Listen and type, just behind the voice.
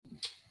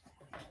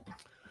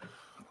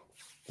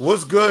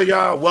What's good,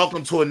 y'all?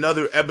 Welcome to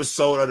another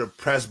episode of the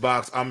Press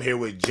Box. I'm here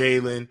with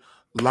Jalen,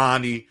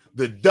 Lonnie,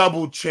 the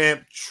double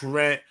champ,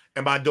 Trent,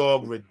 and my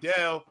dog,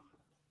 Riddell.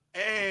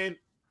 And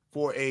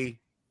for a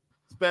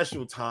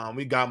special time,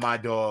 we got my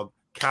dog,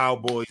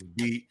 Cowboys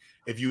Beat.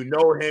 If you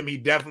know him, he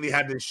definitely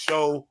had this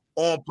show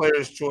on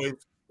Player's Choice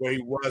where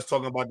he was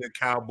talking about the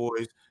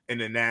Cowboys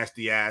and the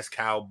nasty-ass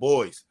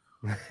Cowboys.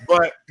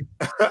 But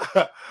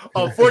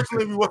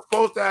unfortunately, we were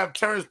supposed to have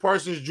Terrence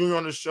Parsons Jr.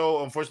 on the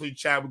show. Unfortunately,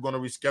 Chad, we're going to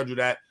reschedule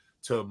that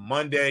to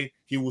Monday.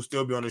 He will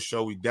still be on the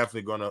show.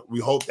 We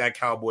hope that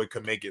Cowboy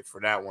can make it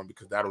for that one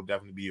because that'll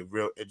definitely be a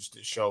real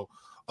interesting show.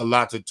 A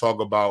lot to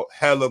talk about,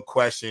 hella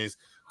questions,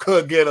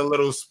 could get a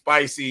little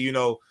spicy.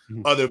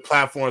 Other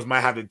platforms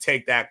might have to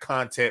take that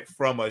content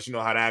from us. You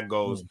know how that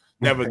goes.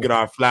 Never get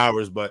our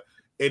flowers, but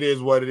it is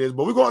what it is.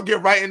 But we're going to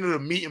get right into the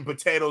meat and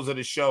potatoes of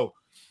the show.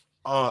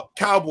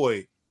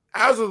 Cowboy.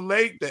 As of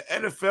late, the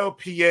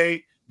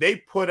NFLPA, they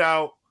put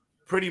out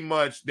pretty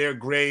much their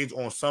grades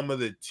on some of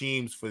the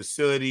team's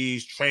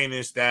facilities,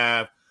 training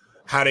staff,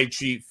 how they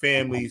treat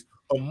families,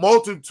 a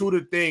multitude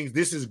of things.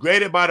 This is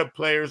graded by the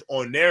players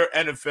on their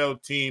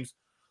NFL teams.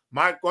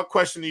 My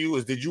question to you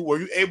is, were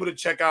you able to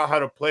check out how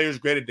the players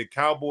graded the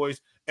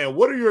Cowboys? And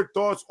what are your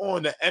thoughts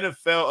on the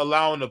NFL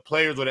allowing the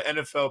players, or the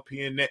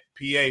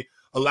NFLPA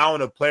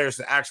allowing the players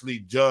to actually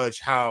judge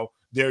how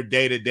their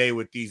day-to-day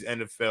with these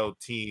NFL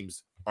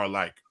teams are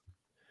like?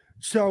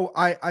 So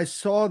I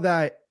saw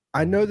that.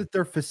 I know that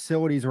their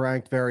facilities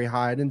ranked very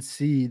high. I didn't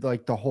see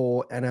like the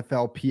whole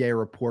NFLPA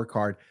report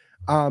card.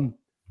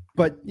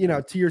 But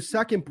to your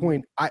second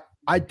point,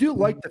 I do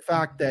like the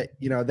fact that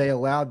they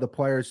allowed the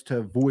players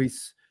to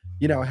voice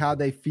how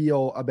they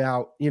feel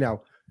about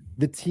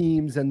the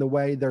teams and the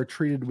way they're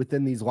treated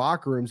within these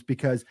locker rooms,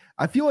 because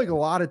I feel like a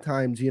lot of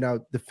times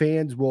the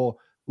fans will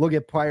look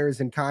at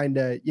players and kind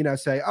of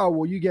say, oh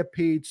well, you get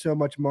paid so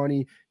much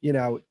money,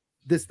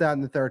 this, that,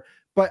 and the third.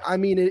 But I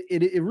mean,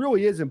 it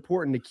really is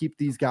important to keep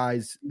these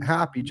guys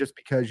happy, just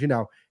because,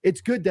 it's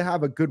good to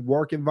have a good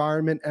work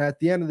environment. And at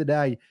the end of the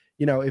day,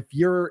 if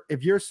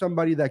you're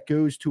somebody that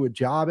goes to a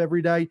job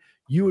every day,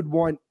 you would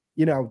want,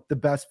 the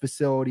best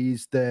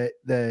facilities, the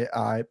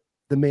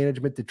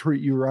management to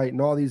treat you right, and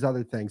all these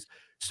other things.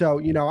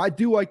 So, I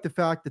do like the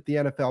fact that the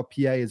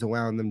NFLPA is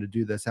allowing them to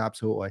do this.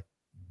 Absolutely.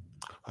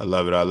 I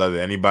love it.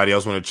 Anybody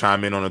else want to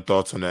chime in on the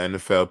thoughts on the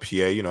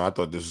NFLPA? I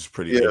thought this was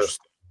pretty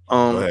interesting.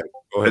 Go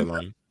ahead,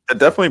 Lonnie. It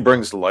definitely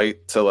brings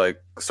light to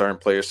like certain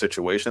player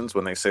situations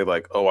when they say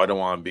like, "Oh, I don't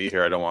want to be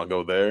here. I don't want to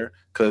go there,"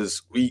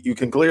 because you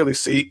can clearly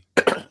see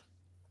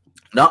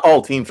not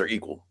all teams are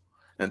equal,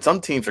 and some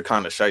teams are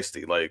kind of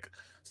shiesty. Like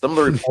some of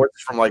the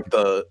reports from like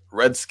the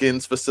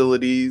Redskins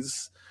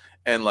facilities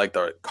and like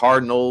the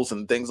Cardinals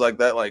and things like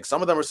that. Like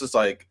some of them are just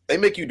like, they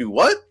make you do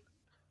what?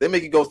 They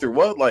make you go through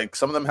what? Like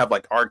some of them have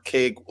like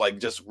archaic, like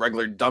just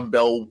regular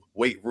dumbbell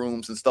weight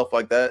rooms and stuff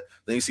like that.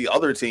 Then you see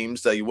other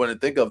teams that you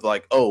wouldn't think of,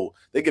 like, oh,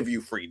 they give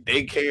you free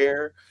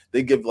daycare.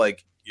 They give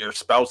like your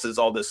spouses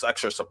all this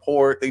extra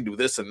support. They do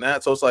this and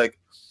that. So it's like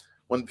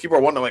when people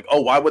are wondering like, oh,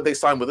 why would they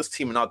sign with this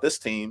team and not this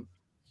team?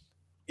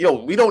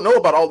 We don't know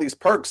about all these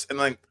perks. And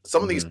like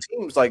some of these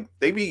teams, like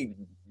they be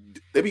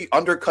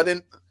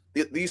undercutting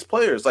these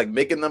players, like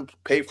making them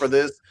pay for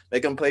this,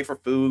 making them pay for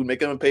food,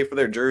 making them pay for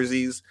their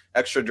jerseys,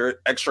 extra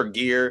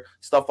gear,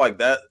 stuff like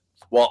that.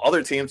 While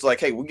other teams like,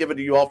 hey, we'll give it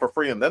to you all for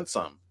free and then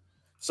some.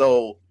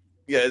 So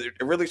yeah,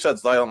 it really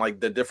sheds light on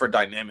like the different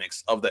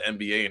dynamics of the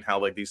NBA and how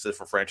like these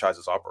different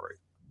franchises operate.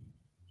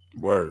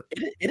 Word.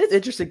 It is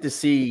interesting to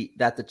see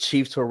that the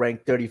Chiefs were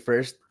ranked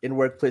 31st in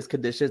workplace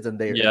conditions, and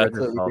they're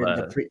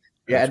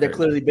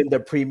clearly been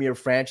the premier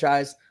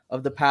franchise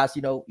of the past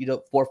 4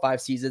 or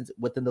 5 seasons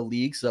within the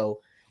league. So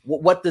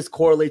what this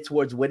correlates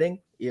towards winning,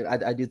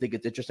 I do think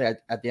it's interesting.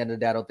 At the end of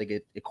the day, I don't think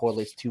it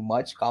correlates too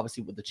much,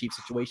 obviously, with the Chiefs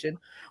situation.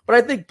 But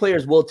I think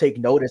players will take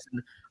notice.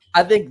 And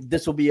I think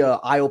this will be an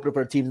eye-opener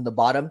for teams in the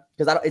bottom,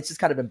 because it's just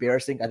kind of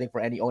embarrassing, I think,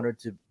 for any owner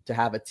to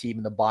have a team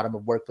in the bottom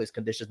of workplace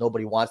conditions.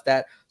 Nobody wants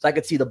that. So I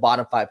could see the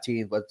bottom 5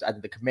 teams, but I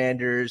think the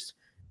Commanders,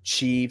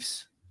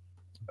 Chiefs,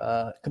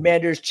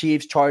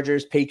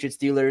 Chargers, Patriots,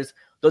 Steelers,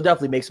 they'll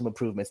definitely make some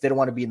improvements. They don't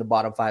want to be in the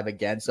bottom 5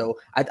 again. So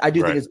I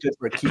do think it's good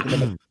for keeping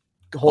them.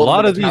 A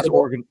lot of these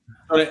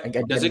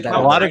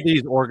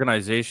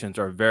organizations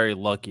are very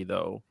lucky,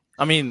 though.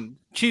 I mean,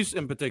 Chiefs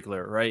in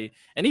particular, right?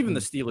 And even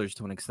the Steelers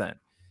to an extent,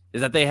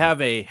 is that they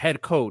have a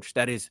head coach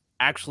that is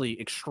actually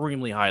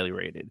extremely highly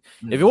rated.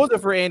 If it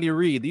wasn't for Andy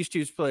Reid, these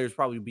Chiefs players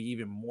probably would be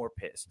even more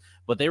pissed.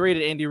 But they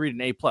rated Andy Reid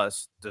an A+,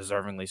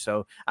 deservingly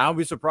so. I would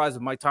be surprised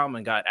if Mike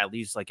Tomlin got at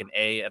least like an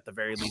A, at the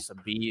very least a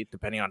B,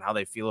 depending on how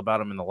they feel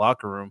about him in the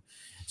locker room.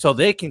 So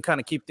they can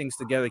kind of keep things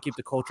together, keep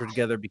the culture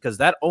together, because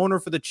that owner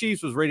for the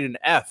Chiefs was rated an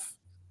F.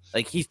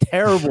 Like, he's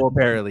terrible,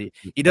 apparently.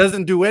 He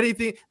doesn't do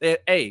anything.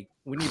 Hey,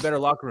 we need better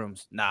locker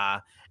rooms.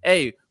 Nah.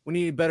 Hey, we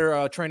need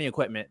better training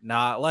equipment.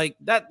 Nah. Like,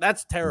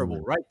 that's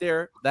terrible right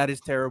there. That is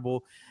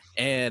terrible.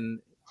 And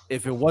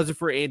if it wasn't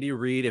for Andy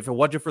Reid, if it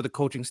wasn't for the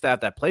coaching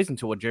staff that plays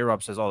into what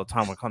J-Rob says all the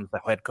time when it comes to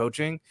head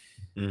coaching,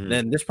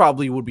 then this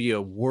probably would be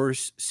a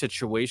worse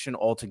situation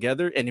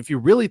altogether. And if you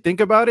really think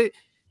about it,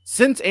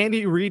 since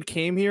Andy Reid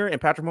came here and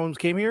Patrick Mahomes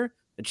came here,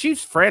 the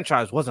Chiefs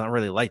franchise wasn't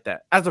really like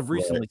that as of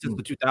recently, since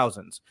the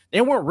 2000s.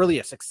 They weren't really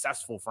a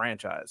successful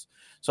franchise.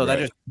 So that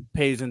just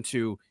pays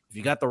into, if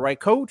you got the right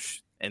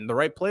coach and the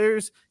right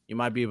players, you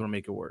might be able to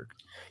make it work.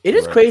 It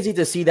is crazy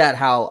to see that.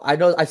 How I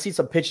know I see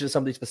some pictures of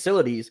some of these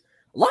facilities.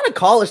 A lot of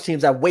college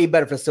teams have way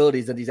better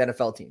facilities than these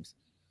NFL teams.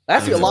 I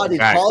see a lot of these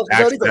college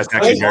facilities. That's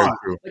actually very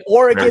true. Like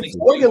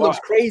Oregon looks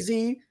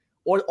crazy,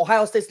 or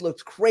Ohio State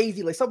looks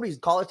crazy. Like some of these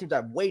college teams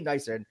are way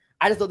nicer. And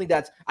I just don't think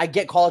I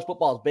get college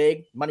football is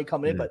big, money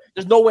coming in, but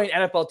there's no way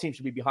an NFL team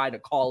should be behind a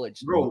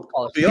college. Bro,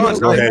 be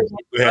honest, go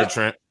ahead,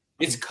 Trent.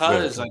 It's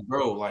because, like,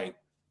 bro, like,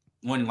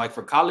 when, like,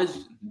 for college,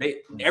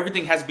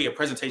 everything has to be a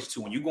presentation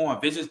too. When you go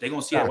on visits, they're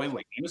going to see that way,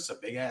 like, this is a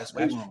big-ass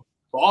weight room.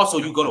 But also,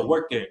 you go to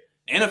work there.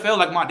 NFL,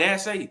 like my dad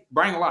say,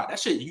 bring a lot. That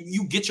shit,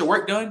 you get your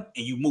work done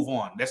and you move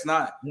on. That's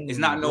not, it's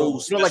not no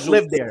special, you like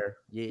live there.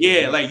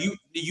 Yeah, like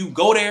you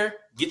go there,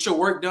 get your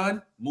work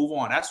done, move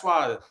on. That's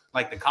why,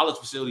 like, the college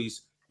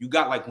facilities, you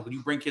got, like, when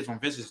you bring kids from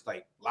visits,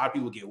 like, a lot of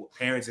people get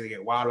parents and they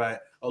get wild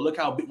at, oh, look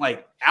how big,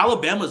 like,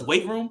 Alabama's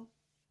weight room,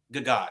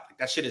 good God, like,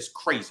 that shit is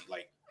crazy.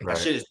 Like, that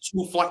shit is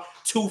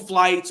two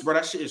flights, bro.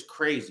 That shit is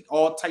crazy.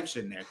 All types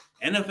in there.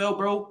 NFL,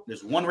 bro,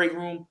 there's one weight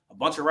room, a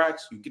bunch of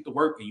racks, you get to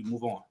work and you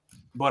move on.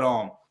 But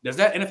does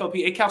that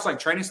NFLP, it counts like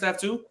training staff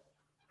too?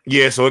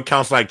 Yeah, so it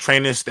counts like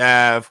training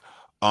staff.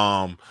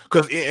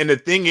 Because and the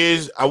thing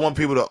is, I want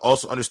people to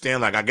also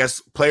understand, like, I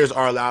guess players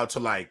are allowed to,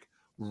 like,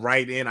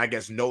 write in, I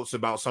guess, notes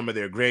about some of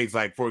their grades.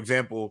 Like, for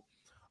example,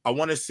 I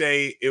want to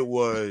say it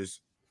was,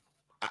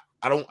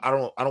 I don't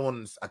even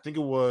want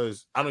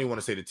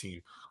to say the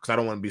team because I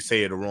don't want to be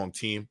saying the wrong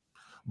team.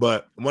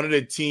 But one of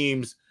the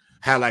teams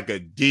had like a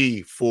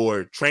D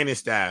for training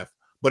staff.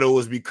 But it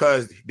was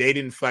because they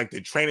didn't feel like the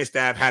training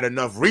staff had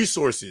enough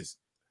resources.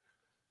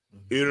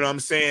 You know what I'm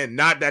saying?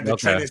 Not that the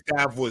training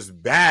staff was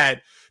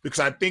bad,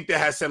 because I think they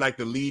had said, like,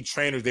 the lead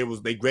trainers,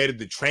 they graded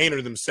the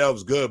trainer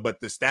themselves good,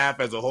 but the staff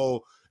as a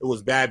whole, it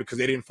was bad because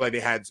they didn't feel like they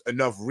had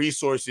enough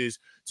resources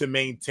to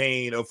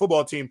maintain a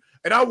football team.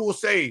 And I will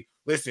say,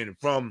 listen,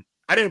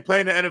 I didn't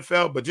play in the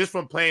NFL, but just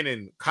from playing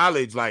in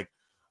college, like,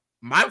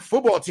 my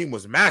football team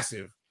was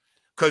massive.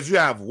 Because you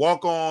have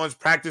walk-ons,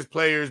 practice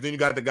players, then you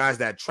got the guys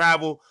that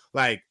travel.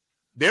 Like,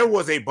 there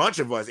was a bunch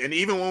of us. And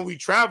even when we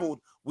traveled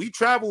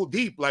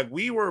deep. Like,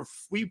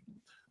 the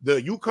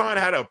UConn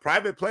had a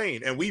private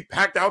plane, and we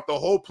packed out the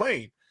whole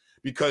plane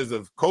because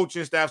of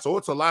coaching staff. So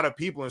it's a lot of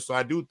people. And so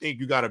I do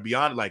think you got to be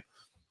honest. Like,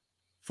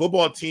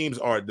 football teams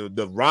are,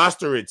 the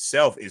roster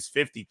itself is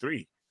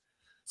 53.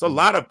 It's a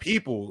lot of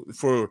people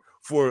for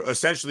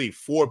essentially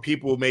 4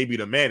 people maybe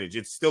to manage.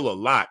 It's still a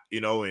lot,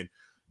 and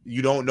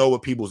you don't know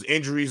what people's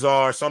injuries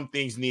are. Some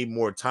things need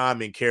more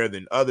time and care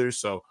than others.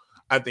 So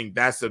I think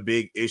that's a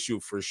big issue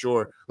for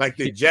sure. Like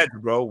the Jets,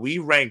 bro, we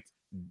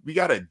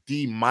got a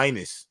D-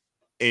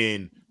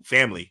 in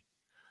family.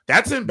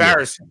 That's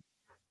embarrassing.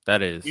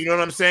 That is. You know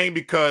what I'm saying?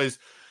 Because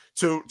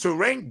to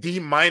rank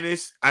D-,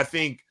 I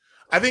think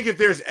if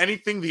there's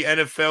anything the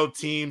NFL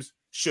teams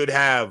should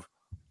have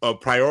a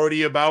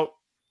priority about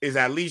is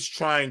at least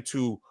trying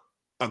to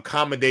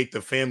accommodate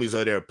the families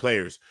of their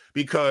players.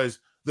 Because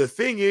the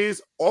thing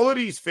is, all of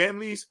these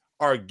families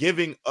are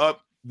giving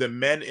up the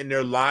men in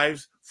their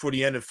lives for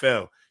the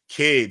NFL.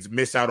 Kids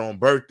miss out on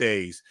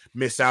birthdays,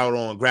 miss out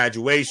on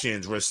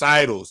graduations,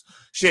 recitals.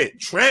 Shit,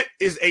 Trent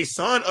is a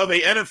son of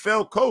a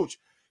NFL coach.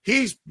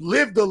 He's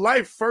lived the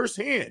life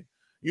firsthand.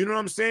 You know what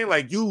I'm saying?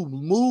 Like, you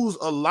lose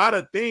a lot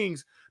of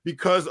things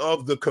because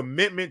of the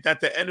commitment that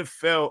the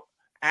NFL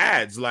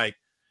adds. Like,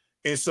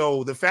 and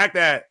so the fact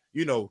that,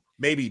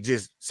 maybe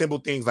just simple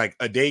things like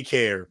a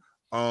daycare,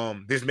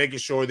 just making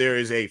sure there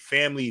is a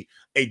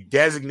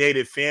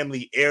designated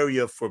family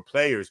area for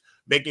players,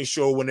 making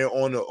sure when they're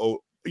on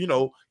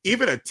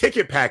even a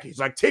ticket package,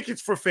 like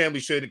tickets for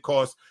family shouldn't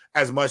cost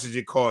as much as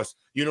it costs.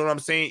 You know what I'm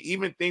saying?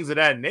 Even things of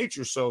that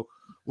nature. So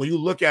when you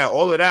look at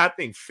all of that, I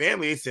think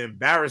family, it's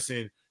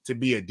embarrassing to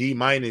be a D-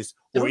 or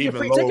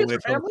even lower when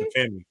it comes to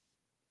family.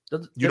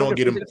 You don't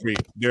get them free.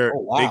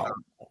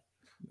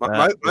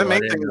 My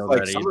main thing is,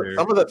 like,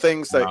 some of the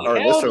things that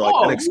are listed are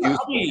like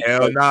inexcusable.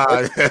 Hell nah.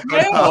 I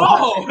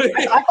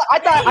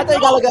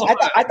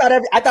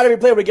thought every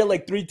player would get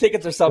like 3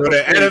 tickets or something.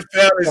 But the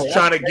NFL is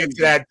trying to get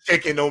to that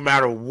ticket no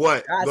matter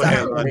what. Go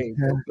ahead.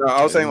 No,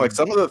 I was saying, like,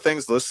 some of the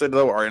things listed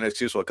though are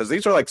inexcusable because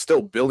these are like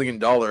still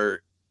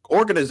billion-dollar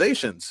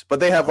organizations, but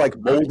they have like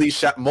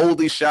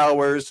moldy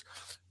showers,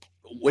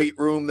 weight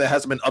room that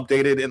hasn't been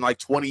updated in like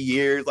 20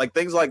 years, like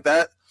things like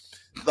that.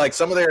 Like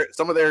some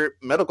of their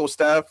medical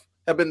staff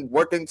have been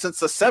working since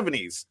the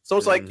 70s. So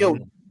it's like,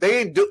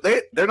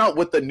 they're not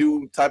with the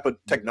new type of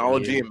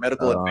technology and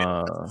medical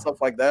advancements and stuff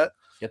like that.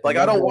 Like,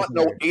 I don't want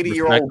no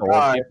 80-year-old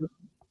guy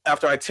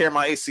after I tear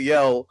my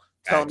ACL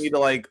telling me to,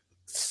 like,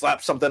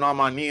 slap something on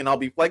my knee, and I'll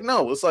be like,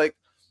 no. It's like,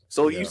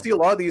 so you see a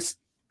lot of these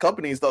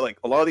companies that, like,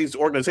 a lot of these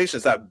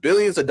organizations that have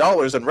billions of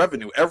dollars in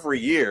revenue every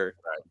year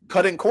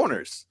cutting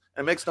corners.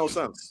 It makes no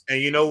sense.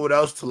 And you know what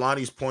else? To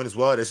Lonnie's point as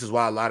well, this is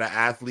why a lot of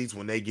athletes,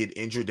 when they get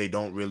injured, they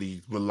don't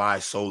really rely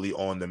solely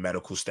on the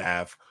medical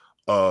staff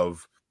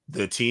of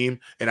the team.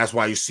 And that's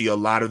why you see a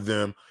lot of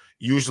them,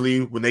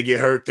 usually when they get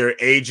hurt, their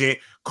agent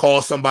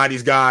calls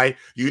somebody's guy,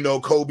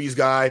 Kobe's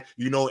guy,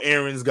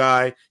 Aaron's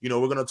guy, we're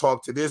going to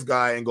talk to this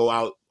guy and go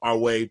out our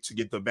way to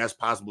get the best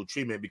possible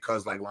treatment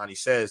because, like Lonnie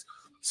says,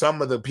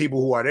 some of the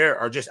people who are there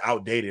are just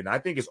outdated. And I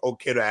think it's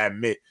okay to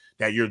admit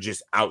that you're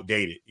just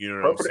outdated. You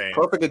know what I'm saying?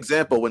 Perfect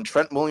example, when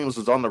Trent Williams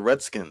was on the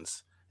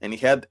Redskins and he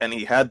had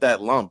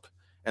that lump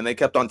and they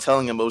kept on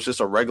telling him it was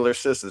just a regular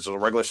cyst. It's a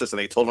regular cyst. And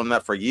they told him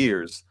that for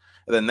years.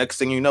 And then next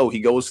thing you know, he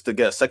goes to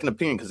get a second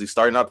opinion because he's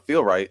starting not to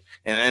feel right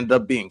and it ended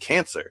up being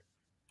cancer.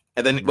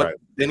 And then,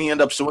 then he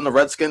ended up suing the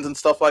Redskins and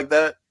stuff like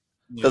that.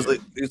 Because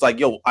he's like,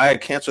 yo, I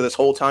had cancer this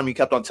whole time. You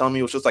kept on telling me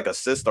it was just like a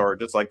cyst or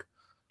just like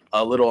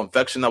a little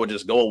infection that would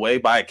just go away.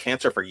 But I had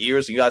cancer for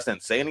years. And you guys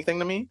didn't say anything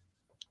to me.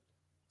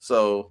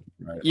 So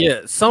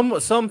yeah,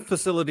 some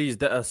facilities,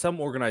 some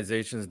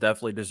organizations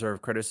definitely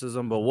deserve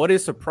criticism. But what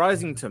is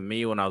surprising to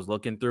me when I was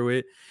looking through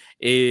it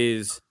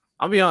is,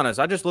 I'll be honest,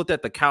 I just looked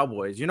at the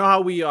Cowboys. You know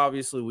how we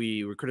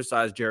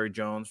criticized Jerry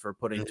Jones for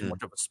putting too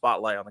much of a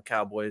spotlight on the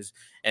Cowboys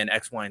and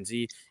X, Y, and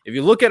Z. If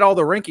you look at all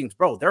the rankings,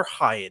 bro, they're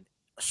high in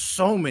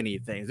so many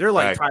things. They're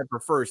like tied for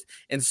first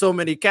in so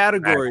many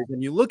categories.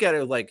 And you look at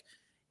it like,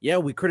 yeah,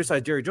 we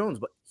criticize Jerry Jones,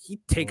 but he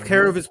takes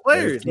care of his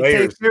players. He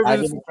takes care of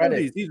his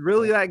facilities. He's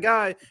really that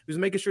guy who's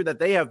making sure that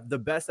they have the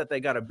best that they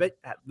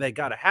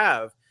gotta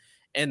have.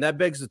 And that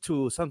begs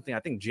to something I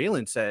think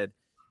Jalen said.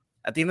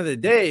 At the end of the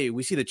day,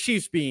 we see the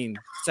Chiefs being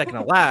second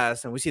to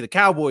last, and we see the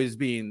Cowboys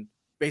being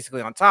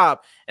basically on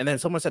top. And then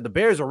someone said the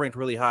Bears are ranked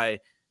really high.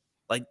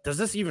 Like, does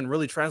this even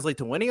really translate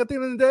to winning at the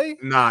end of the day?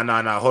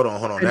 Nah. Hold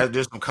on.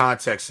 There's some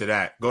context to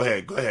that. Go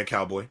ahead,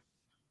 Cowboy.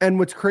 And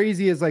what's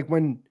crazy is like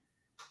when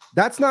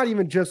that's not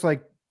even just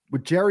like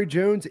with Jerry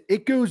Jones,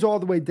 it goes all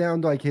the way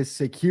down to like his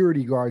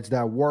security guards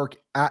that work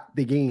at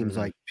the games.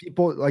 Like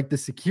people, like the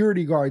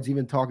security guards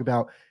even talk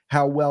about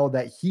how well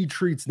that he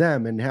treats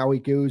them and how he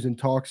goes and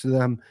talks to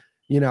them,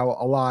 a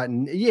lot.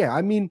 And yeah,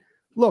 I mean,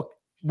 look,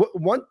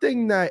 one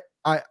thing that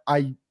I,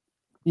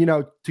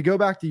 to go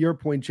back to your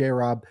point,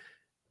 J-Rob,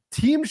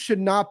 teams should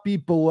not be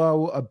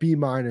below a B-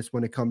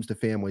 when it comes to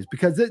families,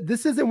 because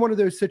this isn't one of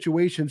those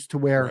situations to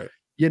where,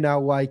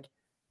 like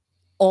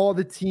all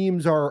the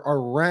teams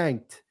are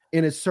ranked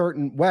in a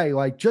certain way.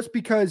 Like just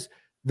because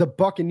the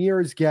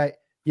Buccaneers get,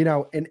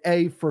 an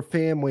A for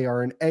family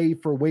or an A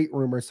for weight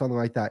room or something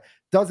like that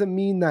doesn't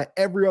mean that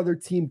every other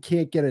team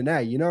can't get an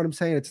A. You know what I'm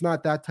saying? It's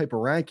not that type of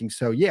ranking.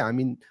 So yeah, I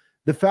mean,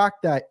 the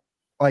fact that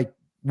like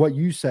what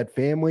you said,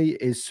 family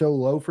is so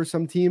low for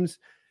some teams,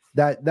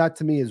 that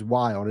to me is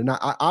wild. And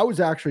I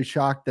was actually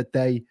shocked that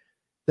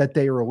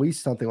they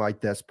released something like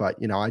this, but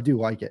I do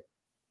like it.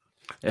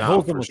 It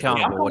holds them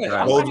accountable.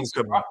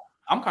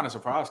 I'm kind of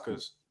surprised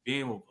because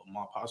being with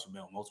my possible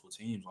been on multiple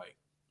teams, like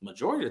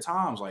majority of the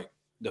times, like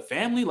the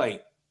family,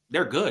 like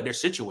they're good, they're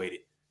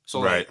situated.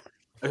 So like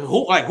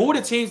who are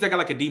the teams that got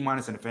like a D- in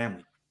the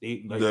family?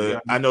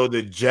 I know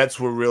the Jets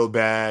were real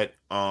bad.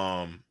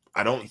 I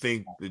don't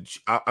think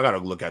I gotta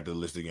look at the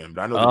list again,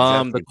 but I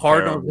know the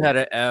Cardinals had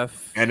an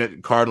F, and the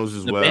Cardinals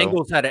as well. The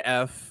Bengals had an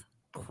F.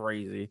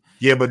 Crazy.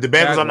 Yeah, but the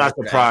Bengals, I'm not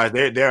surprised.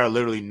 They are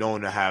literally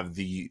known to have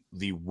the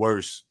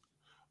worst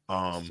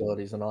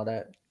facilities and all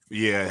that.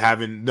 Yeah,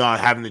 having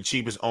the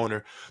cheapest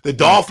owner. The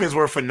Dolphins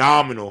were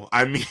phenomenal.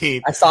 I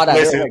mean, I saw that.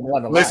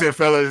 Listen,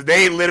 fellas,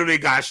 they literally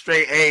got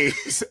straight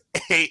A's.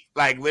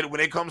 Like when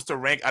it comes to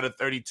rank out of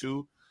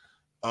 32,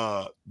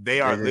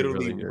 they are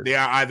literally really they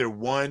are either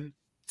 1,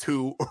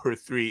 2, or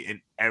 3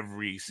 in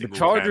every single. The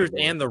Chargers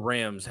category. And the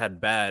Rams had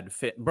bad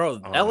fit, bro.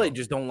 LA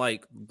just don't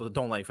like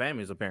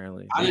families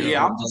apparently.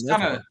 I'm just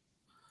kind of.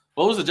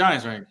 What was the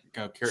Giants rank?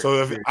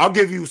 So I'll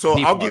give you you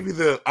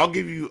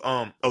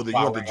want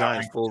the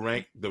Giants full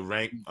rank.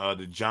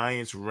 The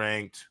Giants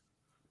ranked.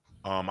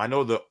 I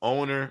know the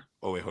owner.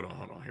 Oh wait, hold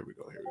on. Here we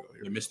go.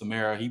 Mr.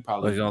 Mara, he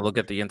probably gonna look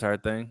at the entire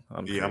thing.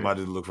 I'm about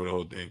to look for the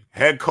whole thing.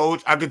 Head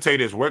coach, I can tell you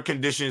this: work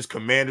conditions,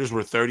 Commanders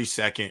were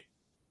 32nd.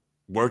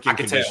 Working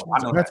conditions.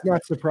 That's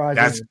not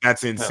surprising.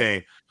 That's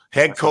insane.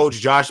 Head coach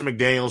Josh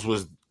McDaniels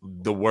was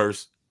the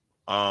worst.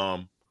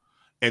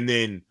 And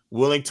then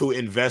willing to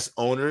invest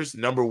owners.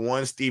 Number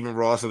 1, Stephen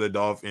Ross of the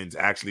Dolphins.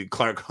 Actually,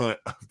 Clark Hunt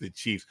of the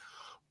Chiefs.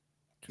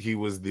 He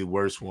was the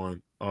worst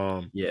one.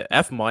 Yeah,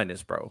 F-,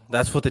 bro.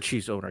 That's what the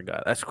Chiefs owner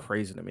got. That's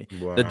crazy to me.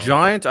 Wow. The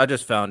Giants, I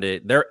just found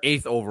it. They're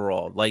 8th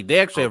overall. Like they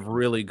actually have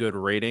really good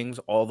ratings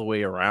all the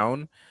way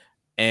around.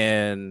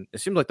 And it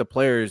seems like the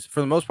players,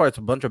 for the most part, it's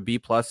a bunch of B+.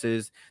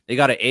 They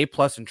got an A+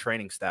 in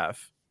training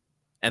staff,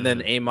 and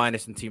then A-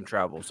 in team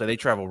travel. So they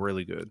travel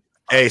really good.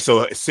 Hey,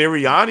 so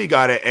Sirianni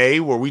got an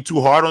A. Were we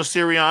too hard on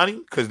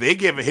Sirianni? Because they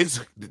give this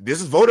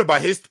is voted by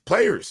his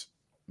players.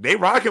 They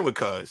rocking with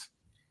Cuz.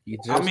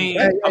 I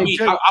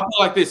feel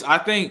like this. I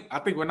think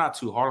we're not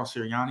too hard on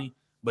Sirianni,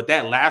 but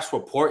that last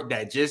report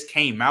that just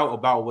came out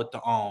about what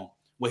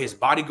with his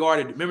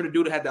bodyguard, remember the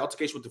dude that had the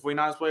altercation with the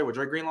 49ers player with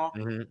Drake Greenlaw?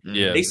 Mm-hmm.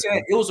 Yeah. They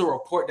said it was a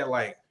report that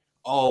like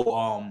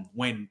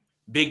when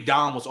Big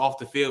Dom was off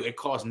the field, it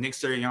caused Nick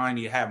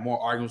Sirianni to have more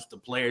arguments with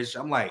the players.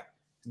 I'm like,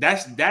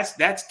 that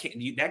can't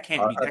be.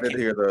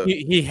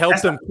 He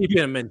helped them keep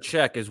him in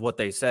check, is what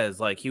they says.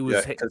 Like he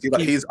was,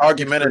 he's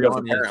argumentative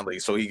apparently,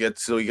 so he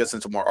gets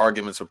into more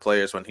arguments with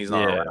players when he's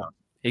not around.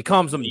 He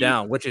calms them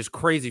down, which is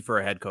crazy for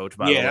a head coach.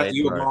 By the way,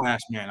 you a grown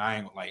ass man. I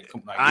ain't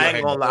gonna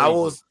lie.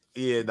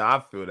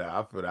 I feel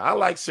that. I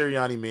like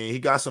Sirianni, man. He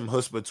got some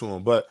chutzpah to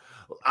him, but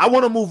I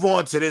want to move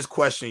on to this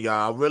question,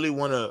 y'all. I really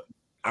want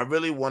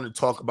to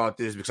talk about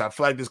this because I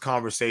feel like this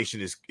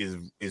conversation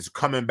is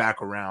coming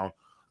back around.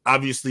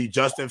 Obviously,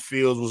 Justin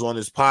Fields was on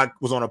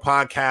a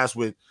podcast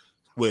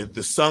with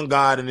the Sun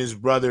God and his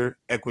brother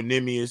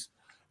Equanimeous,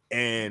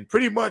 and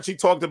pretty much he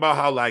talked about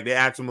how like they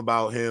asked him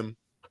about him,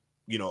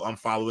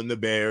 unfollowing the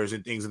Bears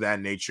and things of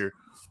that nature.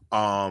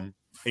 And,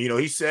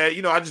 he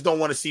said, I just don't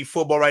want to see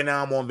football right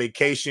now. I'm on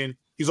vacation.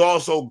 He's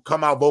also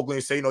come out vocally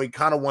and say, he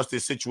kind of wants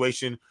this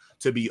situation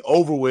to be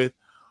over with.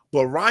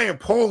 But Ryan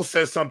Poles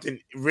says something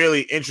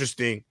really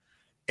interesting,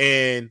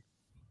 and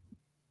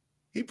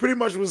he pretty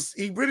much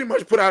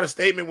put out a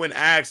statement when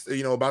asked,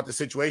 about the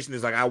situation.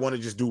 Is like, I want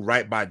to just do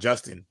right by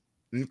Justin.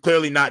 And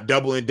clearly not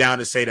doubling down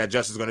to say that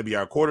Justin's going to be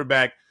our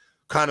quarterback,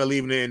 kind of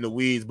leaving it in the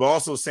weeds, but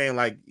also saying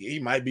like he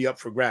might be up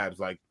for grabs.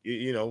 Like,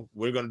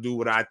 we're going to do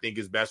what I think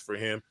is best for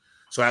him.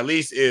 So at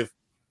least if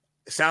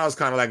it sounds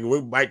kind of like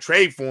we might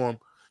trade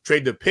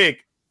the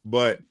pick,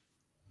 but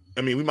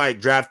I mean, we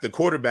might draft the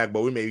quarterback,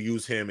 but we may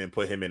use him and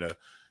put him in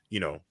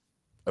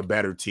a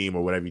better team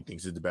or whatever he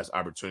thinks is the best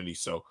opportunity.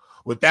 So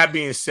with that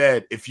being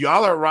said, if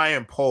y'all are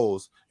Ryan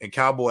Poles and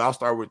Cowboy, I'll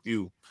start with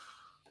you.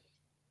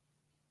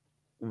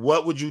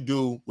 What would you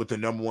do with the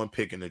number 1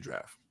 pick in the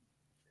draft?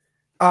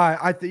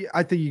 I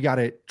think you got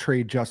to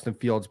trade Justin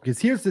Fields because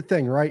here's the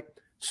thing, right?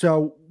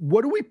 So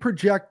what do we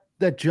project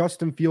that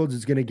Justin Fields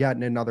is going to get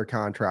in another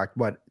contract?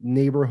 What,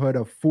 neighborhood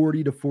of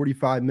 $40 to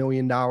 $45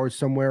 million,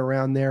 somewhere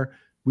around there,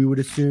 we would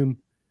assume.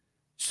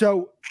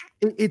 So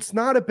it's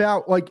not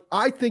about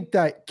I think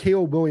that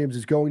Caleb Williams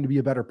is going to be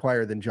a better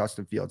player than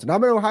Justin Fields. And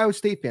I'm an Ohio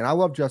State fan. I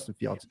love Justin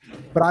Fields,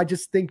 but I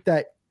just think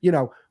that,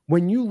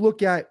 when you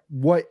look at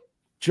what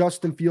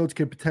Justin Fields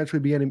could potentially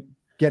be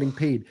getting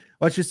paid,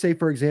 let's just say,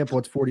 for example,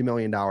 it's $40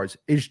 million.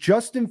 Is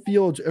Justin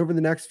Fields over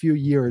the next few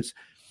years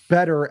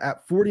better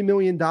at $40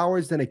 million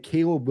than a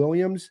Caleb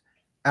Williams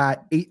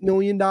at $8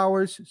 million,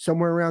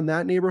 somewhere around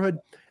that neighborhood?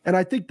 And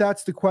I think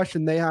that's the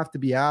question they have to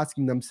be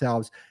asking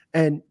themselves.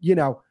 And,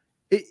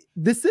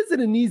 this isn't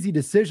an easy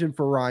decision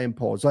for Ryan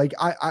Poles. Like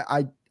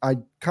I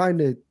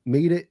kind of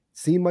made it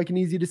seem like an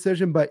easy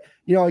decision, but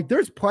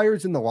there's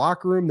players in the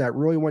locker room that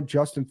really want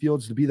Justin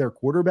Fields to be their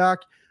quarterback.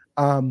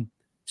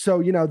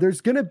 So,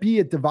 there's going to be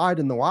a divide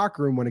in the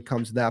locker room when it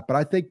comes to that. But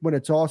I think when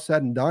it's all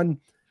said and done,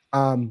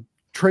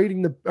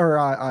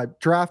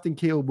 drafting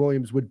Caleb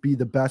Williams would be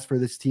the best for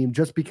this team,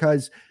 just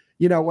because,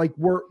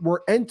 we're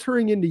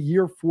entering into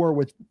year 4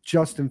 with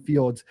Justin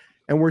Fields,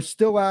 and we're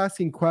still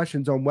asking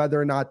questions on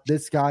whether or not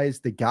this guy is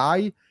the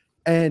guy.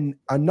 And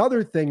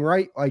another thing,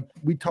 right? Like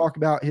we talk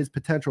about his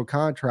potential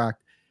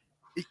contract.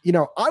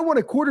 I want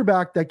a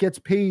quarterback that gets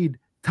paid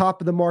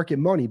top of the market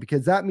money,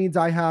 because that means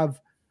I have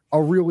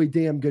a really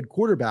damn good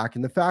quarterback.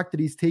 And the fact that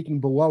he's taking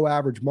below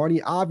average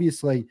money,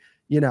 obviously,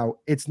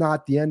 it's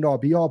not the end all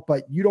be all,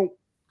 but you don't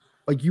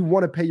you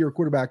want to pay your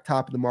quarterback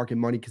top of the market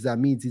money because that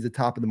means he's a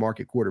top of the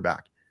market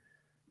quarterback.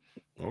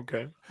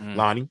 Okay.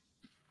 Lonnie.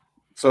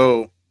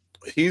 So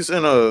he's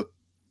in a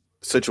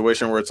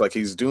situation where it's like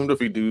he's doomed if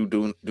he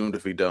doomed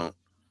if he don't.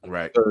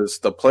 Right. Because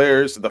the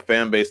players, the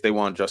fan base, they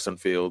want Justin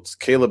Fields.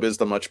 Caleb is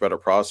the much better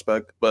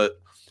prospect,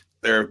 but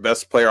their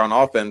best player on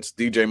offense,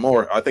 DJ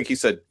Moore, I think he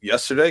said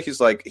yesterday,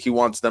 he's like, he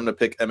wants them to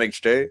pick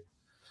MHJ.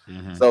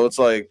 Mm-hmm. So it's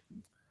like,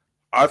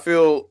 I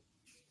feel,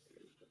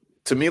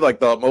 to me, like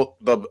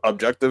the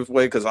objective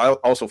way, because I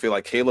also feel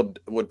like Caleb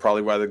would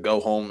probably rather go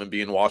home and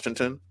be in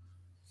Washington,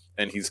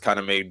 and he's kind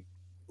of made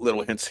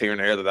little hints here and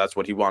there that that's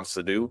what he wants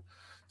to do.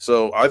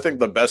 So I think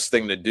the best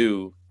thing to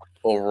do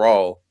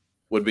overall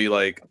would be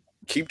like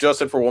keep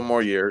Justin for one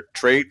more year,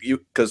 trade you,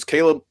 because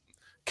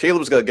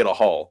Caleb's gonna get a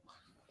haul.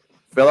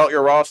 Fill out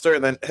your roster,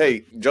 and then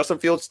hey, Justin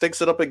Fields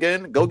stinks it up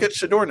again. Go get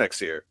Shedeur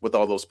next year with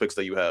all those picks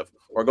that you have,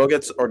 or go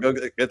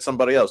get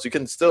somebody else. You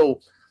can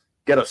still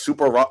get a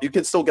super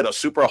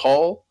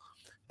haul,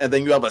 and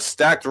then you have a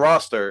stacked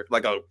roster,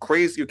 like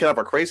you can have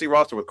a crazy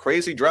roster with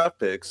crazy draft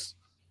picks,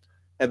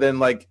 and then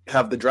like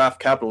have the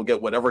draft capital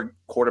get whatever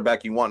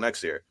quarterback you want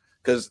next year.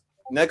 Because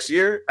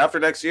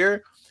after next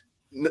year,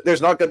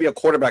 there's not going to be a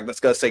quarterback that's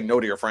going to say no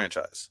to your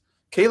franchise.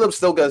 Caleb's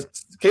still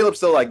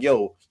like,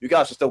 yo, you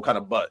guys are still kind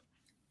of butt.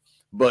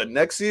 But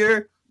next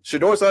year,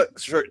 Shedor's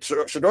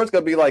going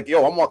to be like,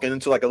 yo, I'm walking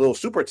into like a little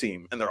super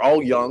team, and they're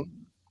all young.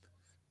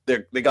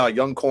 They got a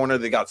young corner.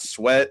 They got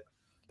Sweat.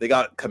 They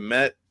got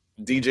Kmet,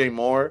 DJ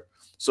Moore.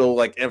 So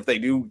like if they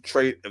do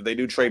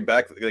trade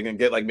back, they can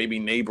get like maybe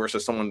neighbors or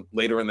someone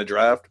later in the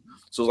draft.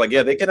 So it's like,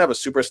 yeah, they can have a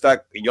super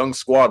stacked young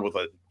squad with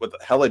a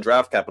hella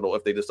draft capital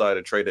if they decide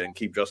to trade it and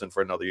keep Justin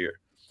for another year.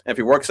 And if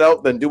he works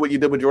out, then do what you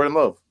did with Jordan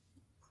Love.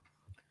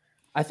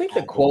 I think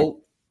the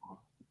quote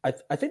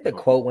I think the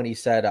quote when he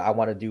said, "I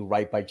want to do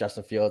right by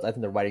Justin Fields," I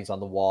think the writing's on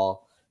the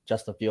wall.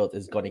 Justin Fields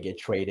is going to get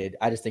traded.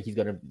 I just think he's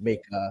going to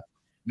make an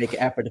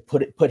effort to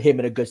put him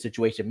in a good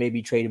situation.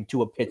 Maybe trade him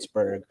to a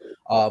Pittsburgh.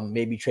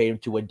 Maybe trade him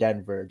to a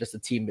Denver. Just a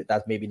team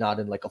that's maybe not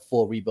in like a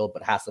full rebuild,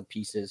 but has some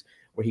pieces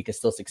where he can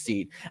still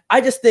succeed.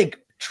 I just think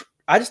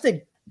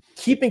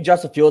keeping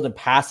Justin Fields and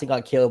passing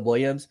on Caleb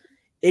Williams,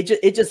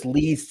 it just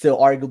leads to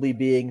arguably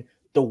being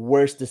the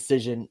worst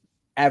decision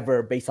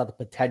ever based on the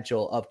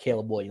potential of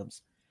Caleb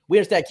Williams. We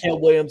understand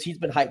Caleb Williams. He's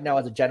been hyped now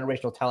as a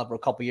generational talent for a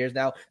couple years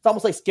now. It's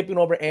almost like skipping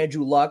over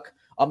Andrew Luck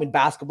in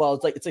basketball.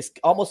 It's like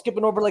almost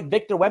skipping over like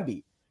Victor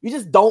Wemby. You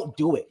just don't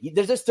do it.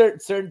 There's just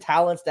certain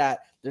talents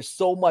that there's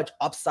so much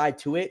upside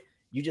to it.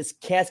 You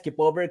just can't skip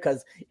over it,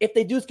 because if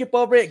they do skip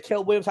over it,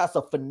 Caleb Williams has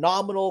a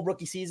phenomenal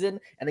rookie season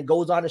and it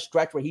goes on a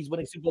stretch where he's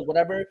winning Super Bowls,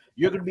 whatever,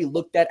 you're going to be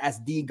looked at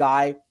as the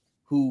guy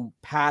who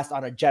passed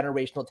on a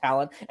generational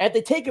talent. And if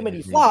they take him and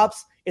he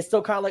flops, it's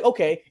still kind of like,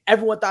 okay,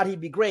 everyone thought he'd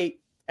be great.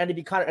 And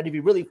if he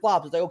really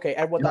flops, it's like, okay,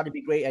 everyone thought he'd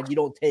be great, and you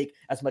don't take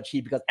as much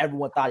heat because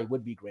everyone thought he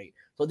would be great.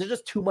 So there's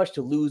just too much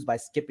to lose by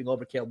skipping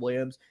over Caleb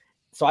Williams.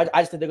 So I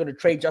just think they're going to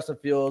trade Justin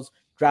Fields,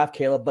 draft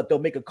Caleb, but they'll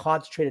make a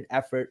concentrated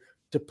effort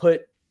to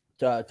put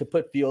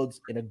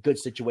Fields in a good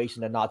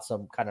situation and not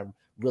some kind of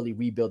really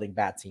rebuilding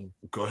bad team.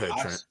 Go ahead,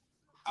 Trent.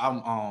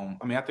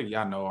 I think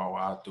y'all know how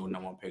I do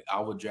number one pick. I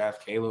would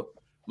draft Caleb.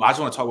 I just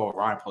want to talk about what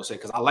Ryan Post said,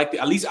 because I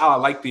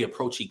like the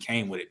approach he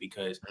came with it,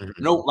 because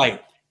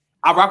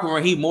I rock with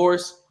Raheem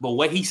Morris, but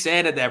what he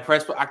said at that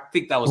press, I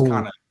think that was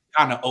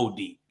kind of OD.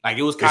 Like,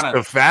 it was kind of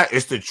the fact.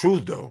 It's the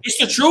truth, though. It's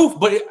the truth,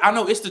 but I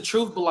know it's the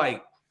truth. But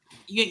like,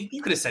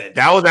 you could have said it.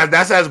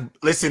 That's as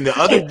listen. The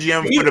other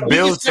GM for the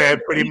Bills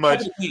said pretty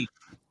much.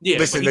 Yeah,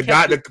 listen, the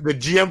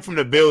GM from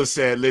the Bills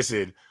said,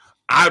 listen,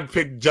 I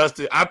picked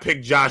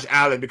Josh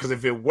Allen because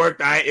if it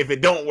worked, if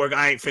it don't work,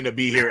 I ain't finna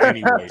be here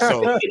anyway.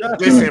 So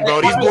listen,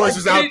 bro, these boys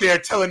was out there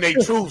telling their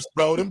truths,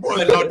 bro. Them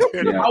boys out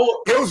there.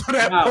 It was on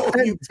that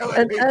podium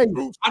telling their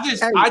truths.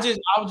 I feel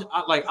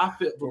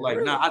like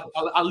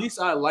at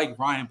least I like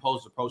Ryan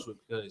Post's approach with,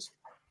 because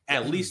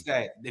at least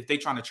that if they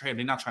trying to trade him,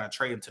 they're not trying to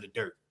trade him to the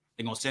dirt.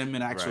 They're gonna send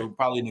him in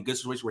probably in a good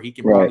situation where he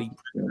can probably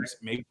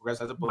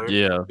progress as a player.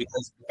 Yeah,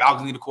 because the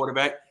Falcons need a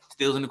quarterback,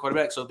 Steelers need a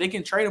quarterback, so if they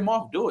can trade him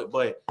off, do it.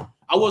 But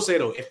I will say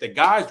though, if the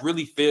guys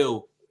really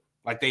feel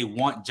like they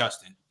want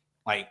Justin,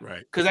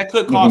 because that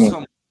could cause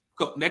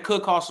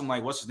some,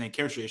 like what's his name,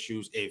 chemistry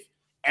issues if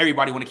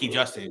everybody want to keep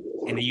Justin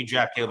and then you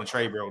draft Caleb and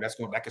trade, bro.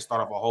 That could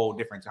start off a whole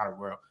different kind of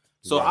world.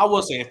 So I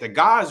will say, if the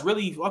guys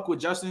really fuck with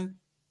Justin,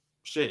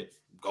 shit.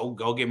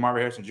 Go get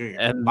Marvin Harrison Jr.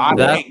 And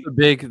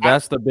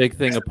that's the big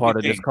thing a part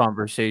of this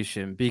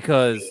conversation,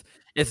 because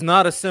it's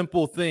not a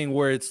simple thing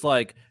where it's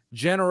like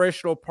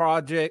generational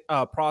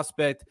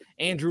prospect,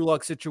 Andrew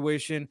Luck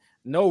situation,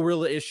 no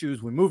real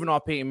issues. We're moving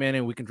off Peyton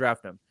Manning, we can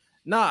draft him.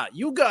 Nah,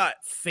 you got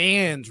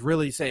fans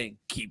really saying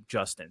keep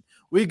Justin.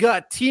 We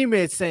got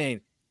teammates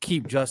saying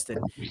keep Justin,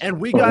 and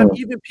we got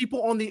even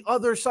people on the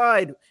other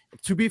side.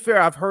 To be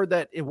fair, I've heard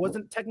that it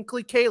wasn't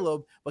technically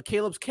Caleb, but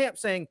Caleb's camp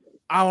saying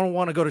I don't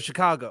want to go to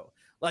Chicago.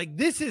 Like,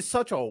 this is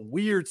such a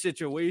weird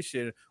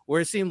situation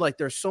where it seemed like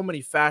there's so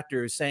many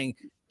factors saying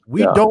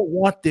we don't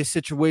want this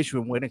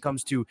situation when it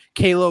comes to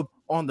Caleb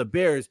on the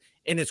Bears.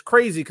 And it's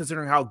crazy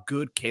considering how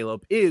good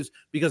Caleb is,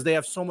 because they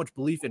have so much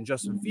belief in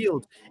Justin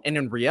Fields. And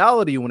in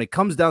reality, when it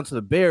comes down to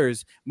the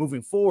Bears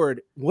moving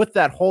forward with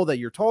that hole that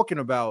you're talking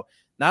about,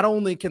 not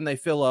only can they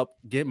fill up,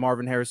 get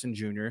Marvin Harrison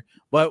Jr.,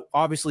 but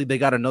obviously they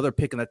got another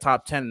pick in the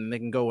top 10 and they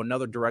can go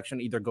another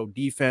direction, either go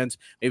defense,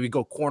 maybe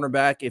go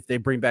cornerback if they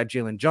bring back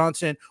Jalen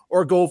Johnson,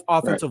 or go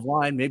offensive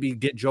line, maybe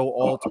get Joe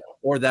Alt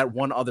or that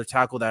one other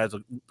tackle that has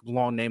a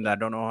long name that I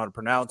don't know how to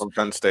pronounce. From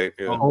Penn State.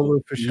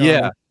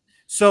 Yeah.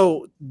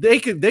 So they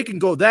can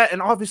go that,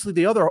 and obviously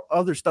the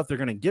other stuff they're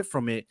going to get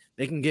from it,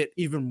 they can get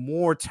even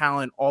more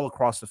talent all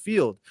across the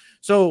field.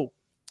 So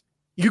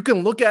you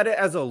can look at it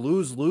as a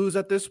lose-lose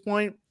at this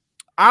point.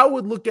 I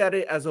would look at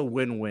it as a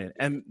win-win,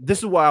 and this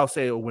is why I'll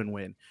say a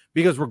win-win,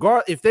 because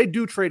if they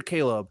do trade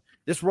Caleb,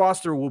 this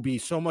roster will be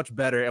so much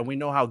better, and we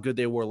know how good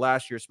they were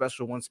last year,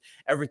 especially once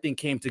everything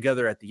came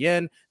together at the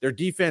end. Their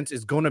defense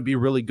is going to be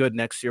really good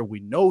next year.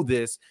 We know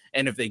this,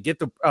 and if they get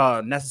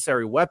the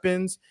necessary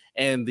weapons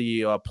and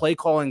the play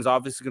calling is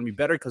obviously going to be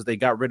better because they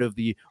got rid of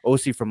the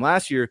OC from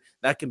last year,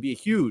 that can be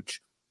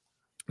huge.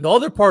 The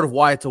other part of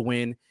why it's a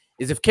win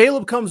is if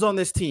Caleb comes on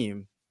this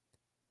team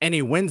and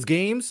he wins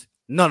games,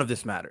 none of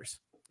this matters.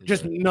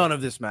 Just none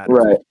of this matters.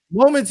 Right.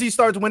 Moments he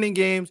starts winning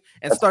games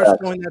and starts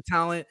showing that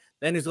talent,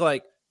 then he's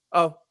like,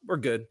 oh, we're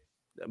good.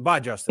 Bye,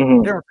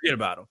 Justin. Never forget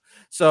about him.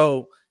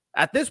 So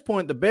at this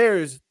point, the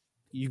Bears,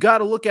 you got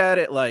to look at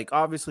it like,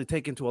 obviously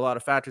take into a lot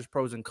of factors,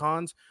 pros and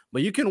cons,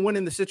 but you can win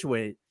in the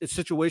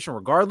situation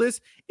regardless.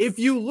 If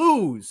you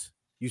lose,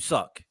 you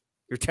suck.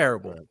 You're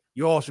terrible.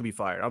 You all should be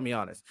fired. I'll be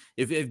honest.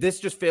 If this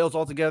just fails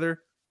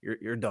altogether,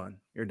 you're done.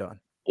 You're done.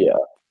 Yeah.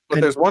 But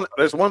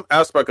there's one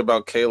aspect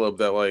about Caleb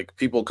that, like,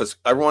 people, because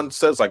everyone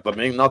says, like, the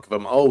main knock of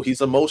him, oh,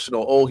 he's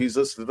emotional, oh, he's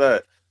this or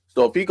that.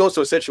 So if he goes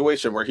to a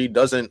situation where he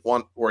doesn't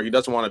want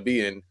to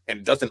be in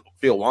and doesn't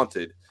feel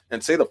wanted,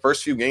 and say the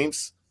first few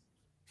games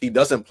he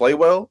doesn't play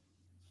well,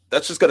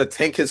 that's just going to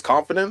tank his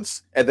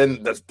confidence, and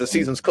then the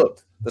season's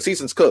cooked. The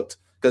season's cooked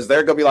because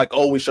they're going to be like,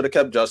 oh, we should have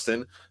kept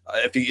Justin.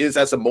 If he is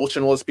as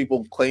emotional as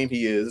people claim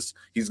he is,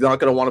 he's not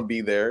going to want to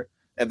be there.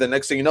 And the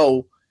next thing you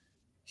know,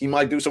 he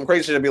might do some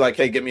crazy shit and be like,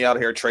 hey, get me out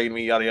of here, trade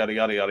me, yada, yada,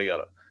 yada, yada,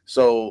 yada.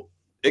 So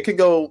it can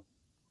go.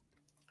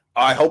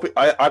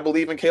 I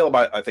believe in Caleb.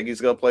 I think he's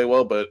going to play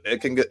well, but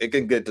it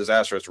can get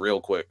disastrous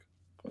real quick.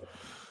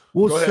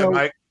 Well, go ahead,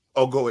 Mike.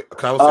 Oh, go ahead.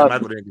 I was saying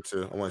Michael didn't get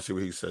to. I want to see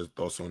what he says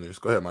thoughts on this.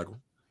 Go ahead, Michael.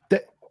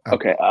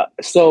 Okay.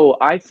 So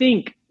I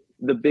think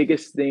the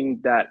biggest thing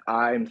that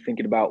I'm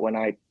thinking about when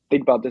I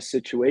think about this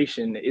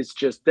situation is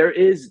just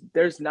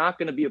there's not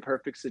going to be a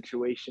perfect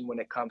situation when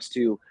it comes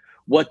to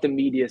what the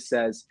media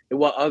says and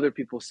what other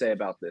people say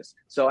about this.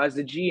 So as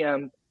the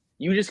GM,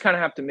 you just kind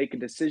of have to make a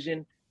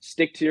decision,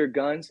 stick to your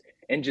guns,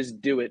 and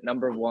just do it.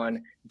 Number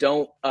one,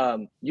 don't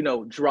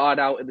draw it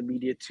out in the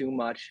media too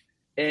much.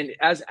 And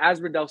as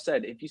Riddell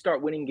said, if you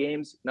start winning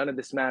games, none of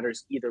this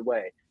matters either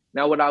way.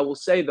 Now, what I will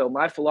say though,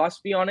 my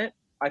philosophy on it,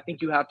 I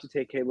think you have to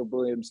take Caleb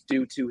Williams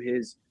due to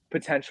his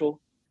potential.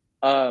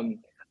 I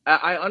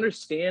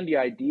understand the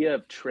idea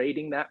of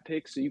trading that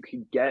pick so you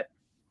could get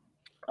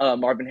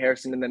Marvin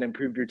Harrison and then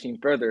improve your team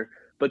further.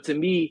 But to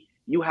me,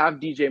 you have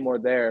DJ Moore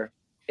there.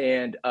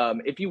 And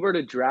if you were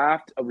to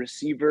draft a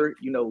receiver,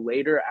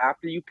 later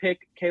after you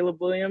pick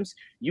Caleb Williams,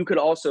 you could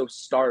also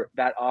start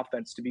that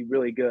offense to be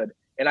really good.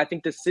 And I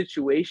think the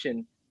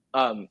situation,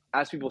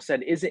 as people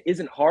said,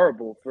 isn't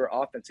horrible for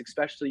offense,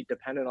 especially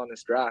dependent on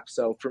this draft.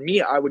 So for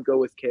me, I would go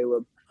with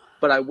Caleb.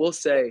 But I will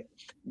say,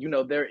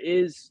 there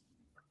is,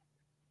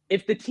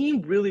 if the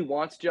team really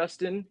wants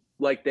Justin,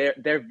 like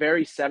they're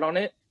very set on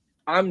it,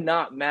 I'm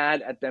not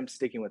mad at them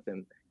sticking with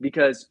him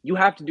because you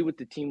have to do what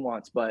the team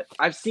wants. But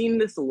I've seen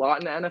this a lot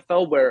in the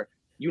NFL where,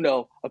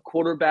 a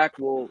quarterback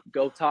will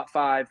go top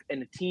 5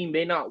 and the team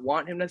may not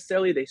want him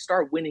necessarily. They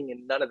start winning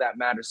and none of that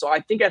matters. So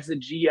I think as a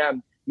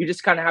GM, you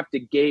just kind of have to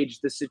gauge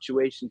the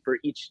situation for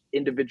each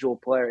individual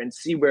player and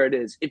see where it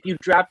is. If you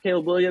draft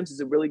Caleb Williams, is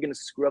it really going to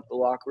screw up the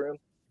locker room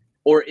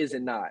or is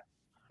it not?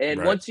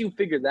 And once you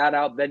figure that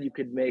out, then you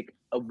could make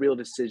a real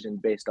decision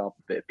based off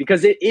of it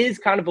because it is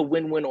kind of a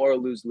win-win or a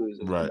lose-lose,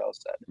 as Mel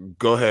said.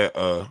 Go ahead,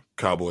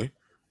 Cowboy.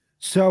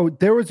 So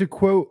there was a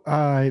quote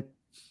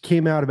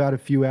came out about a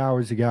few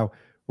hours ago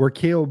where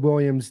Caleb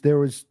Williams, there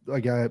was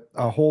like a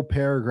whole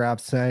paragraph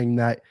saying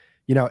that,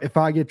 if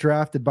I get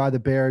drafted by the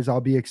Bears,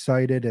 I'll be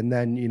excited. And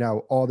then,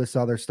 all this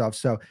other stuff.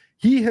 So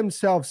he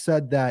himself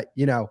said that,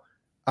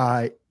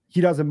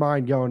 he doesn't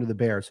mind going to the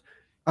Bears.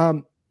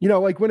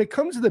 Like when it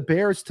comes to the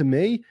Bears, to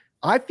me,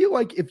 I feel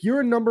like if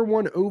you're a number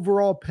 1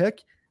 overall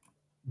pick,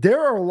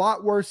 there are a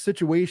lot worse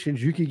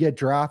situations you could get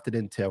drafted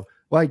into.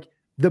 Like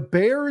the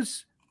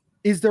Bears,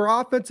 is their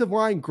offensive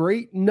line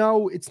great?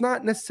 No, it's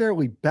not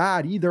necessarily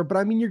bad either. But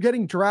I mean, you're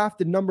getting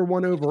drafted number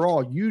 1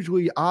 overall.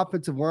 Usually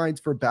offensive lines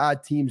for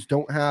bad teams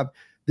don't have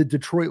the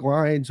Detroit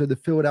Lions or the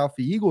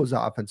Philadelphia Eagles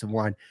offensive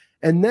line.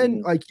 And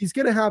then like he's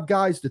going to have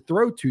guys to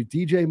throw to.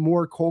 DJ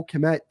Moore, Cole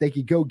Kmet, they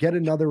could go get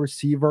another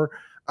receiver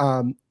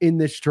in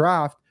this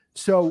draft.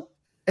 So,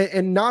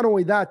 and not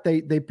only that,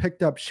 they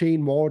picked up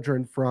Shane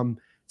Waldron from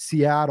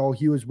Seattle.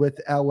 He was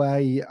with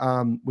LA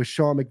with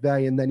Sean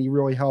McVay, and then he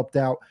really helped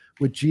out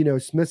with Geno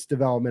Smith's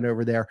development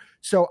over there.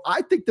 So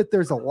I think that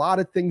there's a lot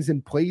of things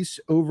in place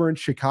over in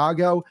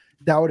Chicago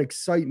that would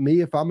excite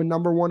me if I'm a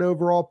number 1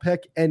 overall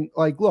pick. And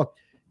like, look,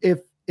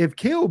 if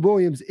Caleb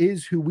Williams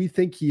is who we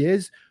think he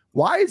is,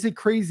 why is it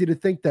crazy to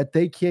think that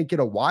they can't get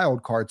a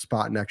wild card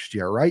spot next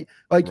year, right?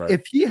 Like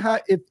if he's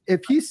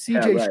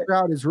CJ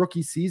Stroud his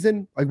rookie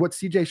season, like what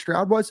CJ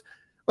Stroud was,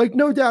 like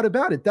no doubt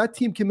about it, that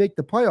team can make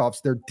the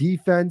playoffs. Their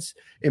defense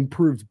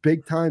improved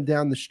big time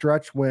down the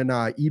stretch when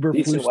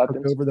Eberflus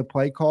took over the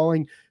play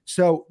calling.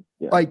 So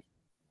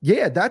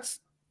that's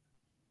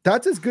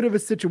as good of a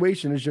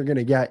situation as you're going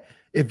to get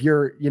if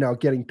you're,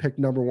 getting picked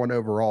number 1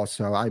 overall.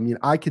 So, I mean,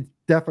 I could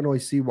definitely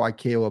see why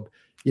Caleb,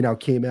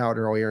 came out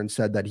earlier and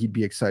said that he'd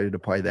be excited to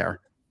play there.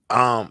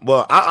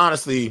 Well, I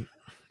honestly,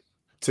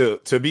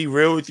 to be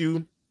real with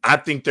you, I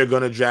think they're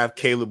going to draft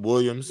Caleb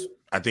Williams.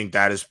 I think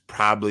that is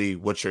probably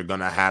what you're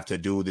going to have to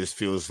do. This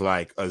feels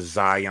like a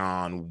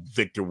Zion,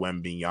 Victor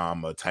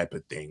Wembanyama type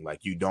of thing.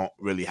 Like you don't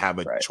really have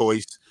a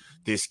choice.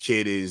 This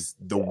kid is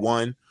the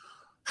one.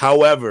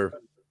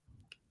 However,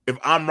 if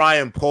I'm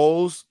Ryan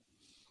Poles,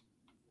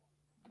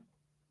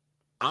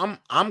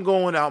 I'm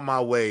going out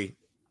my way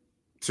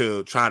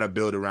to try to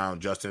build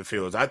around Justin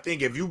Fields. I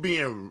think if we're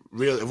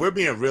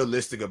being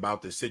realistic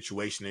about the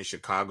situation in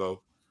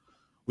Chicago,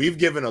 we've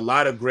given a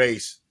lot of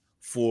grace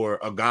for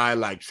a guy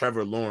like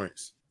Trevor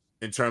Lawrence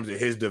in terms of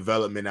his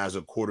development as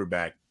a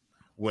quarterback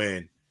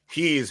when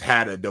he's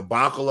had a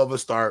debacle of a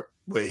start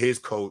with his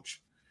coach.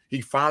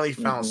 He finally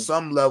found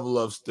some level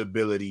of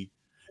stability,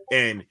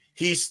 and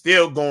he's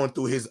still going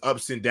through his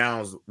ups and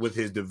downs with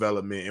his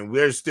development, and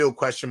there's still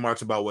question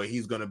marks about what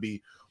he's going to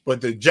be,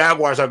 but the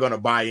Jaguars are going to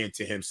buy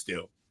into him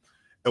still.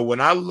 And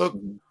when I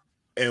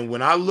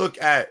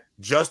look at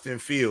Justin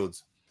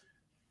Fields,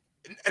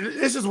 And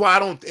this is why I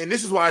don't. And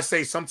this is why I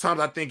say sometimes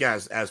I think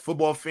as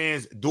football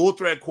fans, dual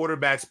threat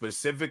quarterbacks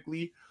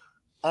specifically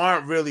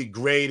aren't really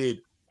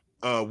graded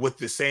with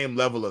the same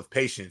level of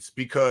patience,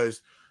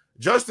 because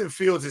Justin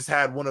Fields has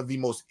had one of the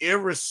most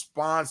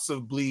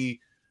irresponsibly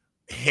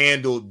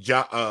handled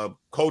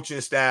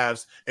coaching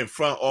staffs and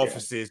front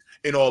offices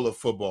in all of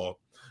football.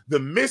 The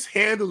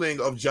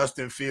mishandling of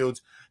Justin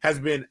Fields has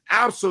been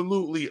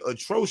absolutely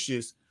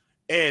atrocious,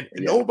 and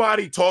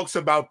nobody talks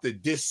about the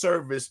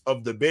disservice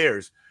of the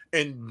Bears.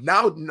 And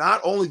now,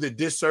 not only the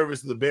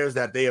disservice of the Bears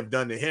that they have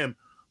done to him,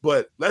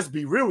 but let's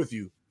be real with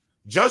you,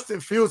 Justin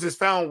Fields has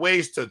found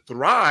ways to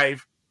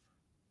thrive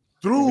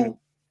through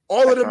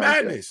all of the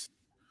madness.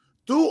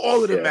 Through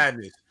all of the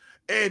madness.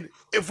 And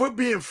if we're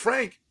being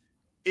frank,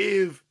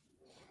 if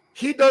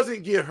he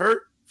doesn't get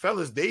hurt,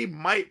 fellas, they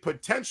might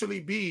potentially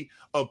be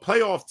a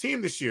playoff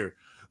team this year.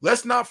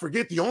 Let's not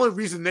forget the only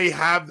reason they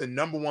have the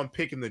number 1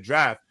 pick in the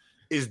draft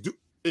is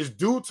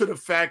due to the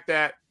fact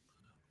that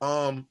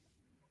the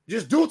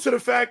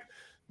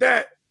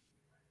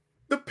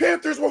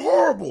Panthers were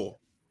horrible.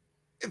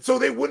 And so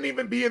they wouldn't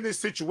even be in this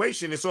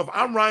situation. And so if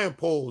I'm Ryan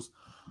Poles,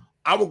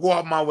 I would go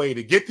out my way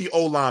to get the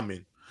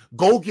O-lineman,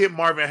 go get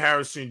Marvin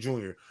Harrison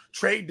Jr.,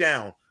 trade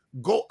down,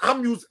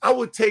 I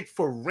would take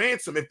for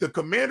ransom. If the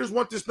Commanders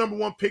want this number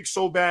 1 pick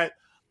so bad,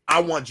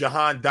 I want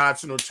Jahan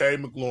Dotson or Terry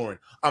McLaurin.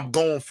 I'm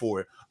going for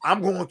it.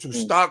 I'm going to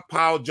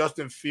stockpile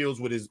Justin Fields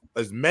with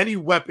as many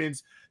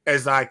weapons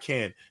as I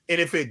can.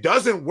 And if it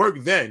doesn't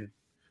work then,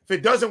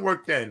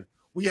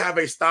 we have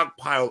a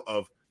stockpile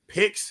of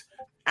picks,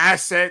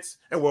 assets,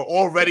 and we're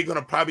already going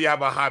to probably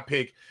have a high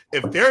pick.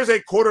 If there's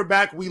a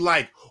quarterback we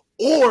like,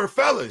 or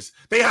fellas,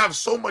 they have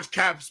so much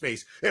cap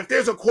space. If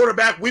there's a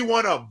quarterback we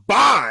want to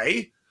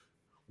buy,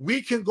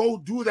 we can go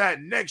do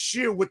that next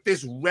year with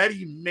this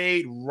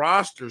ready-made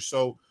roster.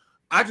 So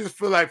I just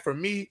feel like, for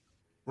me,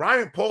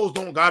 Ryan Poles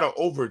don't got to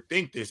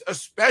overthink this,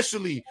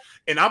 especially,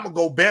 and I'm going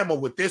to go Bama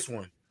with this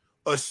one,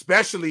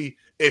 especially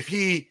if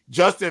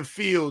Justin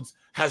Fields,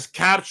 has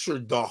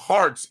captured the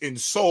hearts and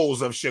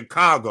souls of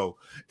Chicago.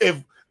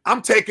 If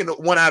I'm taking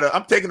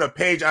a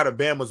page out of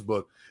Bama's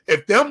book.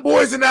 If them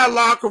boys in that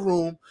locker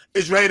room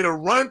is ready to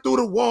run through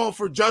the wall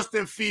for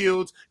Justin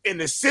Fields,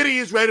 and the city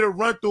is ready to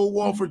run through a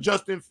wall for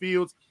Justin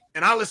Fields,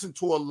 and I listen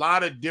to a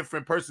lot of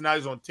different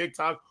personalities on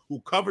TikTok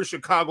who cover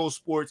Chicago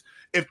sports,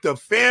 if the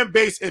fan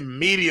base and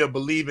media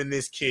believe in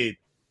this kid,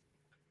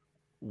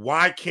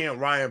 why can't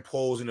Ryan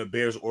Poles and the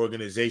Bears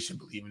organization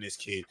believe in this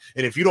kid?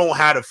 And if you don't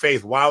have the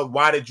faith,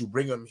 why did you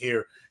bring him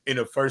here in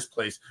the first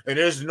place? And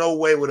there's no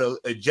way with an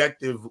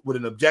objective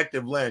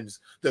lens,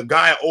 the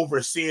guy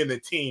overseeing the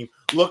team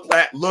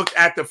looked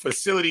at the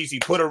facilities he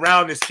put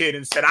around this kid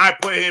and said, I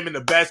put him in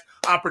the best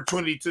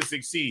opportunity to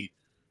succeed.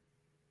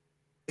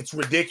 It's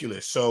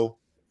ridiculous. So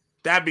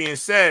that being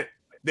said,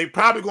 they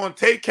probably going to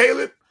take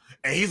Caleb,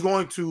 and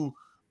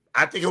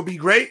I think he'll be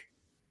great.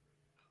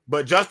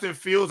 But Justin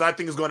Fields, I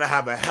think, is going to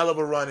have a hell of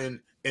a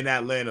run in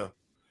Atlanta,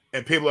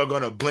 and people are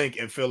going to blink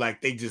and feel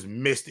like they just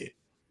missed it,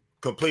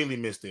 completely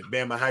missed it.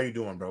 Bama, how you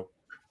doing, bro?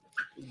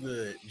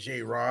 Good,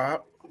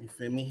 J-Rob. You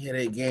feel me? Hear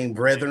that game,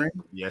 brethren?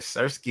 Yes,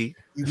 sir, Ski.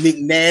 You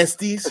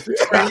McNasties.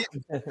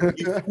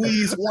 You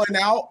squeeze one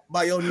out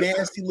by your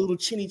nasty little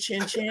chinny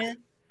chin chin.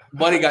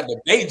 Buddy got the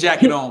bait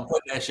jacket on,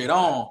 put that shit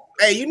on.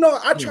 Hey,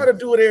 I try to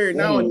do it every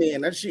now and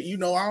then. That shit, I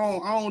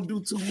don't do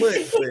too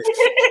much. But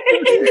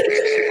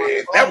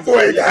that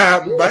boy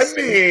got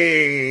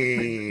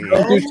money.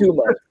 Don't do too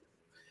much.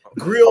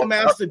 Grill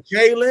Master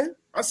Jalen,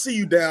 I see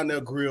you down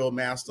there, Grill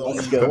Master.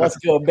 Let's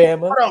go,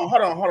 Bama.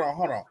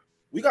 Hold on.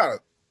 We got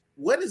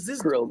what is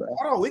this? Hold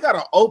on, we got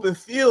an open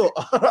field.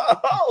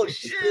 Oh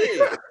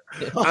shit!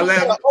 I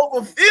let an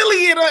open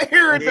affiliate out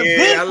here in the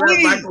big I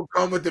let Michael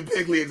come with the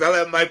big leagues. I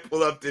let Mike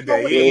pull up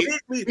today.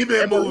 He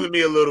been moving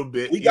me a little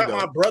bit. We got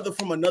my brother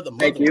from another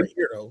mother right here,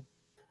 though.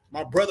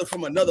 My brother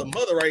from another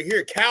mother right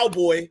here,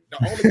 Cowboy,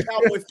 the only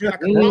Cowboy fan I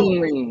can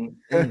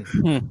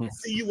follow.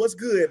 See you, what's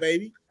good,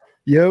 baby?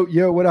 Yo,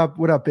 what up,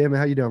 Bama?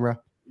 How you doing, bro?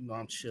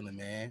 I'm chilling,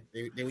 man.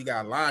 Then we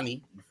got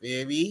Lonnie. You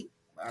feel me?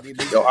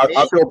 Yo,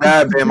 I feel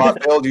bad, man. I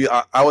failed you.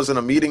 I was in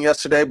a meeting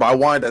yesterday, but I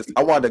wanted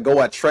to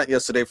go at Trent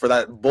yesterday for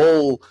that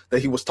bull that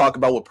he was talking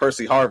about with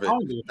Percy Harvin.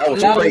 That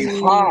was crazy.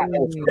 Hot.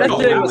 That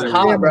shit was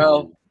hot,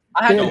 bro.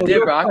 I had to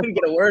dip, bro. I couldn't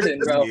get a word in,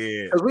 bro.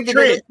 Yeah. We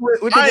ain't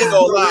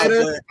gonna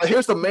lie.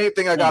 Here's the main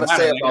thing I gotta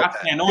say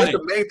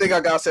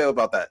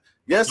about that.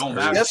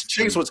 Yes,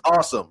 Chiefs was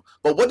awesome.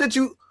 But what did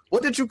you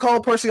call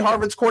Percy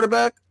Harvin's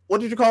quarterback?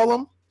 What did you call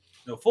him?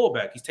 No,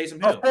 fullback. He's Taysom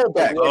Hill.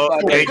 Fullback.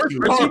 Thank you.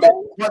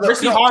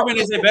 Percy Harvin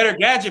is a better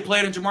gadget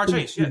player than Jamar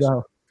Chase. Yes.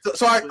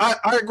 So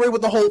I agree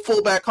with the whole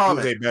fullback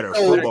comment. He was a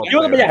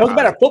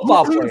better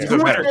football player. He was a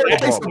better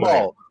football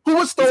player. Who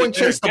was throwing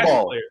Chase the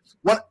ball?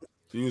 What?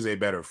 He was a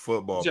better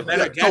football player.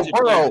 Better gadget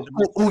player.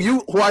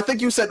 Who I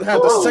think you said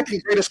had the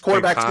second greatest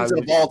quarterback season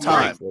of all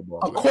time.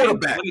 A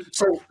quarterback.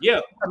 So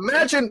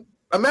imagine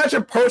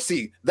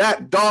Percy,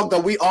 that dog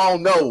that we all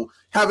know,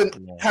 having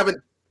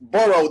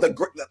Burrow,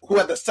 who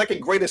had the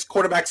second greatest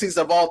quarterback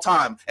season of all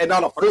time, and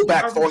not a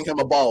fullback throwing him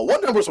a ball?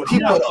 What numbers would he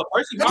put up?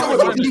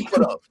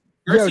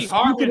 Percy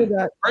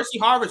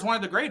Harvin is one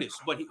of the greatest,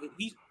 but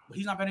he's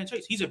not better than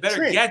Chase. He's a better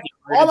gadget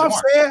player. All I'm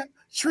saying,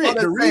 Trent,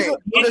 the reason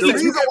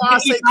why I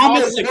say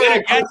Thomas is a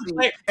better gadget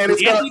player, and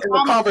it's in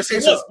the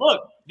conversation.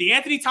 Look, the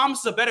Anthony Thomas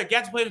is a better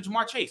gadget player than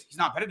Jamar Chase. He's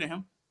not better than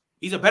him.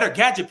 He's a better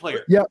gadget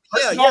player. Yeah.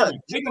 I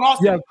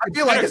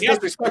feel like it's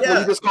disrespectful.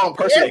 You just call him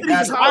Percy a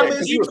gadget player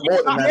because he was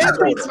more than that.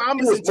 Anthony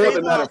Thomas and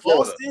Tavon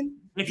Austin.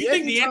 If you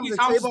think the Anthony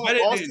Thomas is better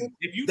than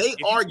they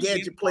are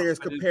gadget players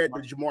compared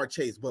to Jamar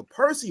Chase, but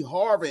Percy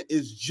Harvin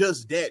is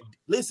just that.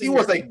 Listen, he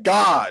was a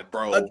god,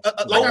 bro. Like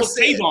I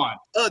said,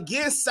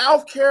 against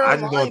South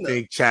Carolina, I don't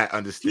think chat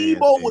understands.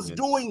 Tebow was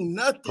doing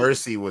nothing.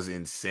 Percy was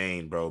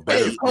insane, bro.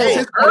 Urban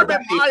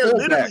Meyer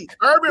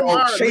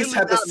Chase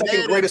had the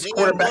second greatest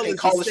quarterback in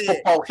college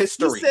football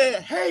history. He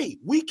said, "Hey,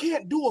 we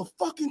can't do a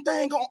fucking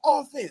thing on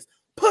offense.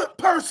 Put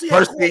Percy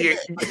at quarterback."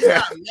 He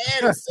got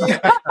mad and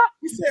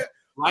he said.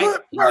 Like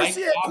I'm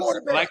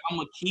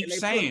gonna keep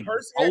saying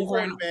over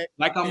and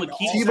like I'm gonna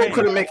keep saying. Tebow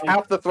couldn't make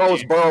half the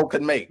throws Burrow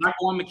could make. Like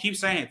I'm gonna keep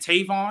saying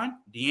Tavon,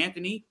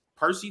 DeAnthony,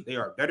 Percy, they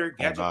are better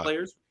gadget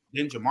players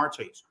than Jamar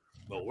Chase.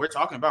 But we're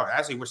talking about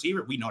as a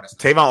receiver, we know that's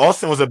Tavon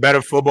Austin was a better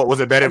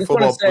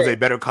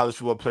college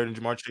football player than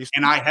Jamar Chase.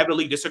 And I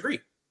heavily disagree.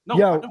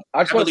 No,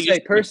 I just want to say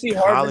Percy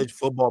Harvin, college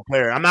football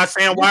player. I'm not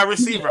saying wide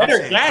receiver. I'm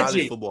saying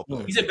college football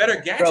player. He's a better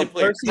gadget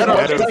player.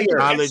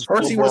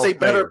 Percy was a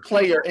better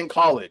player in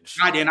college.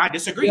 I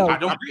disagree. I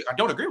don't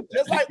agree with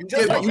that. You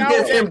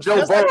give him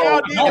Joe Burrow,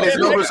 and his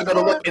numbers are going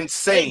to look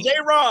insane.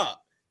 J-Rob,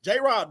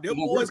 them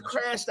boys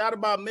crashed out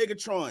about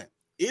Megatron.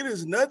 It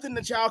is nothing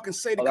that y'all can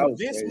say to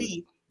convince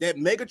me that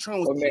Megatron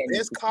was the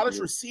best college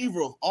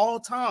receiver of all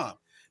time.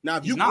 Now,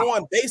 if you're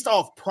going based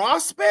off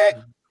prospect,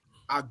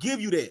 I'll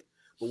give you that.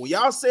 But when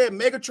y'all said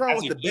Megatron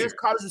was the best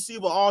college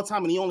receiver of all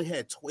time and he only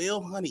had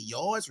 1,200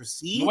 yards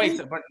receiving,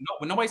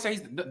 nobody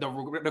says the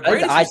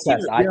greatest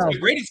receiver, the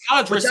greatest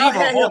college receiver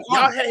of all time.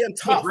 Y'all had him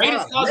top the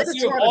greatest college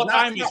receiver of all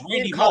time is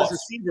Randy Moss.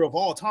 Receiver of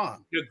all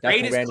time. The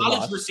greatest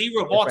college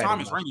receiver of all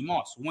time is Randy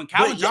Moss. When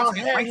Calvin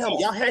Johnson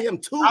y'all had him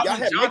too. Y'all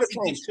had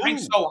Megatron gets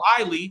ranked so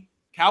highly.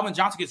 Calvin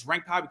Johnson gets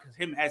ranked high because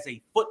him as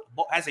a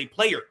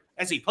player,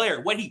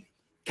 Calvin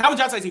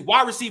Johnson as a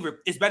wide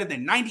receiver is better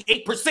than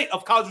 98%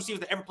 of college receivers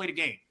that ever played a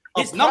game.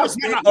 His numbers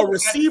a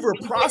receiver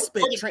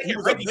prospect. He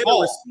was a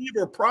better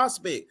receiver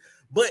prospect,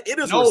 but it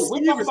is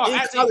receivers in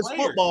college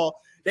football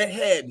that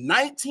had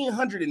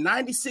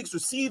 1,996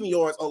 receiving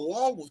yards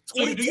along with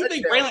 20. So do you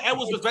think Braylon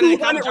Edwards was better than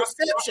Calvin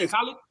Johnson?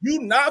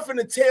 You're not going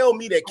to tell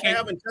me that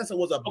Calvin Johnson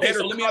was a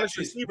better college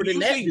receiver than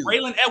that.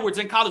 Braylon Edwards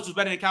in college was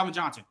better than Calvin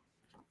Johnson.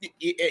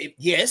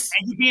 Yes.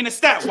 And you being a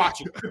stat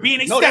watcher. You're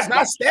being a that's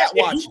not stat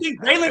watcher. You think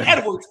Braylon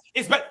Edwards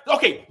is better?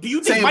 Okay. Do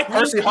you think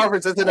Percy Harvin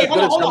isn't as good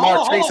as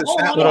Jamar Chase is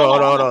stat? Hold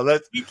on.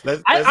 Let's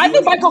I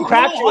think Michael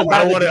Crabtree was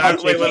better. Let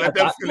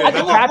them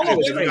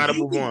finish. We gotta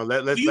move on.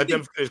 Let them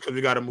finish because we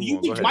gotta move on. Do you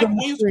think Mike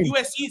Williams from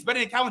USC is better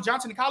than Calvin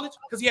Johnson in college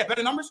because he had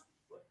better numbers?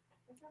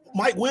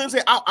 Mike Williams,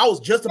 I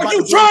was just about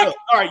to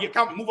all right,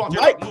 move on.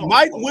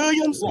 Mike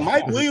Williams and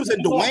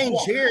Dwayne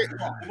Jarrett.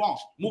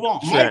 Move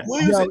on. Mike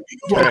Williams and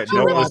Dwayne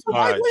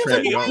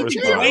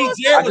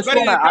Jarrett.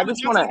 I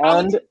just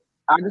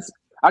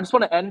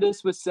want to end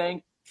this with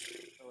saying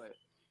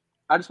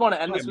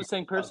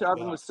Percy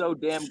Harvin was so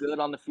damn good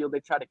on the field.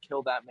 They tried to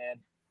kill that man.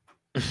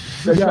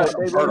 They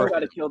really tried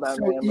to kill that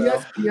man, bro.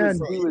 ESPN.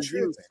 He was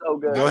so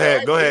good.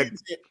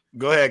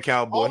 Go ahead,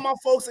 Cowboy. All my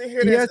folks in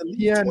here that's at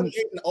least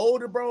 28 and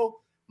older, bro.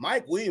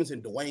 Mike Williams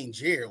and Dwayne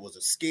Jarrett was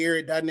a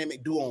scary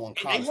dynamic duo on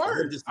college. They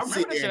were. Just to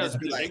sit there and just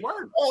be like,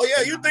 "Oh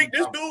yeah, you think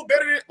this dude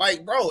better than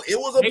like, bro?" It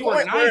was a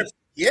point where,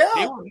 they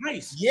were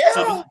nice. Yeah,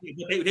 so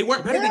they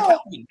weren't better than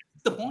Calvin.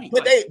 That's the point.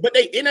 But they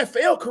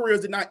NFL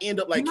careers did not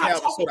end up like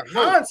Calvin. So the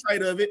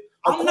hindsight of it,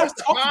 of course,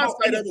 the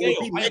hindsight of it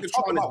would be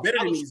Megatron is better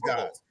than these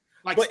guys.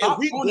 But if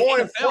we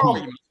going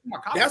from,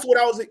 that's what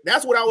I was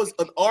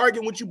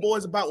arguing with you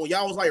boys about when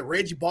y'all was like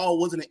Reggie Ball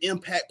wasn't an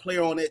impact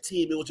player on that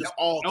team. It was just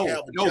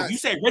Calvin Johnson. You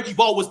said Reggie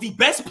Ball was the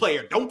best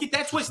player. Don't get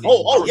that twisted.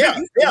 Yeah.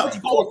 Reggie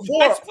Ball was the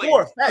best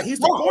player. He's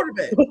the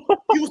quarterback.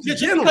 He was the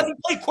general. Because he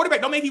played quarterback,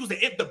 don't mean he was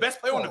the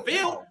best player on the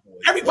field.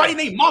 Everybody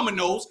named Mama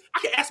knows. I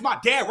can ask my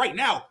dad right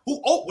now,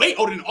 who way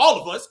older than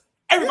all of us.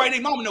 Everybody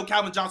named Mama know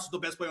Calvin Johnson's the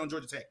best player on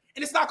Georgia Tech,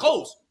 and it's not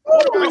close.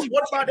 What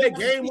about that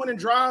game-winning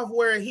drive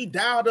where he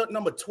dialed up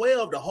number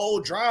 12 the whole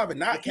drive and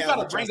not Calvin? You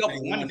got to bring up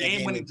one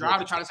game-winning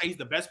drive to try to say he's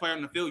the best player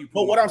on the field.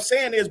 But what I'm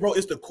saying is, bro,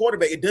 it's the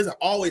quarterback. It doesn't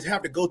always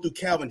have to go through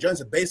Calvin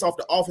Johnson. Based off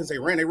the offense they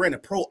ran a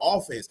pro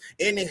offense,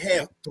 and they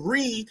had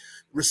 3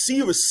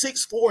 receivers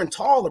 6'4" and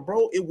taller,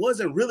 bro. It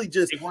wasn't really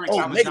just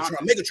Megatron.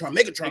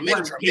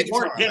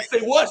 Yes,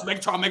 they was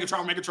Megatron.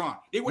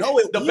 They were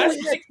the best.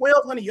 He had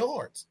 1,200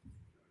 yards.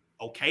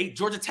 Okay,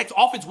 Georgia Tech's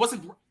offense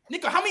wasn't.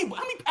 Nigga, how many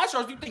pass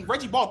yards do you think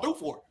Reggie Ball threw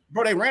for?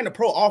 Bro, they ran the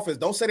pro offense.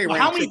 Don't say they ran.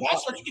 How many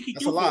pass yards do you think he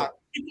threw for?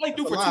 He played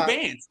through for 2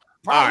 bands.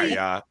 All right,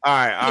 y'all. All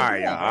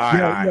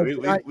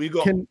right. We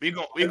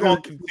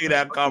gonna continue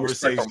that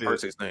conversation.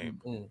 Percy's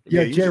name.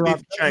 Yeah, you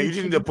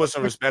just need to put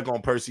some respect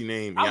on Percy's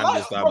name. Y'all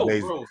just stop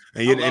blazing.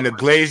 And the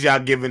glaze y'all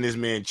giving this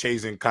man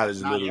chasing college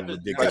is a little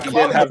ridiculous.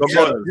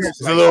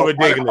 It's a little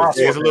ridiculous.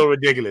 It's a little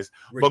ridiculous.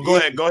 But go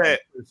ahead.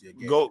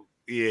 Go.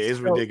 Yeah, it's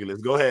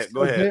ridiculous. Go ahead,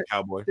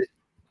 Cowboy.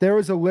 There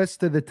was a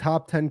list of the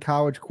top 10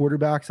 college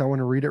quarterbacks. I want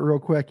to read it real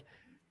quick.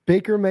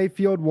 Baker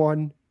Mayfield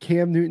 1,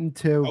 Cam Newton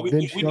 2,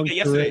 Vince Young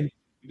 3,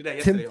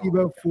 Tim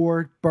Tebow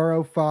 4,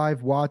 Burrow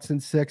 5,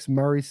 Watson 6,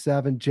 Murray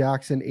 7,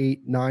 Jackson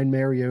 8, 9,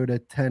 Mariota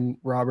 10,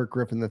 Robert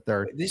Griffin III.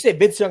 Did you say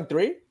Vince Young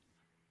 3?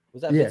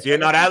 Was that Vince? Yeah,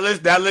 no, that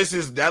list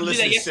is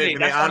sick.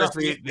 And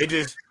honestly, they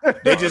just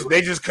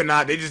could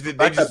not. Baker's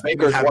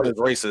one is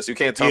racist. You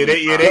can't tell me.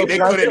 They didn't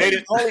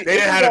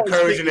have the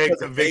courage and their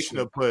conviction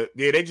to put.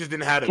 Yeah, they just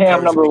didn't have the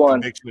Cam number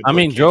 1. I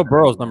mean, Joe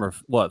Burrow's number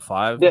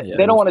 5. They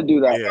don't want to do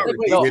that.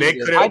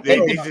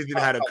 They just didn't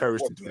have the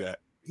courage to do that.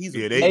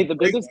 The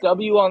biggest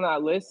W on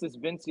that list is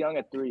Vince Young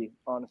at 3,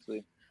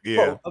 honestly.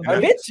 Yeah,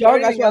 Vince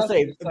Young. I was gonna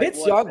say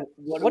Vince Young.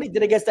 What he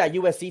did against that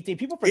USC team,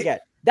 people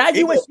forget that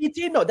USC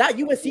team. No, that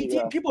USC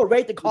team. People are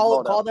ready to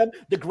call them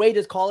the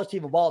greatest college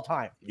team of all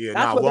time. Yeah,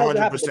 that's what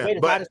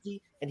 100%. But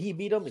and he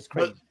beat them is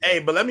crazy.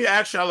 But let me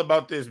ask y'all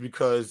about this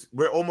because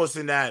we're almost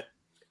in that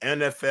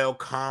NFL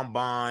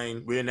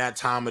combine. We're in that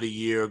time of the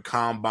year: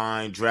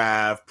 combine,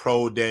 draft,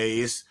 pro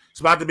days.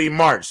 It's about to be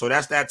March, so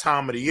that's that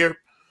time of the year.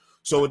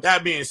 So with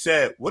that being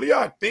said, what do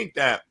y'all think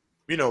that?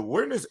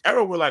 We're in this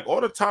era where like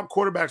all the top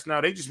quarterbacks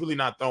now, they just really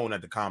not throwing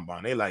at the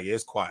combine. They like, yeah,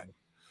 it's quiet.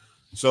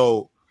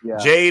 So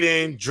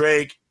Jaden,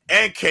 Drake,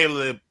 and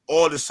Caleb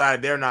all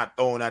decide they're not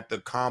throwing at the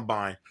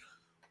combine.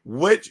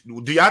 Which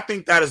do y'all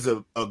think that is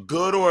a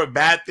good or a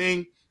bad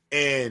thing?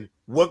 And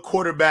what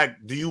quarterback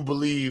do you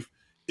believe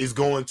is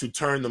going to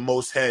turn the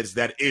most heads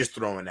that is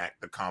throwing at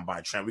the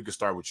combine? Trent, we can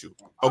start with you.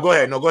 Oh, go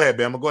ahead. No, go ahead,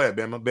 Bama. Go ahead,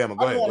 Bama.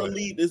 Go ahead. I want to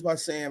lead this by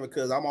saying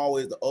because I'm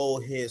always the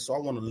old head, so I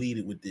want to lead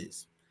it with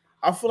this.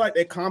 I feel like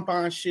that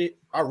combine shit,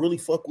 I really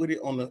fuck with it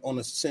on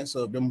the sense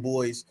of them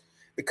boys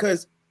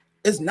because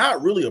it's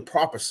not really a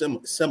proper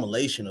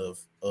simulation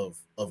of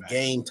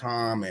game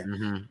time,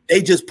 and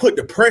they just put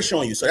the pressure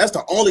on you. So that's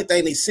the only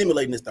thing they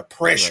simulating is the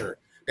pressure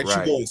that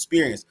you go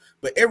experience.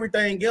 But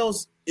everything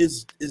else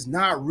is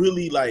not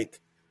really like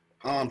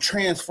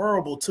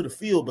transferable to the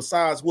field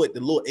besides what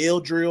the little L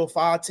drill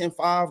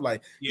 5-10-5.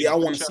 Like, I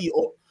want to see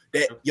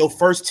that your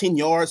first 10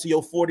 yards to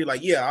your 40.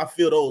 Like, I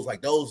feel those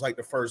like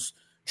the first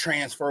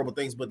transferable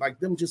things, but like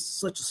them just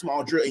such a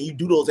small drill, and you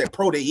do those at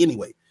pro day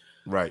anyway.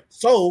 Right.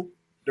 So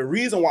the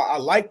reason why I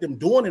like them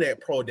doing it at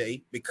pro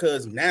day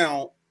because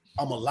now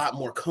I'm a lot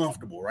more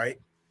comfortable, right?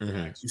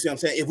 Mm-hmm. You see what I'm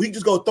saying? If we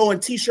just go throwing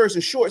t-shirts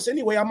and shorts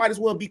anyway, I might as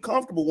well be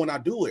comfortable when I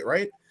do it,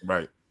 right?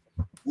 Right.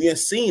 We have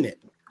seen it.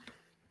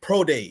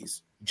 Pro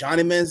days.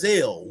 Johnny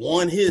Manziel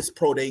won his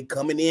pro day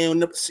coming in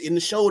the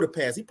shoulder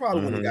pass. He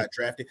probably wouldn't have got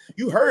drafted.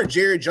 You heard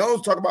Jerry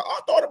Jones talk about, I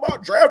thought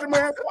about drafting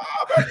man.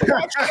 You see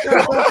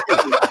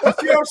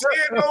what I'm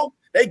saying, though?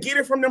 They get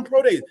it from them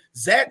pro days.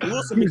 Zach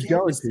Wilson became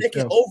the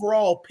second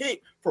overall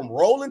pick from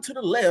rolling to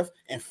the left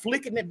and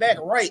flicking it back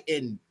right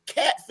and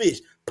catfish.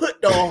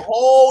 Put the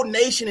whole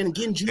nation in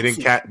genjutsu.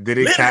 Did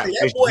it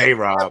catfish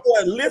J-Rob? That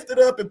boy lifted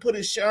up and put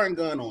his Sharon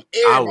gun on.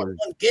 Everybody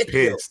was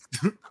pissed.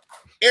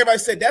 Everybody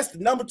said that's the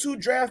number 2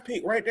 draft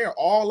pick right there,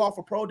 all off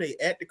a pro day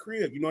at the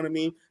crib. You know what I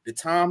mean? The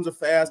times are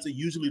faster.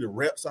 Usually the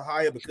reps are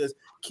higher because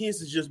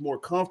kids is just more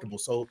comfortable.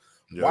 So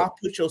why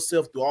put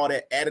yourself through all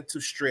that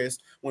additive stress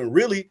when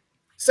really,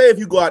 say if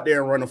you go out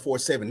there and run a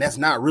 4.7, that's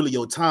not really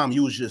your time.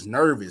 You was just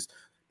nervous.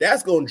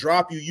 That's going to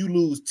drop you. You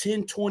lose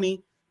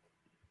 $10-20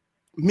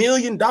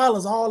 million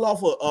all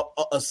off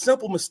a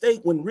simple mistake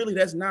when really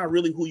that's not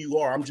really who you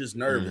are. I'm just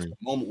nervous. The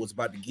moment was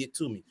about to get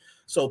to me.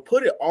 So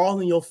put it all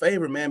in your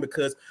favor, man,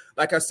 because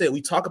like I said, we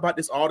talk about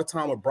this all the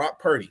time with Brock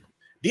Purdy.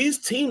 These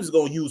teams are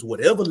going to use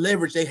whatever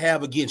leverage they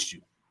have against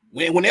you.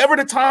 Whenever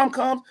the time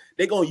comes,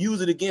 they're going to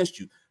use it against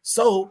you.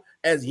 So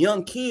as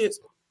young kids,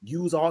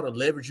 use all the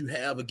leverage you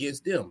have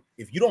against them.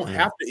 If you don't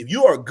have to, if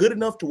you are good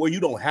enough to where you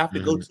don't have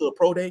to go to a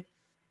pro day,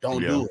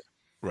 don't do it.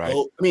 Right.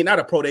 So, I mean, not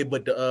a pro day,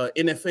 but the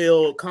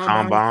NFL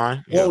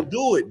combine. Won't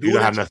do it. You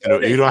don't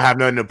have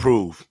nothing to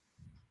prove.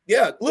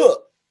 Yeah,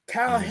 look.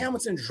 Kyle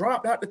Hamilton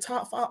dropped out the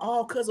top 5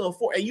 all because of a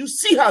 4. And you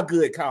see how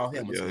good Kyle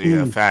Hamilton is.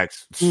 Yeah,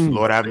 facts.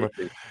 Lord have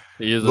mercy.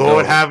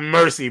 Lord have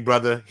mercy,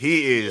 brother.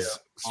 He is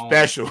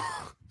special.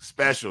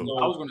 Special.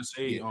 I was going to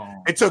say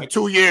it took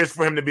 2 years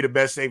for him to be the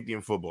best safety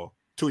in football.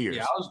 2 years.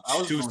 Yeah, I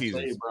was 2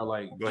 seasons. Say, bro,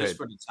 like just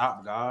for the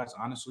top guys,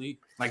 honestly,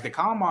 like the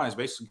combine is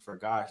basically for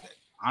guys that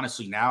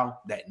honestly now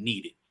that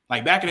need it.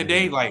 Like back in the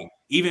day, like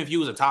even if you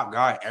was a top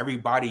guy,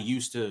 everybody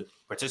used to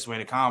participate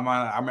in the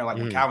combine. I remember like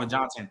when Calvin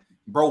Johnson,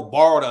 bro,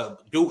 borrowed a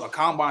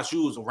combine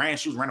shoes, ran a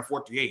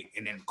 4.38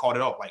 and then caught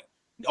it off. Like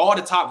all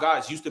the top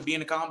guys used to be in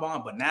the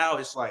combine, but now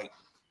it's like,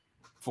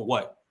 for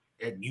what?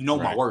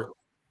 My worth.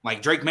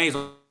 Like Drake May's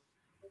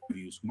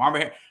interviews.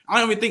 Marvin Harrison, I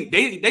don't even think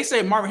they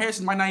say Marvin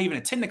Harrison might not even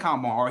attend the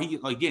combine, or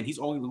he's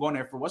only going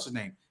there for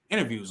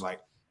interviews.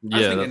 Like I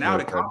think that now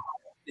the combine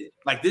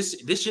like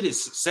this shit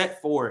is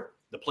set for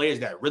the players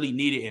that really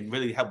need it and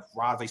really help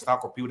rise their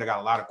stock, or people that got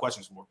a lot of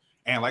questions for.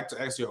 And like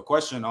to answer your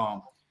question,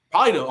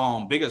 probably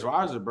the biggest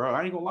riser, bro.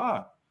 I ain't gonna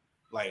lie.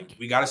 Like,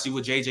 we got to see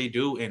what JJ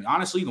do. And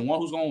honestly, the one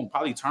who's going to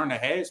probably turn the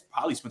heads,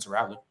 probably Spencer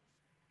Rattler.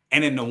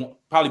 And then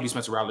probably be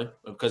Spencer Rattler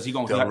because he's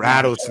going to... The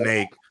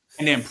rattlesnake.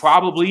 And then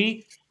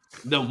probably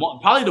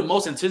the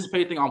most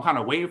anticipated thing I'm kind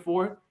of waiting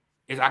for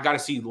is I got to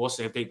see, let's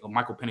say, if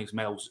Michael Penix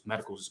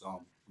Medical's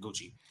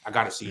Gucci. I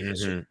got to see it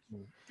this year.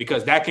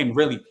 Because that can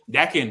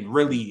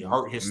really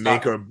hurt his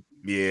stock.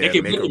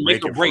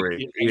 Make or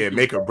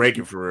break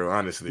it for real,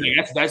 honestly.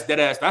 Yeah, that's dead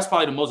ass. That's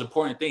probably the most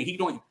important thing. He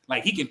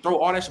can throw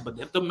all that shit, but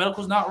if the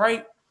medical's not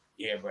right,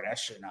 yeah, bro, that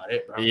shit not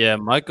it, bro. Yeah,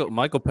 Michael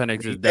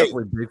Penix is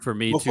definitely big for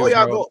me. Before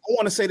y'all go, I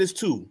want to say this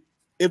too.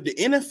 If the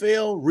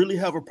NFL really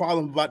have a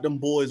problem about them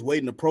boys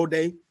waiting the pro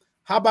day,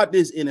 how about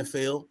this,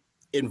 NFL?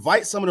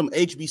 Invite some of them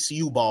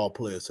HBCU ball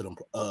players to them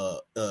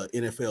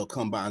NFL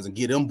combines and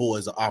give them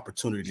boys an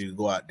opportunity to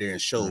go out there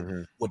and show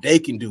what they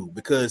can do,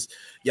 because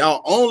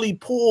y'all only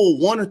pull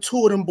one or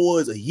two of them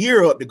boys a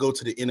year up to go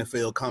to the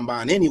NFL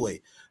combine anyway.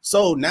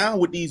 So now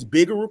with these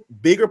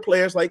bigger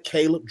players like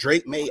Caleb,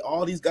 Drake May,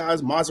 all these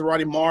guys,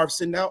 Maserati Marv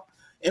sitting out,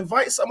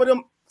 invite some of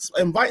them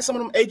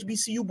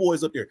HBCU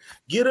boys up there.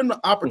 Get them the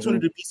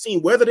opportunity to be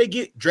seen, whether they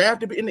get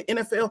drafted in the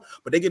NFL,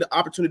 but they get the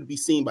opportunity to be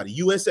seen by the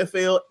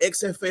USFL,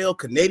 XFL,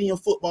 Canadian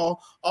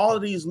football, all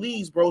of these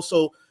leagues, bro.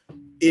 So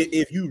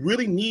if you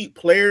really need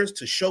players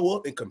to show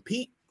up and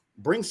compete,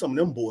 bring some of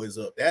them boys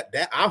up.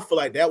 That I feel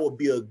like that would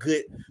be a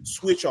good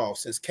switch off,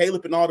 since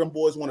Caleb and all them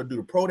boys want to do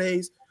the pro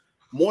days.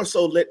 More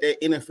so let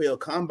that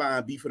NFL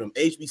combine be for them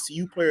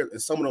HBCU players and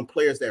some of them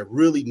players that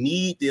really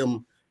need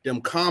them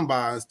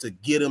combines to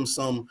get them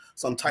some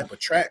type of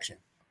traction.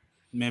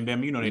 Man,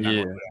 Bam, you know they're not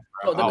going to do that.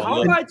 So the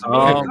combine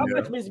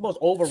to me is the most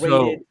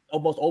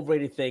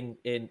overrated thing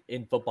in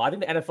football. I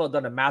think the NFL has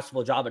done a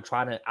masterful job of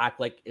trying to act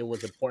like it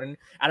was important.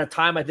 At a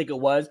time, I think it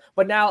was.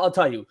 But now I'll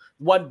tell you,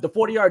 the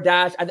 40-yard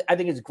dash, I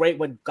think it's great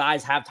when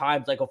guys have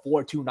times like a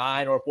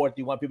 4.29 or a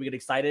 4.31, people get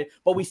excited.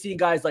 But we see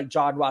guys like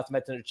John Ross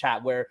mentioned in the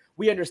chat where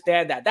we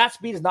understand that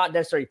speed is not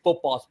necessarily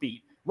football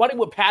speed. Running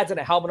with pads and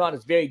a helmet on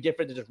is very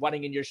different than just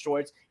running in your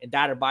shorts in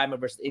that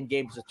environment versus in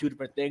games. Is two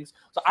different things.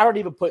 So I don't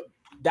even put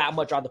that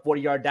much on the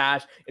 40-yard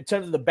dash. In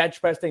terms of the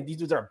bench press thing, these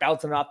dudes are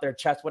bouncing off their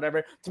chest,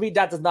 whatever. To me,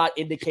 that does not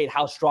indicate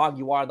how strong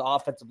you are on the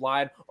offensive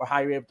line or how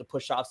you're able to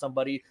push off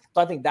somebody.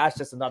 So I think that's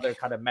just another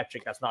kind of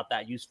metric that's not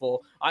that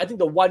useful. I think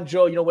the one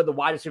drill, when the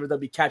wide receivers, they'll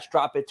be catch,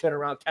 drop it, turn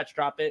around, catch,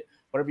 drop it,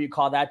 whatever you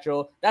call that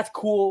drill. That's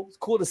cool. It's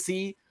cool to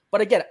see. But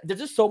again, there's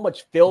just so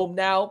much film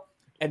now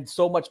and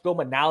so much film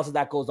analysis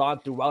that goes on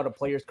throughout a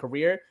player's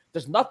career.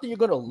 There's nothing you're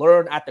going to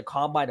learn at the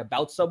combine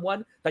about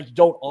someone that you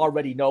don't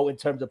already know in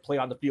terms of play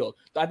on the field.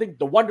 I think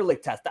the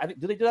Wonderlic test,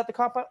 do they do that at the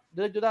combine?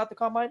 Do they do that at the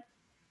combine?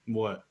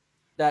 What?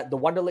 That the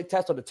Wonderlic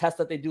test, or the test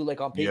that they do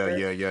like on paper?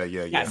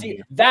 Yeah.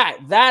 See, that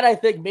I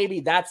think maybe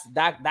that's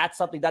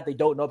something that they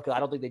don't know, because I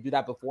don't think they do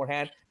that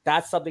beforehand.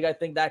 That's something I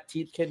think that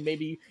teams can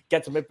maybe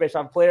get some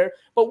information on player.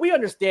 But we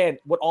understand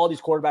what all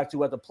these quarterbacks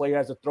do as a player,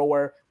 as a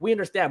thrower. We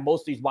understand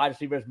most of these wide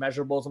receivers,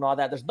 measurables and all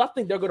that. There's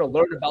nothing they're going to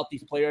learn about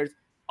these players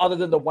other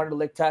than the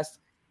Wonderlic test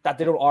that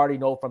they don't already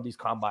know from these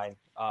combine.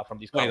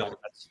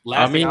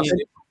 Last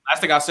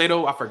thing I say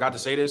though, I forgot to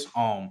say this.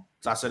 So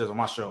I said this on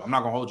my show. I'm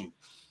not gonna hold you.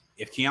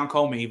 If Keon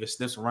Coleman even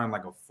sniffs running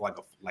like a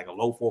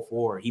low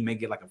 4.4, he may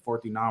get like a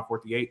 4.39,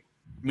 4.38.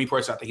 Me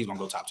personally, I think he's gonna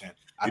go top 10.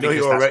 He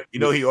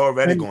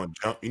already going to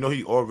jump. He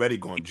already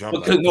going to jump.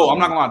 Because no, I'm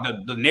not gonna lie.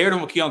 The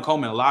narrative of Keon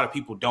Coleman, a lot of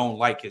people don't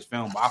like his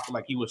film, but I feel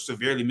like he was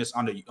severely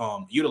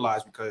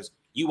utilized because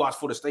you watch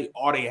Florida State,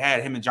 all they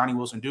had him and Johnny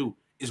Wilson do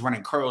is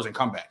running curls and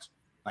comebacks.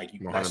 Like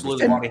that's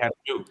literally all they had to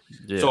do.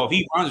 Yeah. So if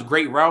he runs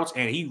great routes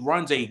and he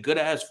runs a good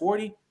ass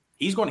 40,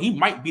 he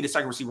might be the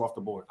second receiver off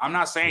the board. I'm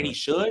not saying he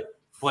should,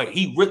 but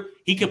he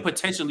could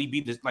potentially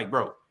be this, like,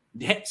 bro,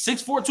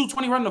 6'4",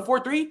 220 running the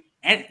 4.3,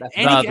 and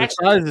the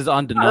size is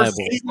undeniable.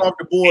 He's off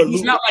the board.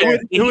 He's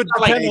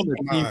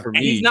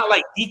not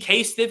like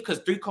DK stiff because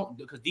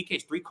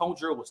DK's 3-cone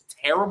drill was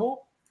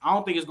terrible. I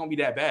don't think it's gonna be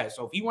that bad.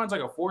 So if he runs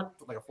like a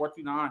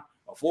 4.39,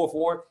 a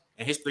 4.4,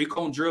 and his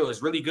 3-cone drill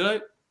is really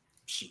good,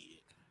 shit.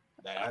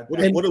 I'm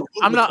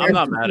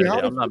not mad at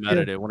it. I'm not mad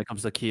at it when it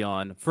comes to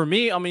Keon. For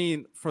me, I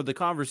mean, for the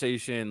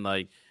conversation,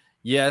 like,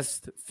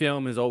 yes,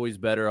 film is always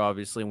better,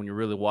 obviously, when you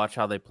really watch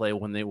how they play,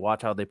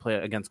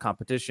 against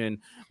competition.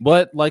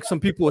 But like some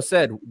people have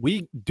said,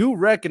 we do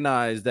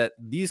recognize that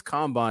these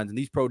combines and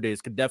these pro days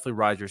could definitely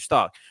rise your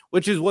stock,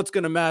 which is what's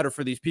going to matter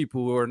for these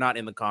people who are not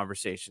in the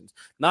conversations.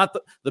 Not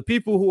the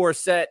people who are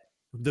set,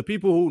 the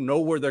people who know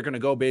where they're going to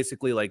go,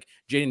 basically, like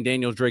Jaden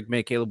Daniels, Drake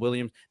May, Caleb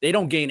Williams, they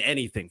don't gain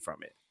anything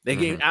from it. They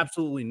gain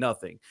absolutely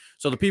nothing.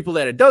 So the people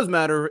that it does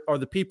matter are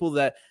the people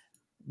that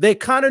they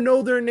kind of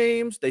know their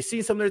names. They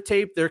see some of their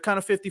tape. They're kind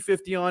of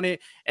 50-50 on it.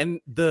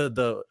 And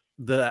the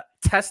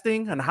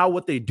testing and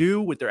what they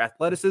do with their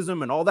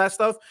athleticism and all that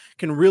stuff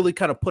can really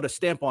kind of put a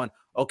stamp on,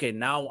 okay,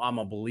 now I'm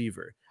a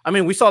believer. I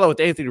mean, we saw that with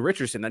Anthony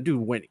Richardson. That dude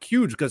went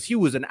huge because he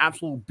was an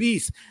absolute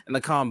beast in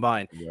the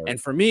combine. Yeah.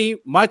 And for me,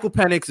 Michael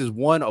Penix is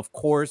one, of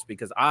course,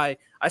 because I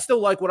still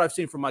like what I've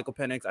seen from Michael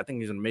Penix. I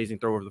think he's an amazing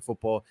thrower of the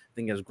football. I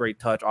think he has a great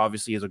touch.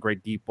 Obviously, he has a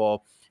great deep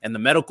ball. And the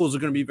medicals are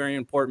going to be very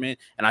important.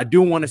 And I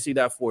do want to see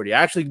that 40.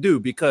 I actually do,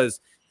 because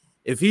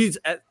if he's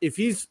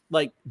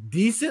like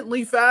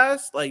decently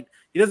fast, like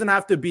he doesn't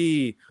have to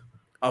be,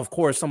 of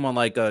course, someone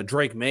like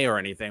Drake May or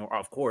anything,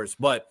 of course.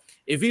 But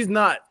if he's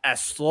not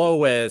as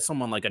slow as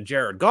someone like a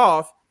Jared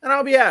Goff, then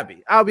I'll be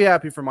happy. I'll be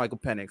happy for Michael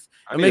Penix.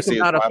 And make him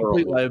not a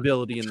complete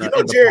liability in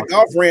the. Jared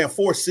Goff ran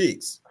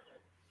 4.6.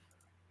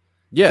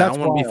 Yeah, that's I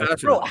want to be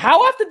faster. Bro, how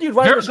often do you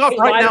run Jared Goff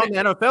right now in the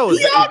NFL?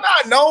 Do y'all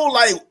not know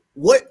like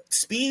what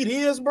speed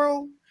is,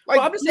 bro? Like,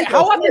 I'm just saying,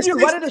 how often do you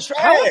run in a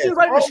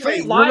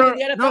straight line in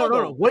the NFL?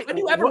 No. When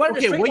you ever run in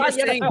a straight line? What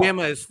you're saying,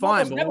 Bama, is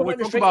fine, but when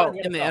we talk about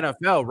in the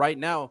NFL right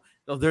now,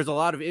 there's a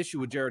lot of issue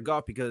with Jared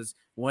Goff because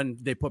when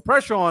they put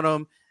pressure on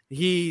him,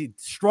 he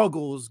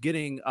struggles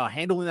getting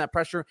handling that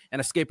pressure and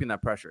escaping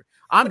that pressure.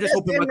 I'm just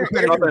hoping Michael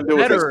Penix is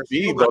better.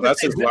 Speed, though.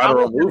 That's his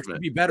lateral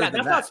movement. Be better than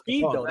that's not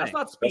speed, though. That's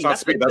not speed. That's not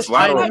speed. That's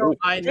lateral movement.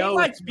 I know. Straight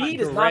line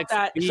speed is not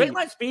that. Straight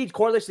line speed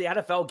correlates to the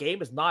NFL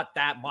game is not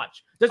that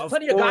much. There's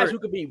plenty of guys who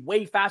could be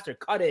way faster,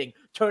 cutting,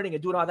 turning,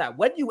 and doing all that.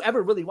 When do you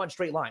ever really run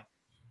straight line?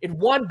 In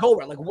one go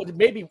route, like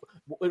maybe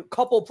a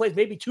couple of plays,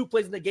 maybe 2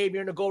 plays in the game,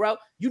 you're in a go route.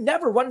 You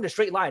never run in a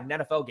straight line in an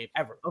NFL game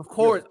ever. Of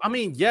course. I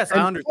mean, yes, I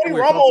understand.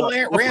 Romo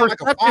ran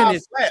like a 5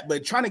 flat,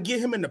 but trying to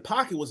get him in the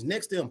pocket was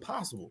next to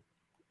impossible.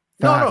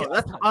 No,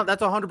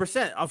 that's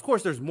 100%. Of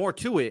course, there's more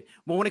to it.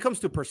 But when it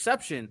comes to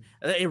perception,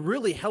 it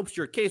really helps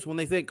your case when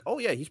they think, oh,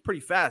 yeah, he's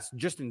pretty fast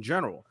just in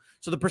general.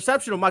 So the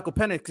perception of Michael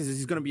Penix is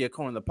he's going to be a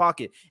cone in the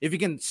pocket. If you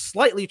can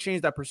slightly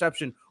change that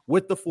perception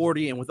with the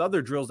 40 and with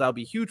other drills, that'll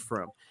be huge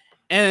for him.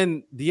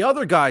 And the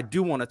other guy I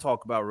do want to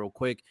talk about real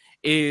quick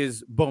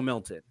is Bo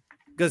Milton,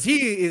 because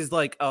he is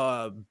like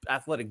a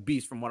athletic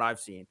beast from what I've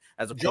seen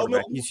as a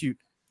quarterback. He's huge.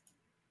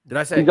 Did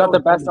I say he got the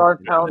best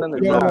arm talent in the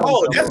draft?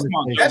 Oh, that's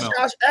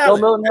Josh Allen. Joe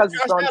Milton has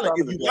Josh Allen.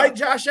 If you like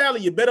Josh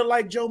Allen, you better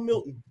like Joe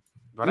Milton.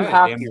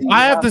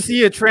 I have to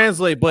see it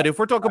translate, but if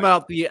we're talking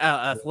about the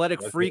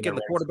athletic freak in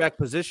the quarterback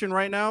position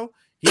right now,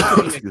 he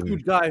could be a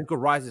huge guy who could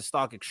rise his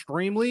stock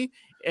extremely,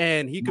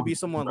 and he could be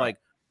someone like.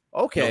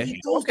 Okay.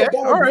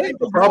 All right.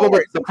 The problem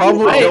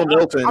with Joe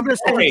Milton. I'm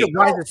just saying he can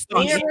rise his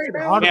stock.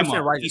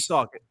 100% rise his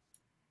stock.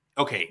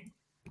 Okay.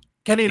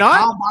 Can he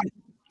not?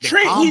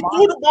 Trent, he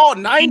threw the ball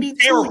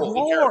 92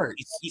 yards.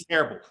 He's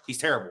terrible. He's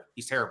terrible.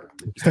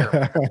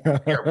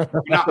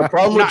 The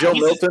problem with Joe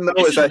Milton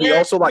though is that he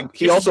also bombed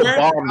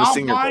the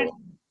Senior Bowl.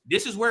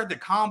 This is where the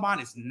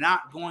combine is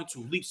not going to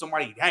leap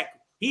somebody.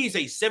 He is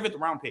a 7th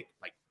round pick,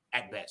 like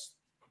at best.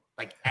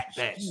 Like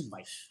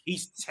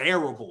he's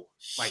terrible.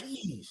 Like,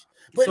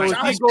 but so if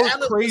he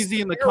goes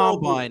crazy in the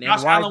combine,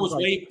 Josh Allen was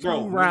way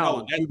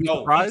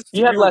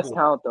He had less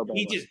talent though.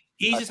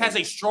 He just has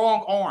a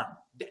strong arm.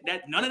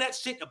 That none of that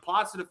shit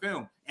applies to the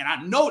film. And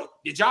I know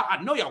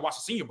y'all watched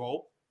the Senior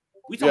Bowl.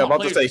 Yeah, I'm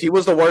about to say he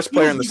was the worst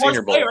player in the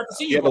Senior Bowl.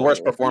 He had the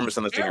worst performance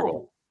in the Senior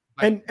Bowl.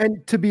 Like,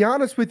 and to be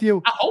honest with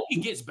you, I hope he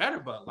gets better,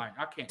 but like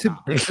I can't.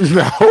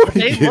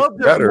 They love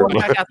their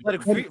quarterback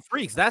athletic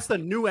freaks. That's the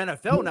new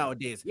NFL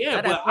nowadays.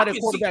 Yeah, that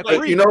athletic quarterback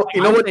freak. You know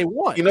what they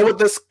want. You know what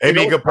this?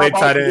 Maybe he could play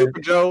tight end.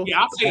 Joe.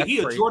 Yeah, I'll say he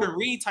a Jordan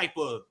Reed type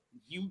of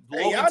you.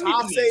 Hey, y'all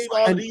need to save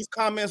all these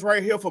comments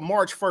right here for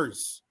March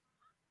 1st.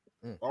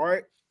 All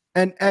right.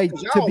 And hey,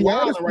 to be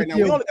honest right now,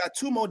 we only got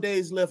 2 more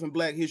days left in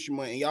Black History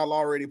Month, and y'all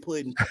already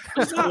putting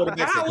it's not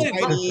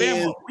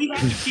valid, we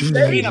have to keep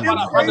saying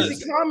about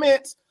crazy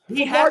comments.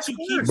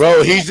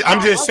 Bro,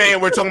 I'm just saying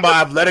we're talking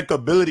about athletic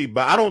ability,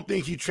 but I don't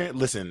think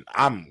listen,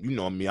 I'm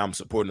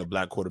supporting a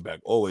black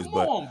quarterback always,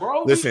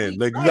 listen,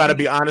 like you got to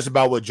be honest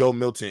about what Joe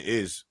Milton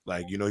is.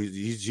 Like,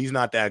 he's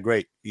not that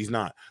great. He's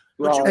not.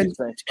 And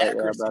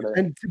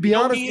to be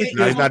honest with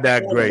you, he's not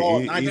that great.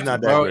 He's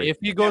not that great. If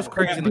he goes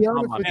crazy in the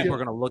combine, people are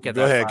going to look at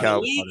that. Go ahead,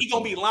 Cal. He's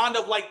going to be lined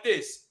up like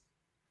this,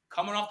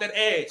 coming off that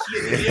edge.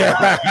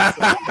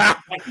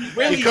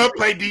 He could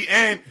play D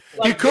end.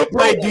 He could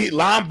play D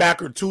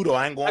linebacker too, though.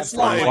 I ain't going to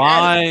play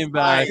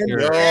linebacker.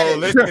 Yo,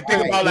 listen.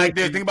 Think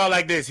about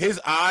like this. His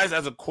eyes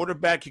as a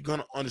quarterback, you're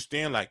gonna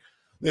understand. Like,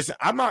 listen,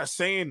 I'm not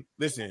saying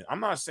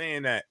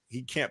that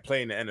he can't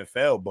play in the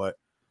NFL, but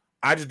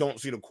I just don't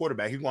see the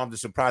quarterback. He's going to have to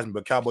surprise me.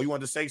 But Cowboy, you want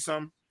to say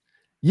something?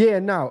 Yeah,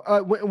 no.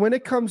 When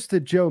it comes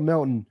to Joe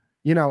Milton,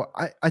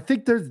 I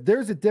think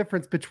there's a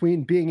difference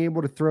between being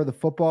able to throw the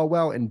football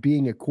well and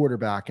being a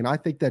quarterback. And I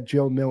think that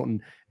Joe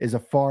Milton is a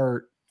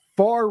far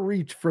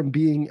reach from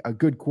being a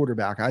good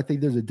quarterback. I think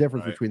there's a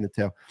difference between the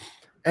two.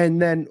 And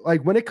then,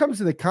 like, when it comes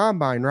to the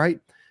combine, right?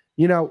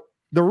 The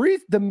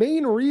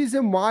main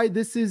reason why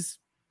this is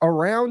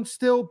around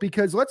still,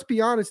 because let's be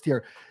honest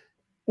here,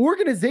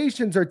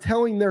 organizations are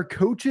telling their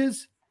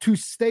coaches to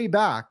stay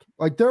back.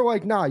 Like, they're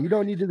like, nah, you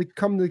don't need to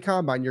come to the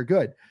combine. You're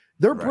good.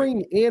 They're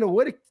bringing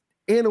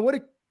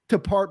analytic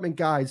department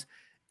guys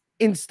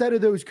instead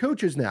of those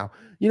coaches now.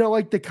 You know,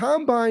 like the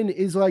combine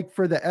is like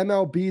for the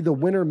MLB, the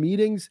winter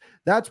meetings.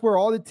 That's where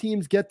all the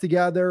teams get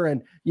together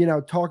and, you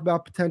know, talk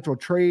about potential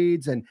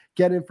trades and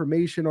get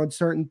information on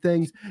certain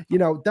things. You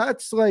know,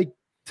 that's like,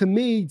 to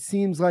me,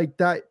 seems like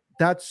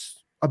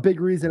that's a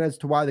big reason as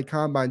to why the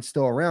combine's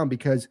still around,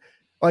 because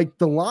like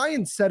the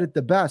Lions said it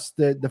the best.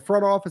 The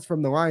front office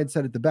from the Lions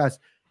said it the best.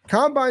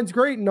 Combine's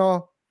great and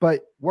all,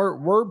 but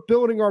we're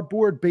building our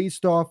board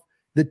based off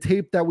the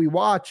tape that we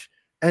watch.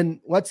 And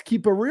let's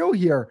keep it real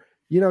here.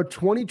 You know,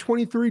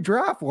 2023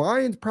 draft,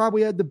 Lions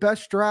probably had the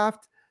best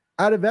draft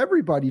out of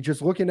everybody,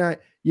 just looking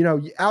at, you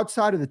know,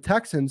 outside of the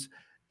Texans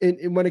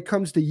in when it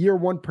comes to year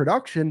one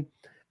production.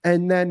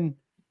 And then,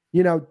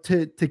 you know,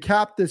 to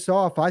cap this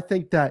off, I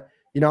think that,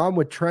 you know, I'm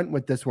with Trent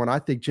with this one. I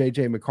think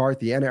JJ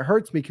McCarthy, and it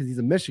hurts me because he's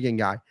a Michigan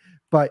guy,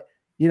 but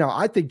you know,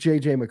 I think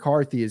JJ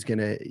McCarthy is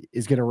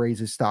gonna raise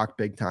his stock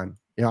big time.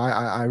 You know,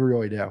 I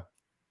really do.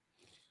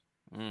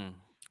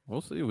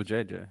 We'll see with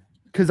JJ,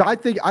 because I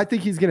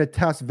think he's gonna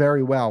test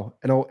very well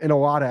in a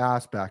lot of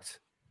aspects.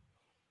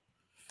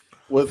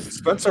 With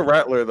Spencer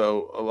Rattler,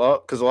 though, a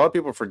lot of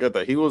people forget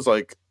that he was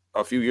like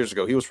a few years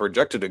ago, he was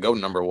projected to go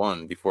number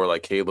one before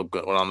like Caleb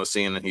went on the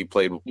scene and he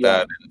played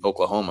bad in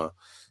Oklahoma.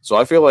 So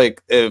I feel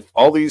like if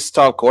all these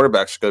top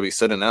quarterbacks are going to be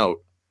sitting out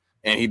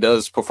and he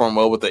does perform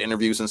well with the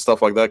interviews and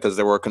stuff like that, because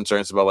there were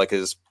concerns about like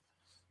his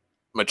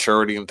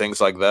maturity and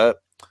things like that.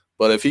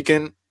 But if he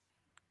can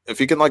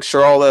like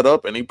shore all that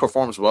up and he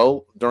performs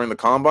well during the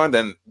combine,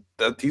 then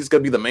he's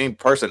going to be the main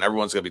person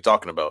everyone's going to be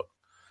talking about.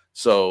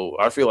 So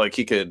I feel like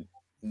he could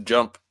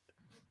jump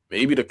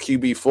maybe to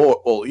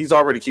QB4. Well, he's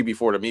already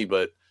QB4 to me,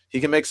 but he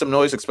can make some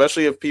noise,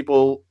 especially if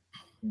people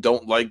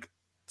don't like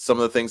some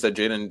of the things that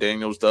Jaden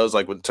Daniels does,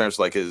 like in terms of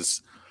like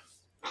his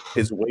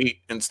weight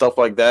and stuff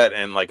like that.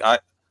 And like I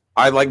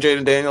like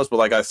Jaden Daniels, but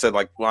like I said,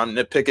 like when I'm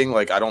nitpicking,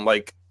 like I don't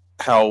like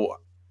how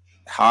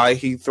high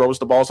he throws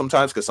the ball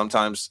sometimes, because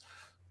sometimes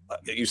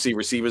you see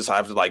receivers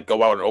have to like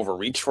go out and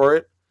overreach for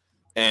it.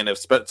 And if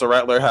Spencer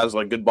Rattler has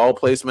like good ball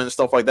placement and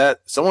stuff like that,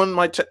 someone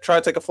might try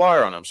to take a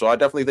flyer on him. So I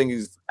definitely think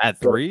he's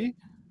at 3.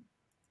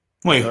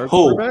 Wait,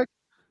 who?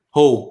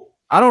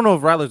 I don't know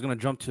if Rattler's going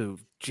to jump to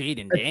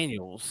Jaden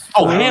Daniels.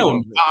 Oh, hell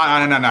no.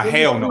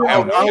 Hell no.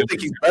 I don't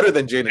think he's better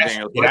than Jaden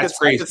Daniels. Yeah, that's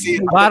crazy.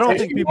 I don't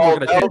think people are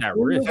going to take that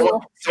risk.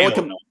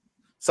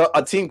 So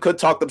a team could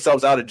talk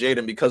themselves out of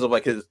Jaden because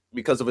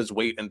of his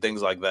weight and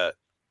things like that.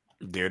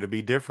 Dare to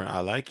be different. I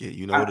like it.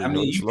 You know, I think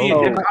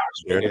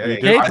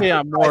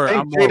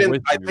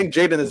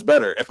Jaden is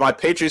better. If my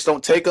Patriots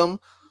don't take him,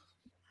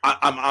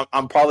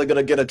 I'm probably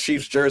gonna get a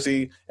Chiefs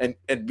jersey and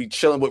be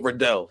chilling with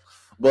Riddell.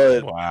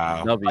 But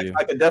wow,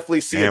 I could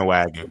definitely see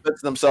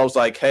themselves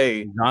like,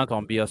 hey, not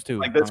gonna be us too.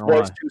 Like this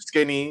boy's too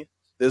skinny.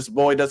 This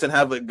boy doesn't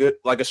have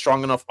a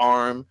strong enough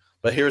arm.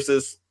 But here's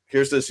this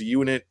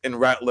unit in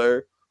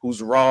Rattler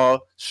who's raw,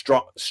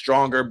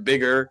 stronger,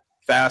 bigger,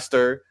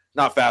 faster.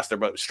 Not faster,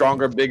 but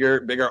stronger,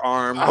 bigger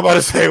arm. I'm about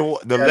to say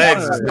the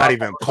legs is not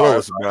even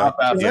close, bro.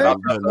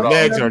 The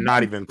legs are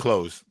not even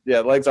close. Yeah,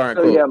 legs aren't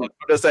close. I'm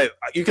just saying,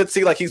 you can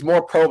see like he's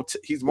more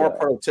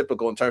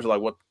prototypical in terms of like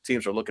what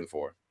teams are looking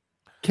for.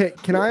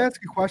 Can I ask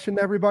a question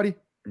to everybody?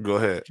 Go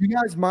ahead. Do you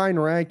guys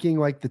mind ranking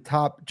like the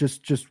top,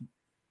 just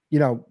you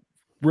know,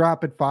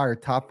 rapid fire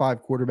top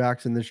 5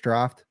 quarterbacks in this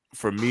draft?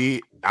 For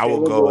me, I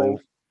will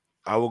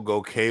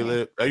go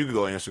Caleb. You can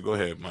go answer. Go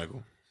ahead,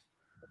 Michael.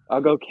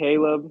 I'll go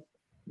Caleb,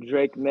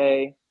 Drake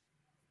May,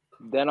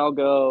 then I'll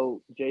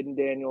go Jaden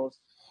Daniels,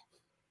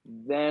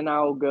 then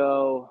I'll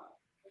go.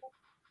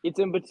 It's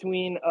in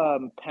between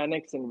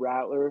Penix and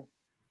Rattler,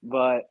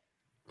 but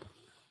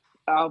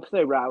I'll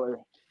say Rattler.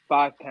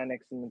 5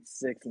 Penix and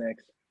 6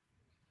 Nix.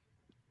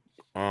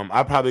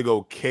 I'll probably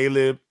go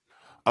Caleb.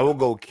 I will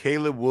go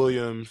Caleb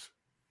Williams,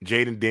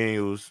 Jaden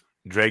Daniels,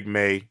 Drake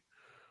May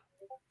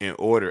in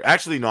order.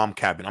 Actually, no, I'm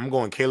capping. I'm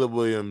going Caleb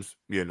Williams.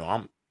 You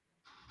know,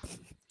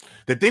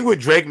 the thing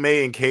with Drake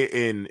May and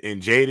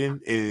Jaden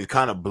is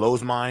kind of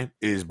blows mine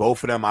is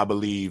both of them, I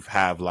believe,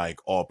 have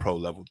like all pro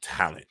level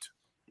talent.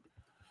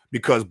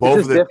 Because both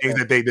of the things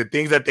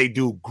that they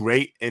do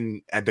great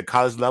at the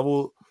college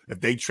level, if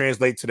they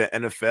translate to the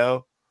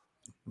NFL,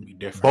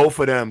 both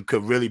of them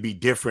could really be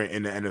different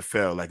in the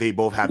NFL. Like they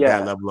both have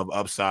that level of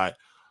upside.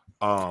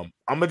 I'm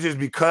gonna just,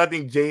 because I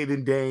think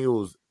Jaden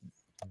Daniels'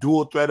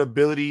 dual threat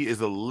ability is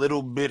a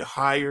little bit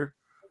higher,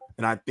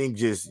 and I think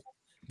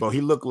bro, he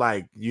looked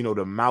like, you know,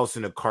 the mouse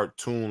in the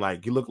cartoon.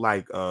 Like he looked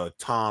like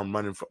Tom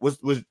running from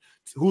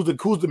who's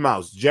the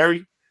mouse?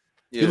 Jerry.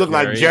 Yeah, he looked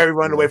like Jerry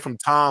running away from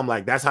Tom.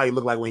 Like that's how he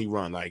looked like when he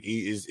run. Like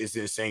it's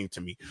insane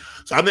to me.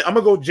 So I'm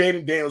gonna go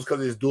Jaden Daniels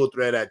because it's dual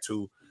threat at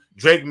 2.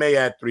 Drake May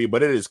at 3,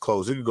 but it is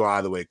close. It could go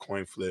either way,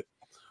 coin flip.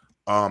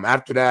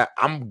 After that,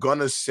 I'm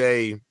gonna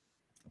say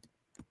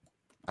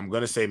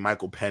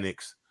Michael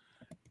Penix,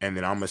 and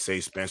then I'm gonna say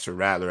Spencer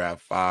Rattler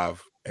at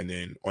 5, and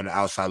then on the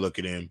outside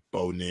looking in,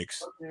 Bo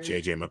Nix,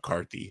 JJ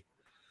McCarthy.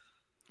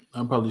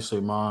 I'll probably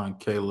say mine,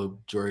 Caleb,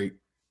 Drake,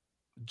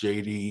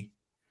 JD.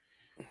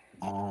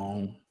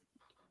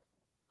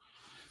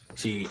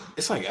 See,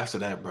 it's like after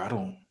that,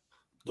 bro.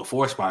 The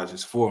 4 spot is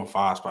just 4 and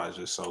 5 spot is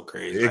just so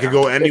crazy. It could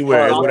go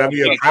anywhere. It's whatever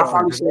your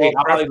preference.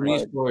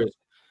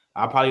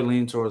 I'll probably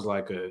lean towards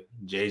like a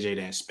JJ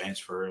than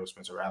Spencer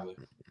Rattler.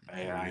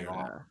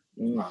 Yeah.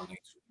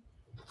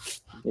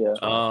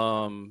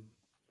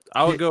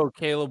 I would go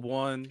Caleb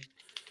 1.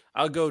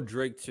 I'll go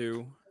Drake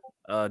 2.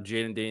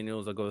 Jaden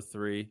Daniels, I'll go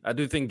 3. I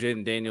do think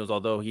Jaden Daniels,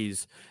 although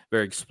he's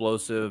very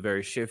explosive,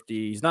 very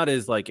shifty, he's not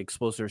as like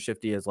explosive or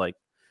shifty as like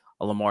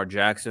a Lamar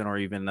Jackson or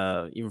even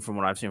from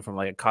what I've seen from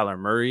like a Kyler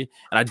Murray.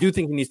 And I do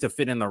think he needs to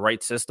fit in the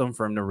right system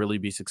for him to really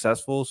be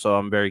successful. So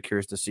I'm very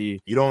curious to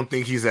see. You don't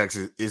think he's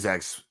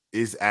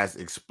as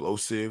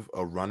explosive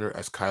a runner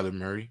as Kyler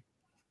Murray?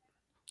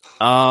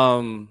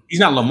 He's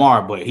not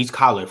Lamar, but he's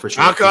Kyler for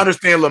sure. I can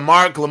understand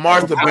Lamar.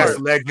 Lamar's the best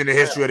leg in the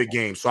history of the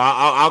game, so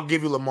I'll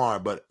give you Lamar.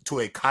 But to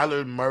a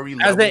Kyler Murray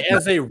level, did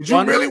you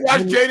really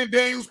watch Jaden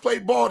Daniels play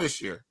ball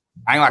this year?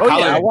 I ain't like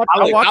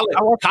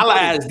Kyler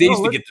has these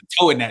to get the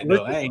toe in that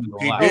though. He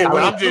did,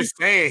 but I'm just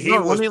saying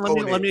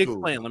let me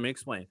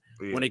explain.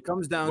 Yeah. When it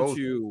comes down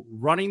to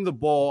running the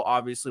ball,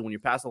 obviously when you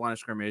pass the line of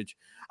scrimmage,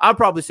 I'd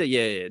probably say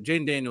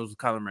Jaden Daniels,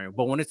 Kyler Murray.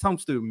 But when it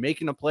comes to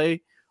making a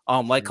play,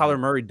 like Kyler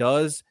Murray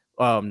does,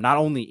 not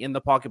only in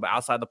the pocket but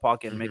outside the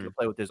pocket and making a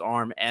play with his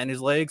arm and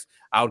his legs,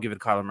 I would give it to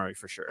Kyler Murray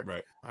for sure.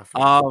 Right.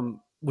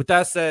 With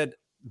that said,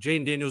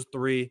 Jaden Daniels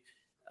 3,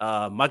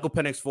 Michael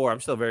Penix 4. I'm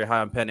still very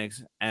high on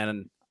Penix,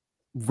 and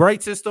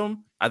right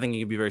system, I think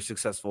he can be very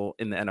successfed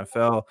in the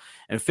NFL.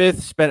 And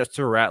 5th,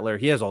 Spencer Rattler.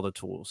 He has all the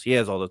tools.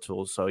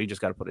 So he just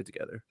got to put it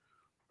together.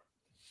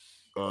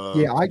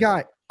 I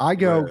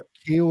go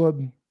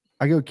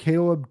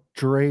Caleb,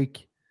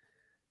 Drake,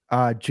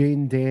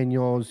 Jaden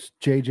Daniels,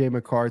 JJ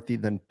McCarthy,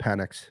 then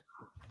Penix.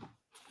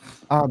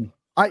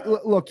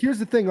 Look, here's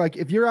the thing. Like,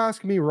 if you're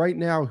asking me right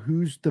now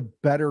who's the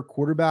better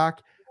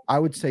quarterback, I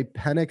would say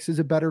Penix is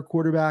a better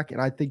quarterback,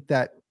 and I think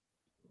that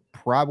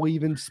probably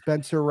even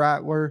Spencer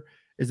Rattler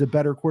is a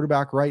better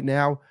quarterback right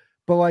now.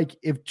 But like,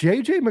 if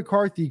JJ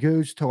McCarthy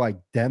goes to like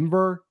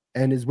Denver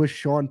and is with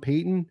Sean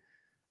Payton,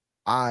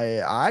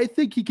 I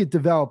think he could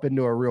develop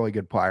into a really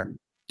good player.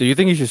 Do you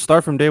think he should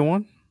start from day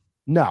one?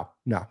 No.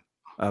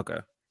 Okay.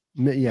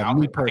 Yeah,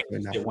 me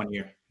personally. 1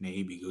 year, and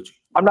he'd be Gucci.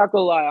 I'm not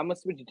gonna lie. I'm gonna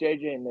switch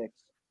JJ and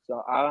Knicks,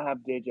 so I'll have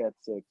JJ at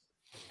 6.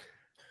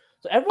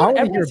 So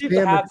everyone seems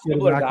to have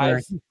similar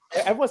guys.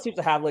 Everyone seems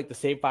to have like the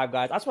same 5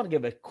 guys. I just want to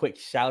give a quick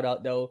shout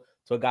out though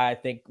to a guy I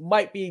think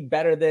might be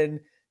better than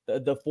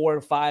the 4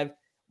 and 5.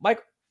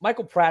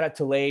 Michael Pratt at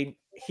Tulane.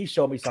 He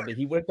showed me something.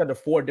 He worked under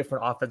 4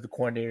 different offensive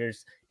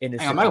coordinators in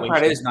his. Michael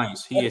Pratt is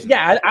nice. He is.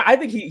 Yeah, I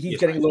think he's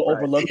getting a little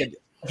overlooked.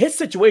 His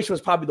situation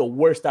was probably the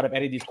worst out of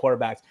any of these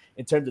quarterbacks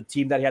in terms of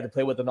team that he had to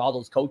play with and all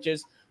those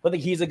coaches. But I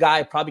think he's a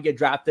guy probably get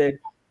drafted,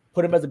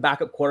 put him as a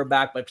backup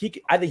quarterback. But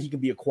I think he can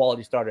be a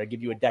quality starter. I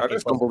give you a decade. I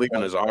just don't believe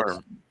in his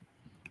arm.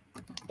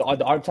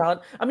 The arm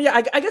talent. I mean,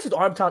 I guess his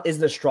arm talent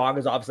isn't as strong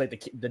as obviously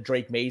like the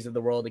Drake Mays of the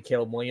world, the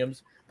Caleb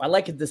Williams. But I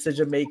like his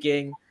decision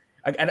making.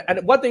 And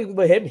one thing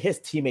with him, his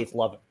teammates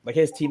love him. Like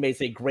his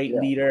teammates, a great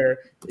leader.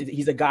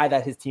 He's a guy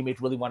that his teammates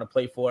really want to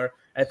play for.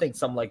 And I think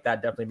something like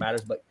that definitely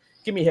matters. But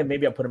give me him.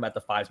 Maybe I'll put him at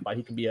the 5 spot.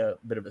 He can be a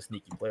bit of a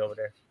sneaky play over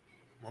there.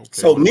 Okay,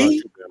 so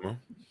me,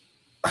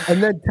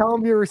 and then tell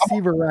him your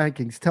receiver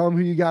rankings. Tell him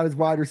who you got as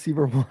wide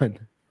receiver 1.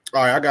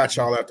 All right, I got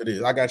y'all after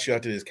this. I got you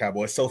after this,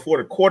 Cowboys. So for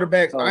the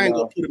quarterbacks, I ain't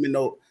gonna put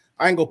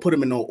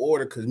them in no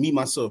order because me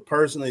myself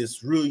personally,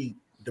 it's really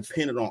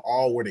dependent on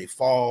all where they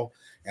fall.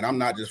 And I'm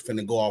not just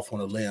finna go off on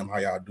a limb how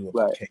y'all do it,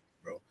 right,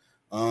 bro.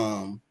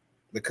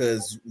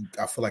 Because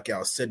I feel like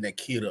y'all setting that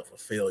kid up for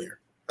failure.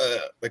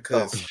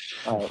 Because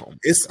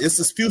it's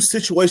a few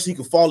situations he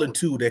can fall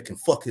into that can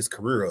fuck his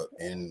career up,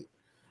 and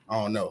I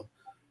don't know.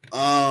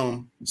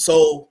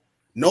 So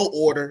no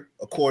order,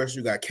 of course.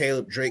 You got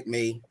Caleb, Drake,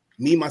 May.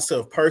 Me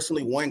myself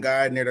personally, one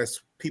guy in there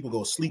that's people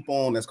go sleep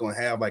on that's gonna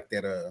have like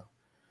that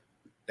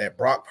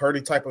Brock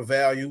Purdy type of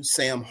value.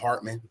 Sam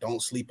Hartman,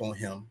 don't sleep on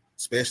him,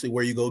 especially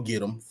where you go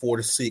get him 4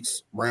 to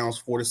 6 rounds,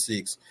 4 to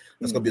 6.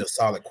 That's gonna be a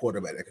solid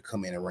quarterback that could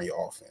come in and run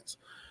your offense.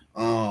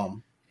 Not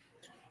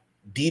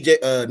DJ.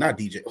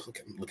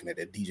 Okay, I'm looking at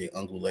that DJ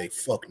Ungulate.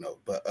 Fuck no,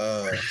 but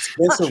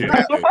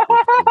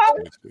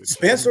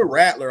Spencer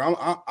Rattler.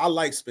 I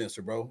like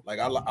Spencer, bro. Like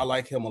I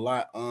like him a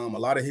lot. A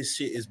lot of his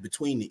shit is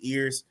between the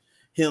ears.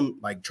 Him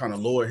like trying to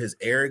lower his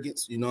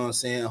arrogance. You know what I'm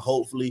saying?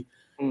 Hopefully,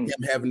 him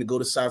having to go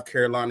to South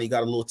Carolina, he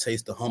got a little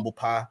taste of humble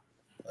pie.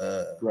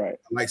 Right.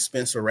 I like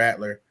Spencer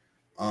Rattler.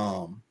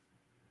 Man,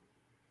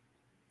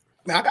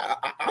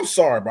 I'm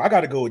sorry, bro. I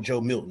got to go with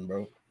Joe Milton,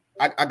 bro.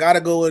 I gotta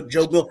go with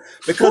Joe Milton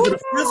because of the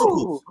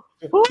physicals.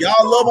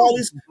 Y'all love all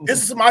these.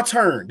 This is my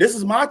turn. This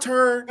is my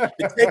turn to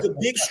take a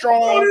big,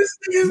 strong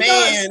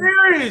man.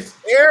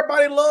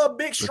 Everybody love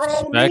big,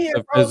 strong men.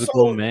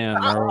 Physical man.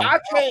 I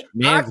can't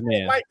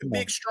like the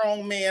big,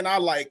 strong man I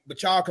like,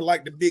 but y'all can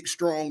like the big,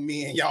 strong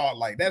men y'all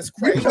like. That's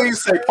crazy.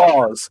 Please say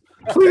pause.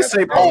 Please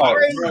say pause.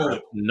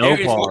 No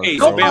pause. Okay,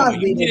 No so pause,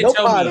 you mean no to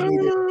tell pause,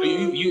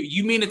 me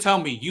you mean to tell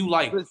me you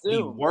like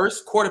the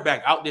worst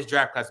quarterback out this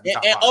draft class?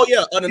 And oh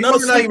yeah, another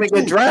sleeper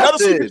too. Another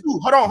sleeper too.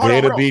 Hold on.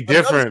 Way to be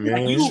different,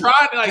 man. You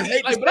tried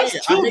to but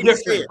that's too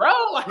different, bro.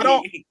 Like,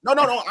 no.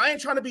 I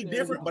ain't trying to be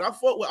different, but I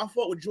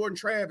fought with Jordan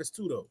Travis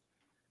too, though.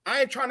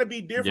 I ain't trying to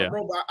be different,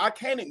 bro, but I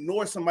can't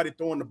ignore somebody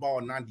throwing the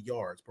ball 90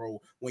 yards, bro.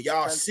 When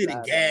y'all sit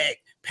and gag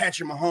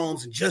Patrick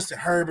Mahomes and Justin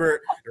Herbert,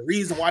 the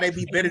reason why they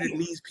be better than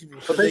these people.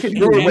 But they can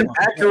do it with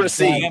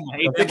accuracy.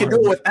 They can do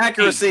it with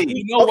accuracy.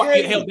 You know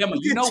why? Hell, Bama,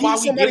 you know why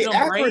we give them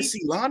accuracy,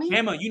 praise? Lonnie?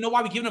 Bama, you know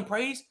why we give them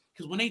praise?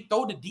 Because when they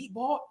throw the deep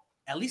ball,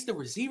 at least the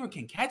receiver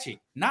can catch it,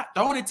 not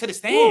throwing it to the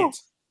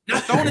stands.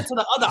 Not throwing it to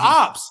the other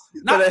ops.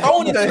 Not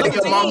throwing it to the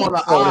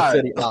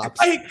other teams.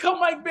 Like,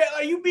 come like,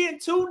 you being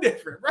too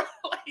different, bro.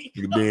 Like,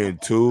 you being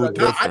too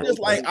different.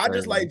 I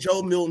just like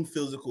Joe Milton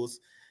physicals.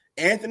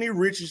 Anthony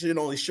Richardson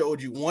only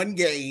showed you one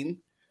game.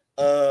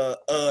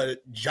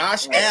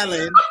 Josh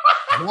Allen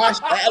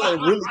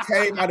really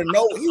came out of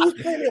nowhere. He was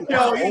playing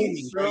y'all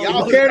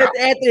comparing it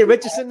to Anthony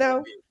Richardson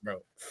now, bro.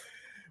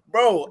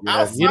 You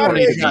don't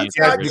need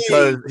to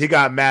because he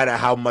got mad at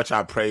how much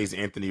I praised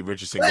Anthony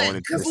Richardson going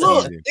into the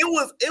season.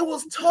 It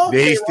was tough.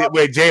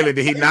 Wait, Jalen,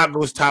 did he not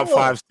go top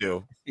 5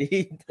 still?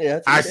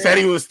 I said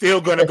he was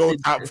still gonna go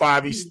top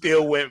 5. He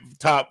still went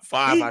top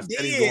 5. He I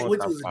said did,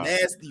 which was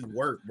nasty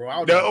work,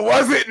 bro. No, it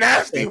wasn't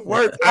nasty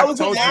work. I was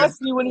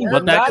nasty when he.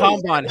 But that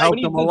combine helped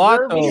him a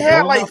lot, though. He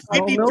had like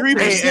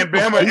 53%. And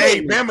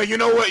Bama, you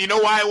know what? You know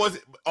why it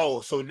wasn't?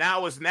 Oh, so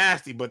now it's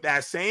nasty. But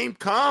that same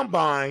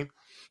combine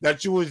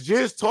that you was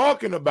just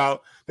talking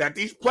about that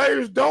these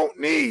players don't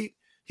need.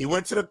 He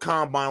went to the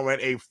combine, ran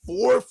a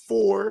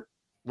 4.4,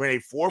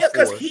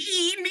 because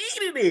he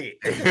needed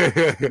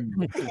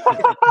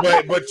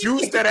it. but you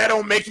said that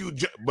don't make you.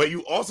 But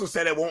you also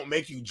said it won't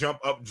make you jump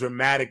up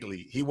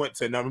dramatically. He went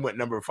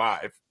number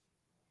 5.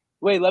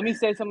 Wait, let me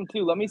say something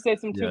too.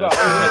 About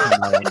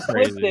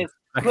clip this.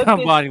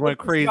 Combine went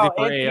crazy for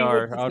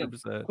AR.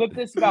 100%. Clip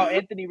this about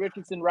Anthony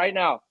Richardson right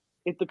now.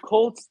 If the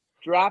Colts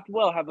draft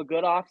well, have a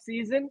good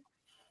offseason,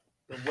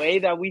 the way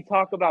that we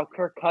talk about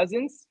Kirk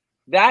Cousins,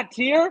 that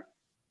tier,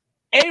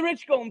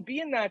 A-Rich gonna be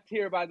in that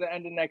tier by the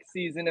end of next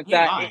season. If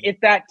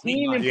that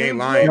team improves, he ain't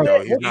lying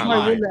though. He's not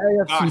lying.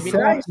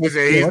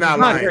 He's not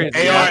lying.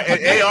 AR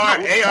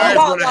is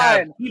gonna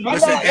have.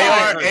 Listen,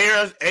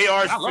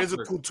 AR's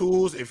physical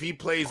tools. If he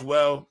plays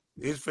well,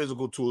 his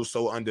physical tools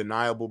so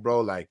undeniable,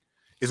 bro. Like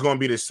it's gonna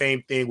be the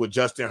same thing with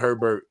Justin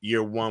Herbert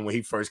year 1 when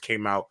he first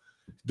came out.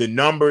 The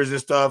numbers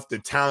and stuff, the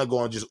talent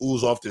going to just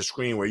ooze off the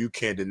screen where you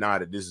can't deny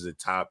that this is a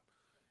top.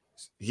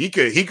 He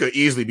could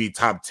easily be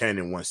top 10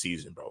 in one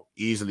season, bro.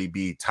 Easily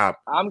be top.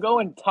 I'm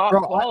going top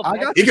 12.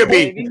 He could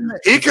be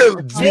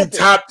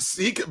top.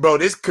 Bro.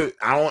 This could.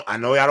 I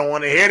know y'all don't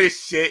want to hear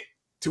this shit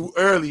too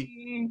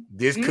early.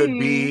 This could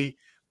be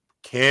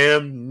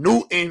Cam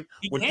Newton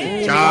with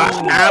the Josh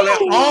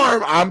Allen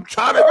arm. I'm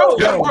trying to go.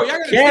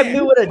 Cam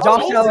Newton with a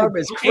Josh Allen arm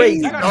is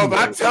crazy. No,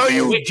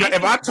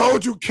 if I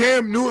told you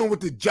Cam Newton with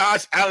the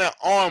Josh Allen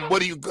arm,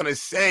 what are you gonna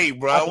say,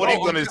 bro? What are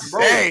you gonna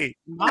say?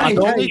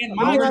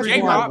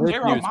 J-Rob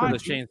for the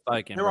Shane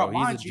Steichen, bro.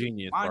 He's a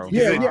genius, bro.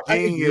 He's a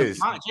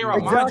genius.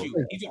 J-Rob, mind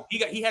you,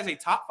 he has a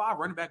top 5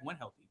 running back when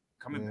healthy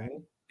coming back.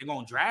 They're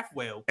gonna draft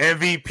well.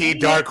 MVP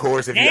dark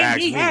horse, if you ask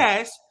me. And he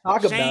has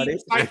talk about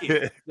it.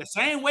 The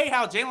same way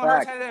how Jalen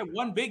Hurts had that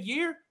one big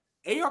year,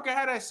 AR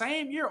had that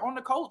same year on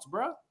the Colts,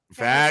 bro.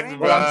 Facts,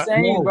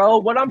 bro.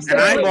 What I'm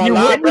saying,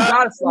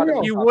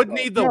 you would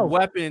need the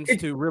weapons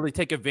to really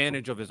take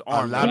advantage of his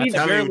arm. Brown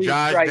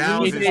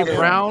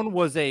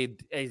was a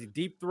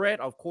deep threat,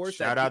 of course.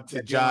 Shout out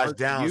to Josh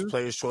Downs,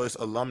 Players Choice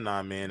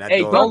alumni, man.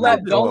 Hey, don't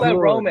let Rome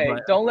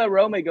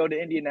go to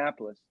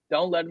Indianapolis.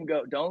 Don't let him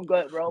go. Don't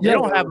let Rome. They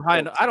don't have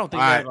high. I don't think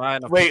they have high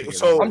enough. Wait,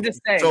 so I'm just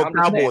saying. So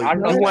Cowboy,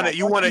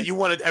 you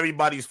wanted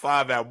everybody's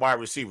 5 at wide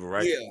receiver,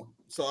 right? Yeah.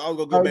 So I'll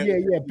go back.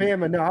 Yeah,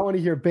 Bama. No, I want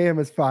to hear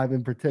Bama's 5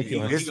 in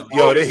particular. He's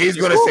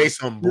gonna say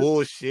some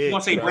bullshit. He's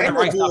gonna say Brandon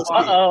Rice.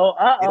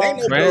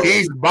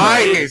 He's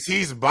biased.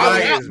 He's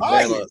biased.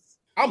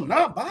 I'm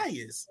not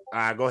biased. All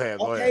right, go ahead.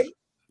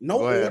 No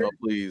order,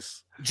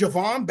 please.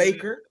 Javon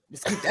Baker.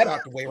 Let's get that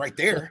out the way right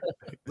there.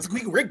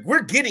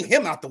 We're getting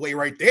him out the way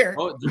right there.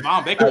 Oh,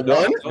 Javon Baker.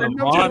 Ladies and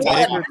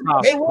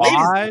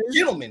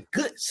gentlemen,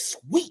 good,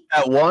 sweet.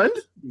 At 1?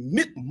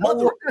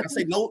 Mother. I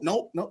say no.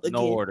 Again,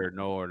 no order.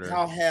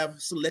 I'll have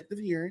selective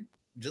hearing,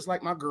 just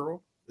like my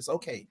girl. It's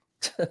okay.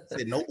 I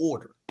said no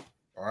order.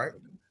 All right.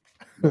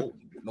 No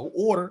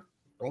order.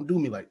 Don't do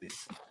me like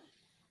this.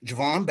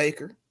 Javon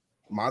Baker,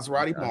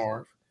 Maserati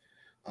Marv,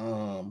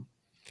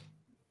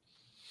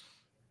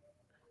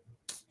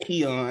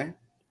 Keon.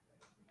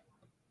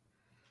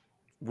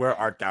 Where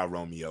art thou,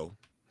 Romeo?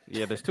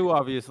 Yeah, there's 2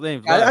 obvious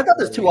names. I thought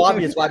there's 2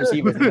 obvious wide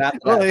receivers. He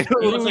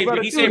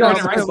said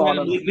Brandon Rice is one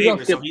of the league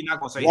neighbors, so he's not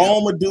gonna say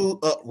Rome.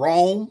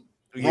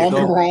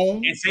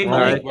 And say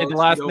the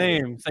last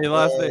name. Say the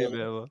last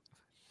name.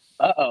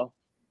 Uh-oh.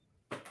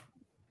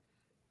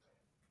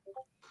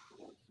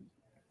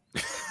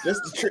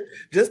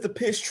 Just to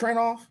piss Trent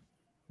off.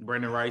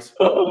 Brandon Rice.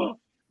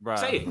 Bro.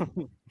 Say it.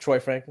 Troy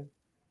Franklin.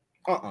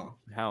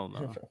 Hell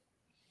no.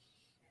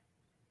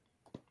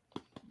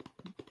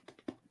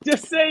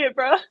 Just say it,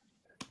 bro.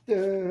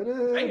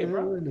 Say it,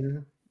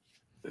 bro.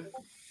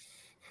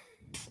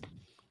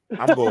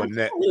 I'm going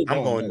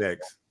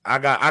next. I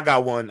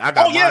got one. I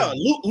got.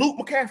 Luke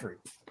McCaffrey.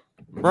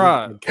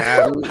 Bro.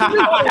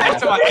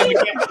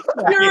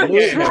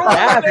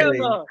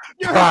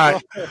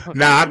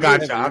 Nah, I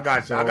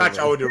got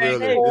y'all with the real.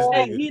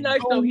 He nice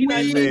though. He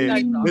nice.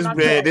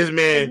 This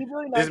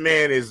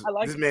man is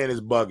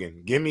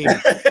bugging. Give me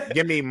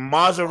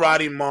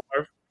Maserati Marv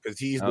because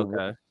he's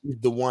the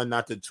one,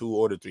 not the 2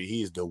 or the 3.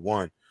 He's the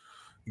one.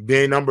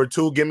 Then number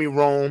 2, give me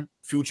Rome,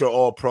 future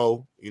All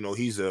Pro. You know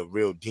he's a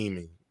real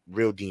demon.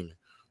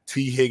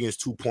 T. Higgins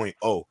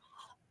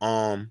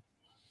 2.0.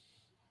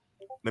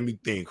 Let me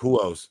think.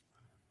 Who else?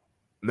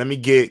 Let me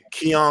get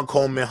Keon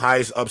Coleman,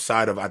 highest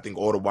upside of I think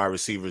all the wide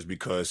receivers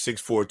because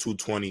 6'4",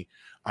 220.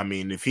 I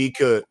mean, if he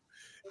could,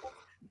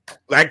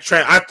 like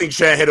Trent, I think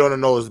Trent hit on the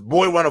nose.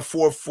 Boy run a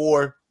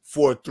 4.4,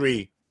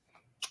 4.3.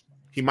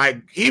 He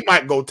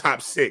might go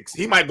top 6.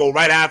 He might go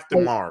right after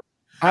Marv.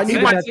 He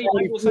might skip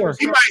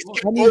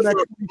over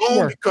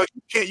Rome because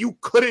you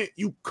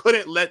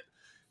couldn't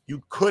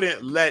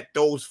let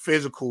those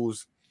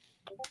physicals.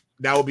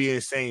 That would be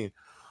insane.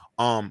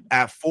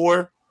 At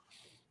 4,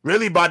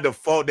 really by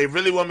default, they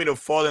really want me to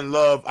fall in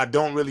love. I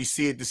don't really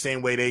see it the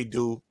same way they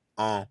do.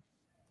 But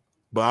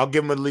I'll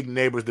give Malik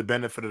Neighbors the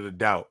benefit of the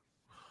doubt.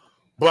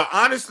 But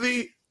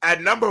honestly,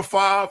 at number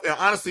 5, and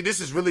honestly, this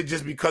is really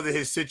just because of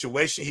his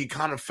situation. He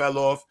kind of fell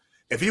off.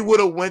 If he would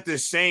have went the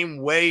same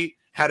way,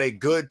 had a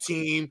good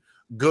team,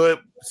 good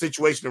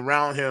situation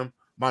around him,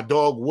 my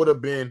dog would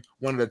have been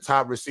one of the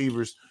top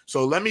receivers.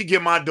 So let me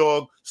get my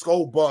dog,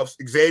 Skull Buffs,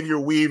 Xavier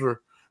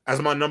Weaver,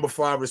 as my number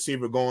 5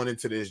 receiver going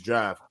into this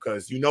draft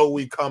because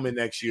we coming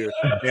next year.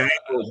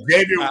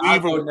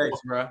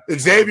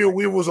 Xavier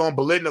Weaver was on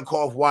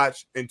Biletnikoff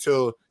watch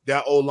until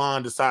that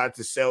O-line decided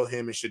to sell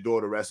him and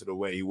Shedeur the rest of the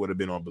way. He would have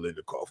been on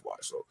Biletnikoff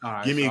watch. So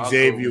give me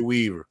Xavier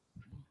Weaver.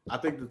 I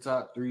think the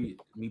top 3,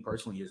 me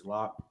personally, is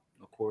Locke.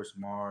 Of course,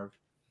 Marv.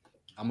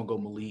 I'm gonna go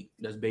Malik.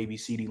 That's baby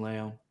CeeDee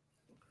Lamb.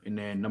 And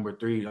then number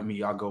 3,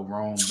 y'all go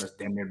Rome. That's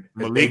damn near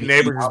Malik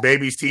Neighbors is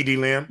baby CeeDee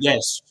Lamb.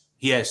 Yes,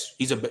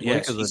 he's a dog.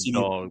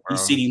 He's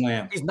CeeDee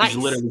Lamb. He's nice.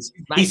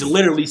 He's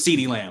literally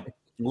CeeDee Lamb.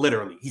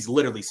 Literally, he's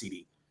literally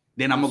CeeDee.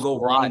 Then I'm gonna go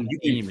Ron.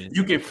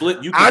 You can flip.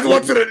 I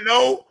want you to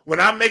know when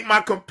I make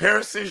my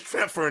comparisons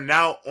for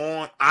now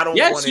on. I don't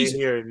want to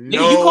hear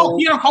no. You call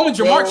Keon Coleman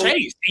Jamar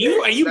Chase.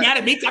 Are you mad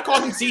at me? I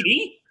called him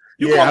CeeDee.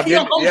 You call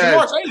Keon Coleman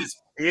Jamar Chase.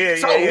 Yeah.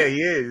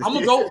 I'm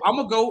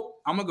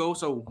gonna go.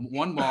 So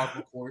 1 Marv,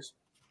 of course.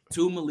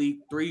 2 Malik,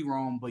 3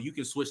 Rome, but you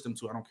can switch them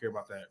to. I don't care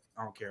about that.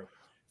 I don't care.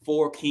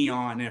 4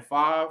 Keon, and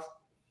 5.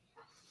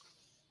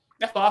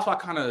 That 5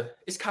 spot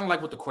it's kind of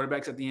like with the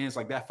quarterbacks at the end. It's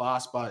like that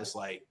 5 spot is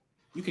like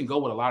you can go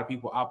with a lot of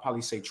people. I'll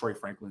probably say Troy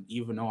Franklin,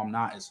 even though I'm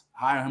not as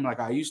high on him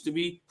like I used to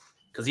be,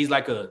 because he's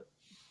like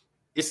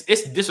it's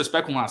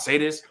disrespectful when I say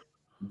this,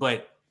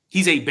 but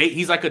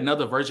he's like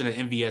another version of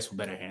MVS with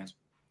better hands.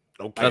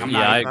 Okay,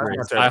 I agree.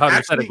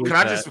 Actually,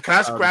 can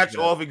I scratch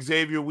off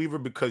Xavier Weaver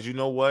because you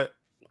know what?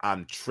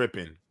 I'm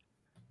tripping.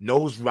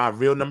 Knows my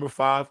real number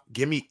 5?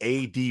 Give me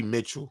A.D.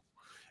 Mitchell.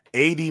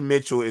 A.D.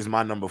 Mitchell is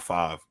my number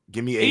 5.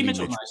 Give me A.D.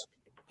 Mitchell. Nice.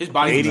 His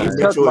body. A.D.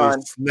 Mitchell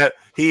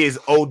he is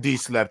OD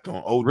slept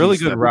on. Really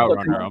good route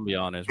runner. I'll be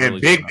honest.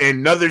 And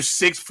another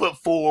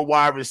 6'4"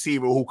 wide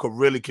receiver who could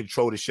really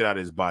control the shit out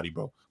of his body,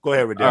 bro. Go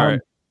ahead, Riddell. All right.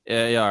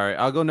 Yeah. All right.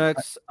 I'll go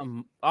next.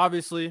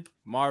 Obviously,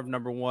 Marv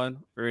number 1.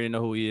 We already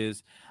know who he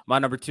is. My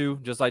number 2,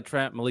 just like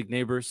Trent, Malik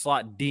Neighbors,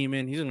 slot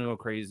demon. He's gonna go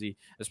crazy,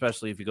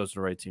 especially if he goes to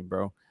the right team,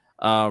 bro.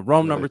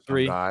 Rome number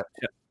 3.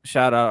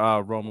 Shout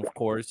out Rome, of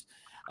course.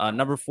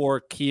 Number 4,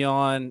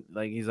 Keon.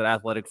 Like he's an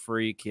athletic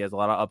freak. He has a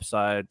lot of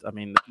upside. I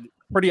mean,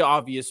 pretty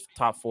obvious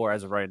top 4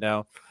 as of right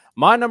now.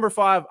 My number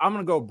 5, I'm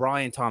gonna go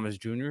Brian Thomas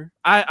Jr.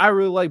 I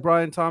really like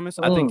Brian Thomas.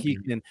 I think he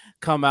can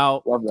come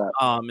out in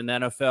the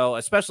NFL,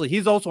 especially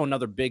he's also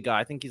another big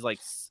guy. I think he's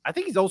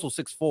also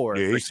 6'4".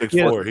 Yeah, he's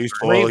 6'4". He's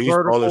tall. He's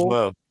tall as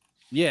well.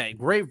 Yeah,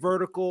 great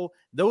vertical.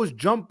 Those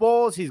jump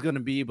balls he's going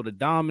to be able to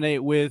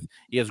dominate with.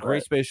 He has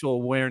great spatial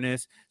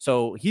awareness.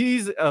 So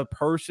he's a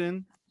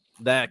person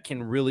that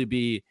can really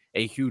be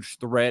a huge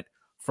threat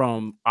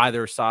from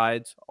either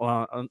sides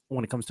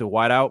when it comes to a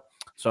wideout.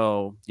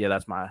 So, yeah,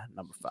 that's my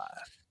number 5.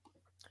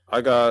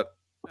 I got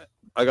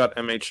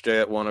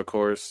MHJ at 1, of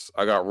course.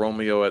 I got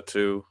Romeo at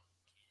 2.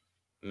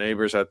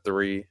 Neighbors at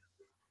 3.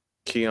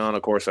 Keon,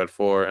 of course, at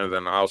 4, and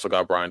then I also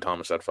got Brian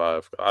Thomas at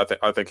 5. I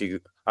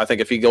think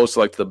if he goes to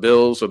like the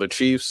Bills or the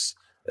Chiefs,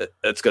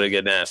 it's gonna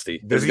get nasty.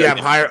 Does he have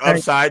higher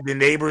upside than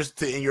Neighbors,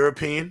 in your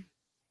opinion?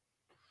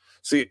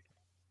 See,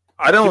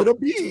 I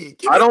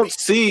don't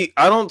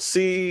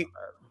see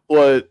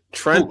what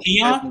Trent.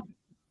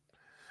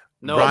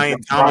 No,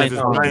 Brian Thomas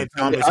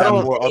has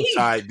more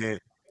upside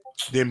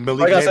than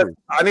Malik. Like I said,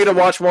 I need to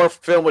watch more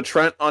film with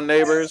Trent on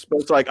Neighbors,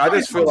 but it's like I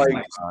just feel like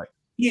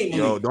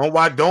Yo, don't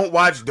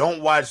watch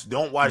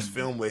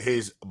film with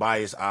his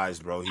biased eyes,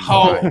 bro. He's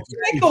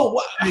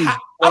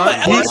when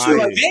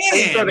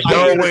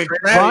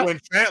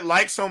Trent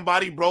likes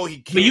somebody, bro, he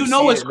can't. But you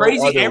know what's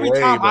crazy? Every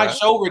time I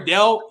show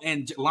Riddell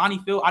and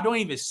Lonnie Phil, I don't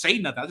even say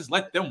nothing. I just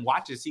let them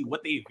watch and see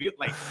what they feel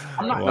like.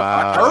 I'm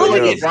not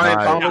early.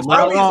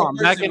 I'm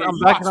backing up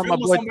my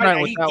boy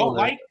Trent with that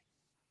one.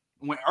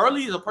 When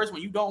early is a person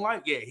when you don't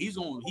like, he's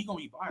gonna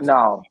be biased.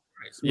 No.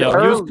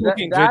 Yo, he was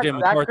cooking JJ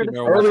McCarthy.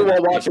 Early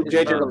while watching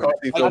JJ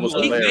McCarthy,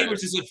 Malik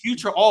Neighbors is a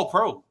future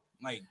All-Pro.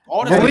 Like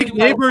all the Malik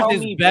Neighbors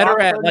is better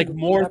at like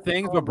more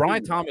things, but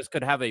Brian Thomas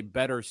could have a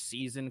better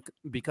season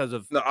because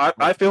of. No,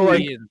 I feel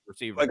like with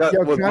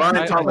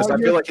Brian Thomas, I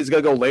feel like he's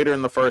gonna go later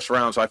in the first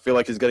round, so I feel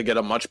like he's gonna get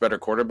a much better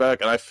quarterback,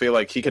 and I feel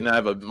like he can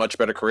have a much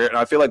better career, and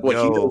I feel like what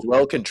he does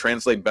well can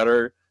translate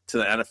better to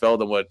the NFL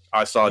than what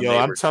I saw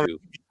Neighbors do.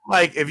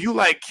 Like if you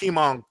like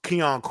Keon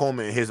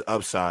Coleman and his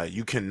upside,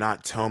 you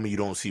cannot tell me you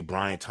don't see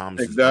Brian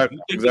Thomas. Exactly.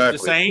 The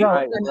same.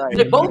 Right.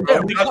 They're both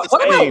there.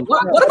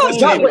 What about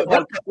Johnny?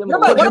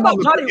 What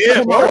about Johnny?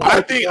 Yeah, bro. I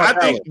think,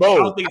 bro. I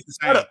don't think it's the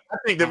same. I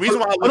think the reason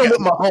why I look at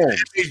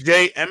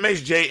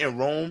MHJ and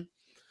Rome,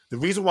 the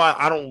reason why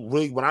I don't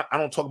really I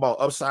don't talk about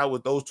upside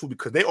with those two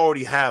because they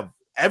already have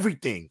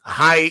everything,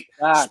 height,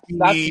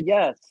 speed,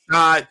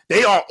 size.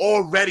 They are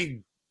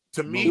already.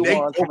 To me,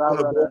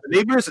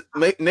 Neighbors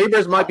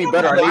might be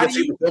better.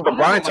 But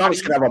Brian Thomas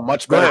can have a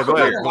much better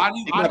career. I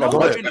know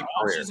they're in the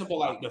offseason, but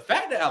like the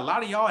fact that a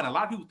lot of y'all and a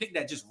lot of people think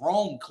that just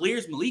Rome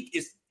clears Malik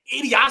is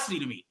idiocy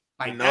to me.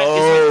 Like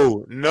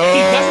no, he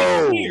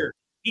doesn't clear.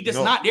 He does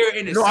not. They're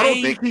in the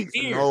same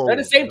tier. They're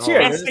the same tier.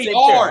 Yes, they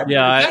are.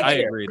 Yeah, I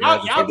agree.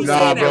 Y'all be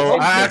saying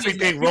that. I actually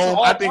think Rome.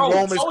 I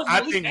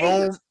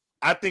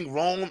think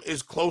Rome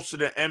is closer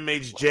to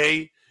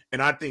MHJ.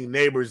 And I think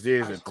Neighbors,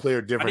 there's a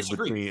clear difference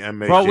between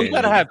MHJ. Bro, we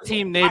gotta have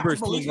Team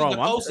Neighbors, Team Rome.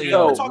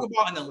 We're talking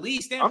about in the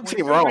league standpoint. I'm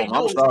Team Rome.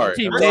 I'm sorry.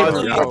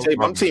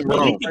 I'm Team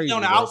Rome.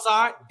 On the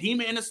outside,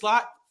 Demon in the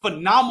slot,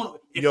 phenomenal.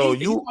 Yo,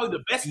 you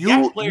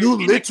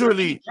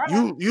literally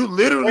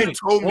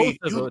told me.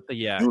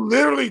 You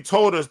literally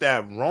told us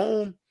that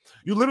Rome.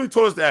 You literally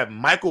told us that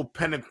Michael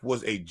Penix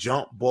was a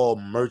jump ball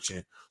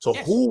merchant. So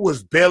who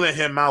was bailing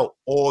him out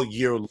all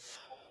year?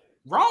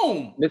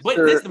 Rome, but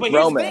here's the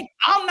thing.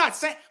 I'm not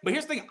saying. But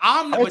here's the thing.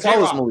 I'm not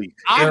saying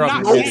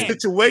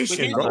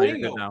situation. You're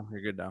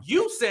good now.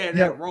 You said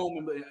that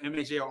Rome and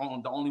MHJ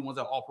are the only ones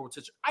that are all pro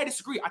potential. I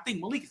disagree. I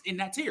think Malik is in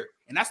that tier,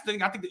 and that's the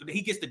thing. I think that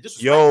he gets the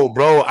disrespect. Yo,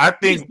 bro, I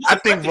think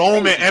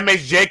Rome and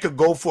MHJ could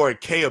go for a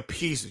K a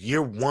piece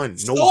year one.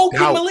 No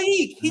doubt.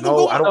 Malik. I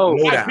don't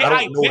know that. I don't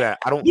know that.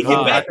 I don't know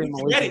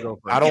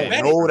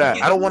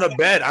that. I don't want to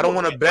bet. I don't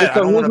want to bet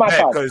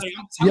because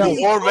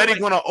you're already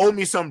going to owe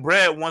me some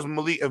bread once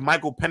if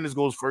Michael Penix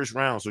goes first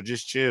round. So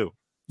just chill.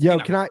 Yo,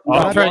 can I?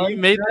 You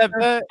made that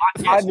bet?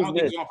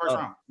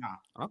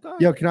 Okay.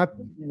 Yo, can I?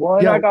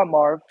 One, I got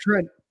Marv.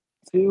 Trent.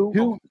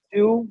 Two,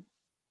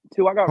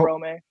 I got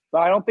Rome,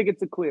 but I don't think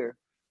it's a clear.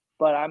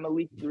 But I'm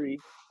elite 3.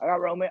 I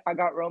got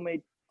Rome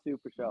 2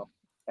 for sure.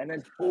 And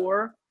then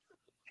 4,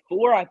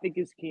 I think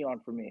is Keon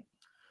for me.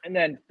 And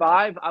then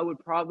 5, I would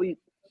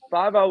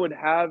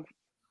have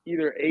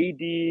either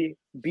AD,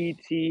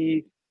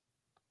 BT,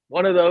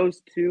 one of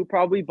those two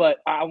probably. But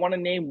I want to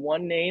name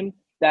one name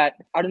that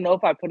I don't know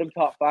if I put him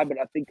top 5, but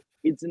I think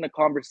it's in the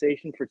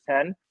conversation for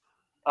 10.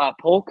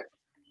 Polk.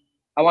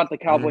 I want the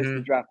Cowboys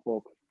to draft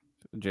Polk.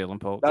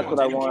 Jalen Polk. That's what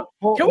I want.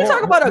 Can we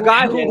talk about a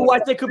guy who I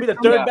think could be the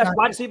third best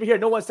wide receiver here?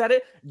 No one said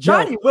it.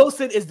 Johnny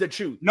Wilson is the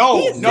truth. His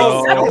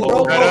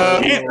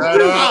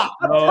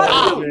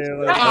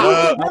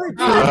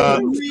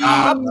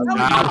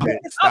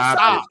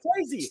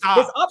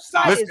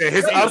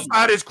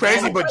upside is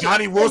crazy, but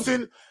Johnny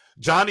Wilson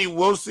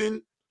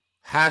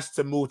has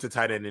to move to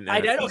tight end in the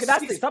NFL. Okay,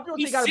 that's some people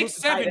think he's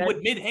 6'7"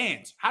 with mid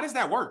hands. How does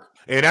that work?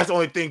 And that's the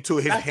only thing too.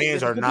 His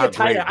hands are not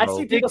great. I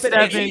see people say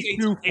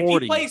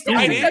 240.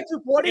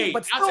 240,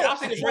 but still, I'll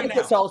say this right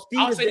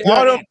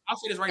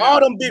now.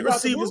 All them big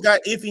receivers got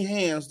iffy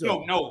hands,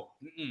 though. No.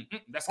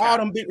 That's all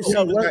them big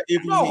receivers got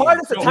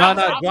iffy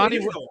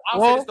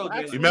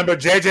hands. Remember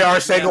JJ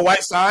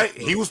Arcega-Whiteside?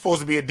 He was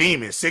supposed to be a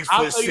demon. 6'6".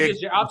 I'll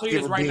tell you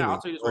this right now.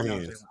 I'll put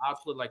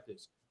it like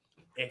this.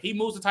 If he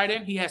moves to tight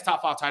end, he has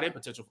top 5 tight end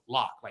potential.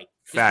 Lock. Like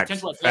facts.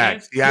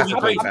 He has to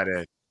play tight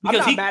end.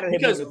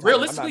 Because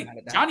realistically,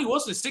 Johnny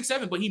Wilson is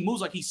 6'7", but he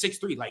moves like he's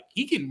 6'3". Like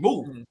he can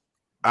move.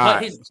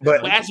 But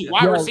as a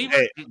wide receiver,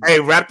 hey,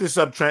 wrap this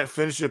up, Trent.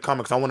 Finish your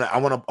comments. I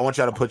want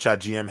y'all to put your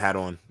GM hat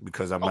on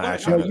because I'm gonna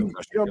ask you. You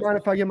don't mind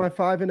if I get my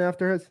 5 in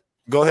after his?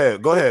 Go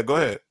ahead.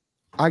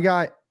 I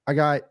got.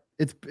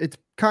 It's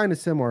kind of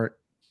similar.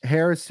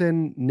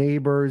 Harrison,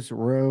 Neighbors,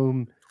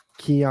 Rome,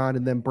 Keon,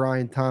 and then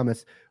Brian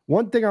Thomas.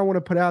 One thing I want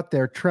to put out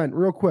there, Trent,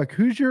 real quick.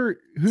 Who's your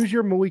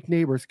Malik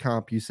Neighbors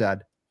comp? You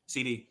said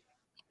CD.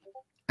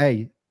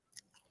 Hey,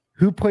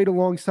 who played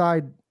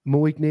alongside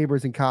Malik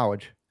Neighbors in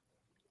college?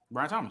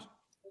 Brian Thomas.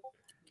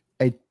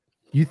 Hey,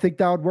 you think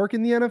that would work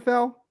in the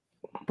NFL?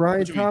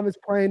 Brian Thomas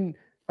playing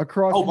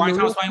across. Oh, Brian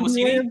Thomas playing with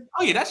CeeDee.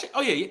 Oh yeah, that's.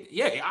 Oh yeah.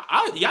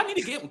 Y'all need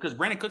to get him because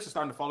Brandon Cooks is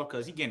starting to fall off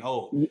because he's getting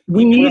old.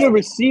 We need a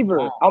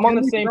receiver. I'm on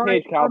the same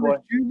page, Cowboy.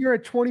 Junior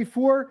at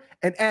 24,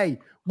 and hey,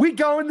 we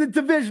go in the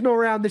divisional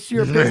round this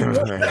year, baby.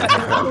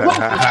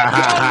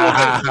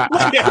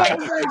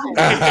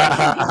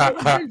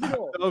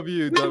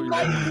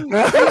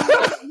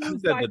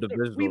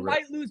 We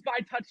might lose by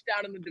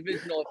touchdown in the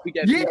divisional if we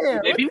get.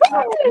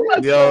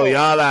 Yo,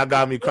 y'all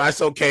got me crying.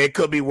 It's okay. It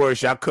could be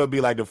worse. Y'all could be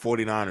like the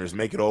 49ers,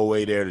 make it all the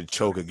way there to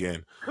choke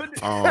again. Could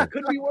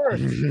be worse.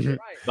 Right.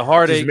 The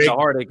heartache is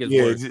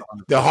worse.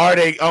 The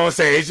heartache. I want to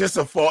say it's just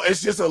a fall.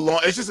 It's just a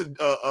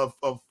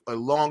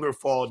longer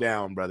fall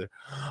down, brother.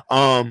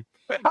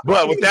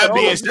 But with that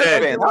being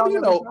said,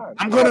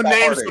 I'm gonna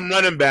name some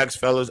running backs,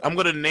 fellas. I'm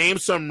gonna name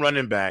some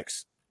running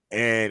backs,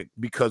 and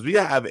because we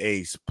have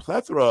a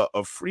plethora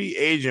of free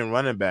agent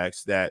running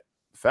backs, that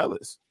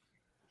fellas,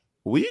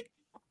 we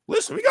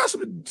got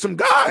some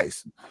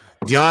guys.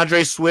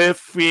 DeAndre Swift,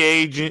 free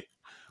agent.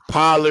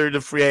 Pollard,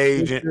 the free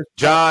agent.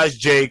 Josh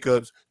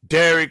Jacobs,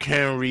 Derrick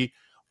Henry,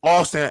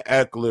 Austin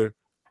Eckler,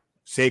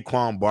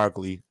 Saquon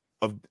Barkley.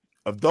 Of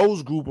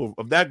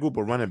that group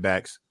of running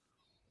backs,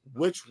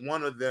 which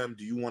one of them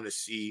do you want to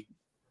see,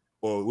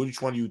 or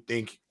which one do you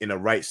think in the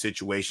right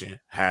situation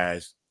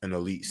has an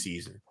elite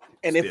season?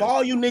 And if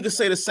all you niggas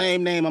say the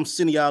same name, I'm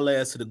sending y'all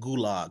ass to the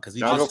gulag because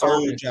he just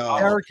told y'all.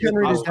 Derrick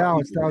Henry to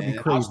Dallas, that would be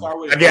crazy.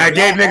 I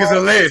gave niggas a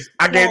list.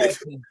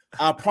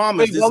 I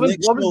promise. For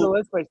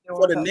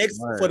the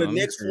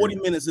next 40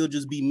 minutes, it'll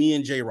just be me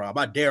and J Rob.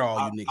 I dare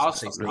all you niggas to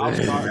say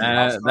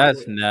Saquon.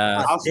 That's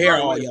not. I dare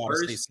all y'all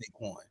to say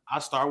Saquon.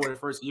 I'll start with it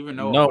first, even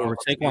though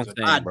Saquon's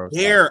staying, bro.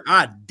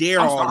 I dare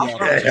all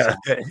y'all.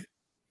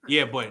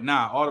 Yeah, but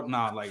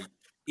like.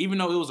 Even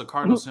though it was a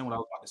Cardinal sin, what I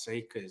was about to say,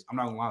 because I'm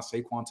not gonna lie,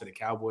 Saquon to the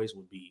Cowboys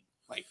would be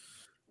like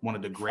one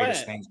of the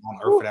greatest things on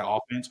earth for that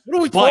offense. What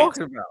are we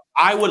talking about?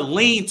 I would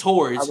lean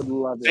towards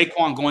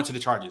Saquon going to the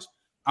Chargers.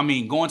 I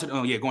mean, going to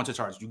the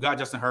Chargers. You got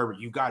Justin Herbert,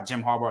 you got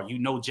Jim Harbaugh. You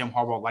know Jim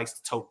Harbaugh likes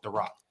to tote the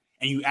rock,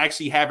 and you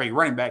actually have a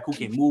running back who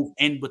can move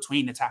in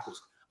between the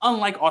tackles.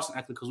 Unlike Austin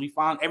Eckler, because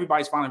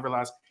everybody's finally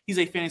realized he's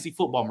a fantasy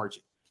football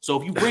merchant. So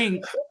if you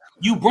bring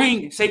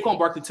Saquon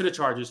Barkley to the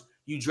Chargers.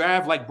 You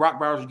draft like Brock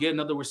Bowers, you get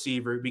another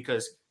receiver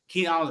because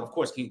Keenan Allen, of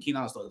course, Keenan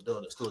Allen's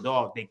still a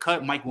dog. They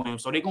cut Mike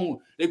Williams, so they probably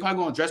going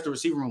to address the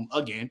receiver room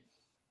again.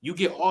 You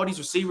get all these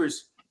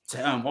receivers,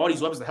 all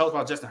these weapons to help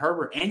out Justin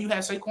Herbert, and you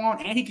have Saquon,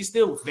 and he can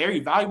still very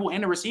valuable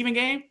in the receiving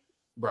game,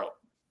 bro.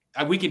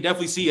 We can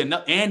definitely see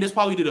enough, and this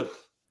probably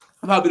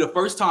the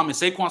first time in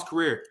Saquon's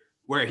career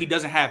where he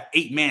doesn't have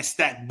 8-man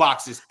stacked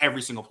boxes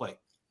every single play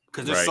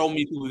because there's so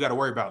many people we got to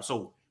worry about.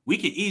 So we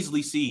can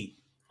easily see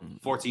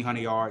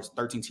 1,400 yards,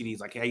 13 TDs.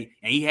 Like, hey,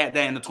 and he had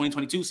that in the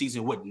 2022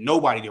 season with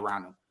nobody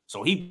around him.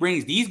 So he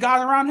brings these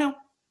guys around him.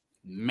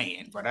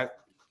 Man, that'd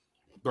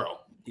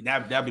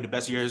be the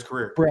best year of his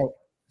career. Bro,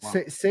 wow.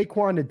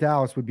 Saquon to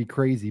Dallas would be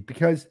crazy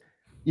because,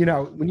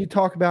 when you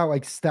talk about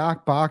like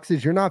stack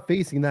boxes, you're not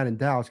facing that in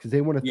Dallas because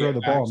they want to throw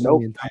the ball a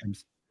million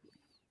times.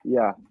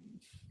 Yeah.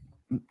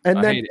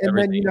 And then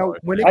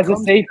when it comes a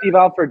safety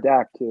valve for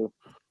Dak too.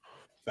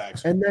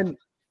 Facts. And then,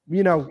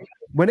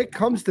 when it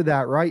comes to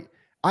that, right?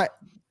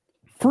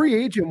 Free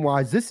agent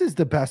wise, this is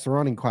the best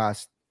running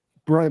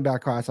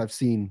back class I've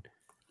seen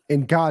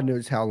in God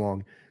knows how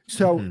long.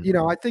 So,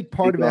 I think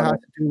part of it has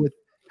to do with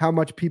how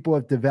much people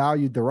have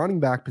devalued the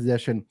running back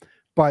position.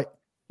 But,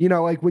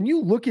 like when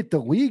you look at the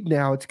league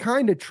now, it's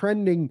kind of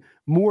trending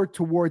more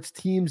towards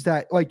teams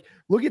that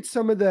look at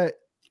some of the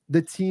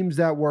teams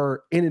that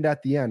were in it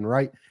at the end,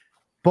 right?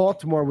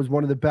 Baltimore was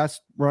one of the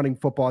best running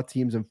football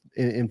teams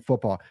in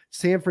football.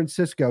 San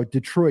Francisco,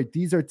 Detroit,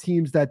 these are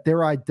teams that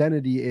their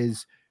identity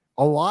is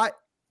a lot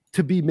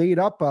to be made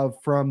up of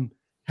from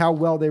how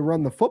well they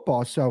run the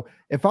football. So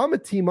if I'm a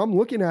team, I'm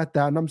looking at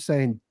that and I'm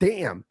saying,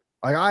 damn,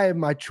 I have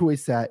my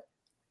choice at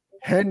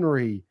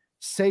Henry,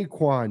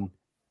 Saquon,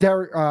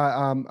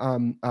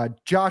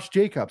 Josh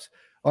Jacobs.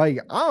 I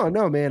don't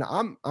know, man.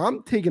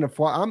 I'm taking a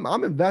fly.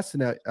 I'm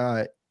investing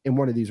in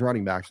one of these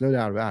running backs, no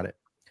doubt about it.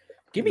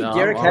 Give me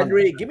Derrick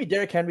Henry. Give me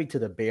Derrick Henry to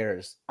the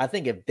Bears. I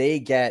think if they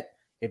get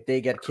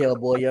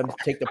Caleb Williams,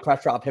 take the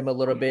pressure off him a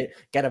little bit,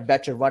 get a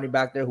veteran running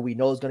back there who we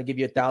know is going to give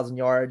you 1,000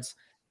 yards.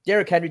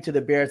 Derrick Henry to the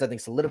Bears, I think,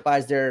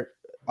 solidifies their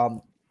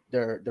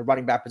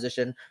running back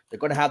position. They're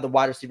going to have the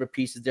wide receiver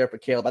pieces there for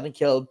Caleb. I think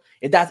Caleb,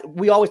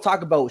 we always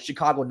talk about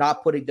Chicago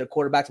not putting their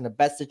quarterbacks in the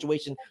best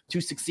situation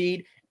to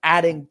succeed.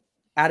 Adding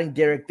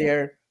Derrick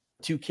there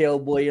to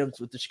Caleb Williams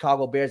with the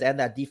Chicago Bears and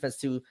that defense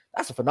too.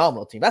 That's a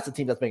phenomenal team. That's a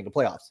team that's making the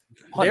playoffs.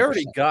 100%. They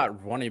already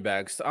got running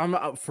backs. I'm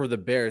up for the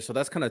Bears, so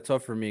that's kind of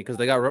tough for me because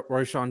they got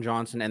Rashawn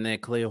Johnson and then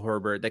Khalil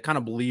Herbert. They kind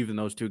of believe in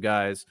those two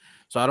guys,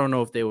 so I don't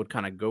know if they would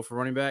kind of go for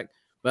running back.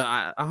 But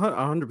I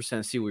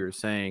 100% see what you're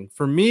saying.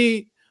 For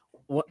me,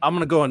 I'm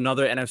gonna go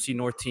another NFC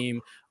North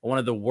team, one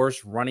of the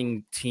worst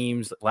running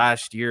teams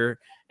last year,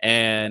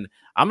 and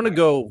I'm gonna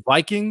go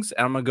Vikings.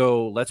 And I'm gonna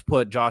go. Let's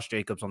put Josh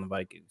Jacobs on the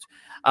Vikings.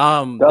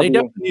 They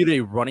definitely need a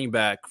running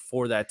back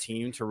for that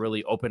team to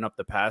really open up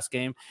the pass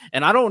game.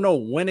 And I don't know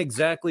when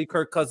exactly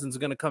Kirk Cousins is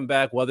going to come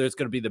back, whether it's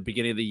going to be the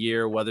beginning of the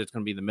year, whether it's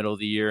going to be the middle of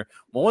the year.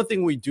 But one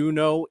thing we do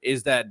know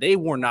is that they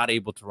were not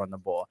able to run the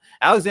ball.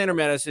 Alexander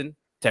Madison,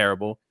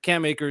 terrible.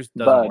 Cam Akers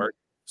doesn't work.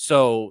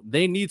 So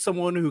they need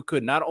someone who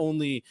could not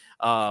only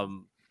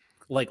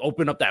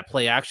open up that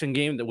play action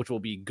game, which will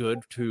be good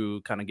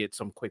to kind of get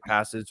some quick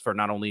passes for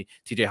not only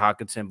TJ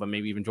Hawkinson, but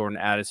maybe even Jordan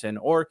Addison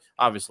or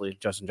obviously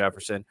Justin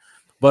Jefferson,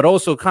 but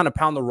also kind of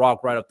pound the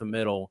rock right up the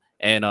middle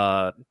and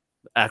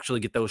actually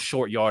get those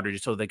short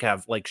yardage so they can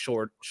have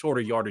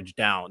shorter yardage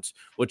downs,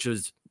 which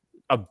is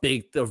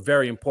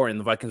very important.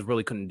 The Vikings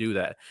really couldn't do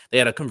that. They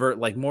had to convert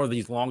more of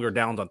these longer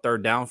downs on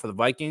third down for the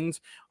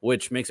Vikings,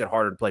 which makes it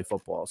harder to play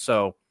football.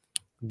 So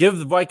give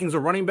the Vikings a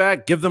running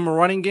back, give them a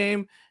running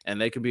game, and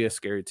they could be a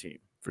scary team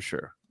for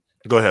sure.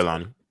 Go ahead,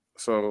 Lonnie.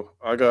 So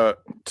I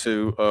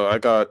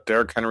got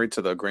Derrick Henry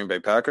to the Green Bay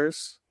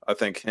Packers. I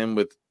think him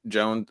with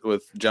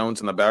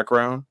Jones in the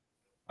background.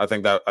 I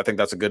think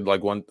that's a good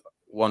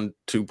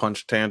 1-2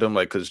 punch tandem,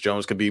 because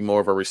Jones can be more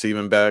of a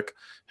receiving back.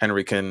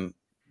 Henry can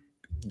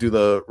do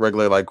the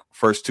regular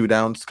first 2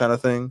 downs kind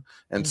of thing.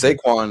 And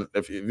Saquon,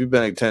 if you've been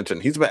paying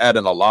attention, he's been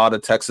adding a lot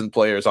of Texan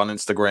players on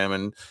Instagram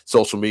and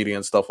social media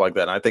and stuff like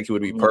that. And I think he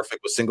would be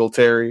perfect with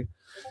Singletary,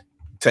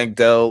 Tank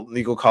Dell,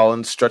 Nico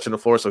Collins stretching the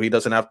floor so he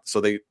doesn't have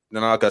they're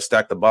not gonna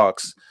stack the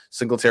box.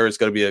 Singletary is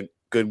gonna be a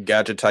good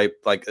gadget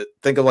type,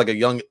 think of a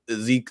young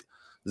Zeke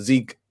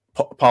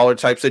Pollard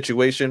type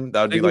situation.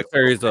 That would be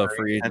Singletary's a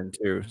free agent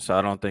too, so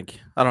I don't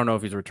know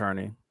if he's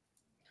returning.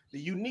 The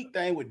unique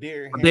thing with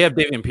Derrick Henry, they have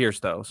Dameon Pierce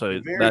though, so the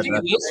very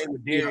unique thing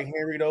with Derrick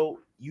Henry though,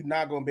 you're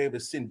not going to be able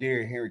to send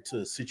Derrick Henry to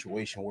a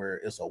situation where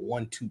it's a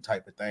 1-2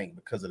 type of thing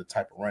because of the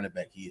type of running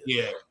back he is.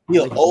 Yeah,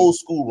 he's an old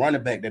school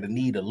running back that'll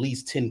need at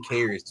least 10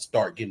 carries to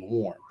start getting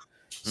warm.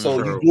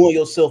 So you're doing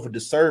yourself a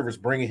disservice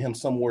bringing him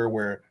somewhere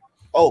where,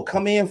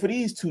 come in for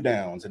these 2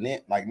 downs, and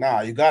then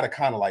you got to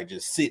kind of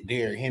just sit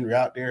Derrick Henry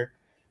out there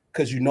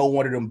because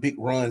one of them big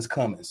runs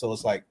coming. So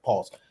it's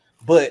pause.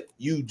 But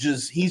he's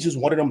just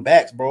one of them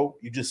backs, bro.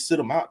 You just sit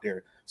him out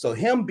there. So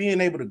him being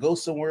able to go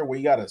somewhere where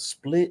you got to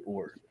split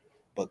or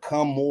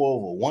become more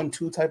of a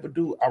 1-2 type of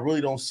dude, I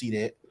really don't see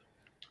that.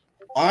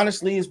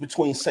 Honestly, it's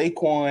between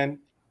Saquon,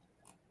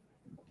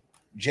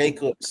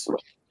 Jacobs,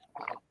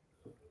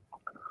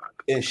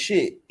 and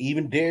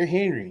even Derrick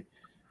Henry.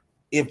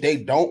 If they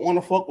don't want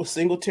to fuck with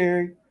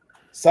Singletary,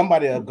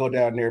 somebody will go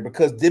down there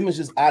because them is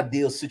just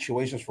ideal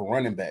situations for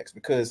running backs.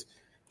 Because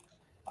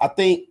I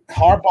think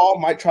Harbaugh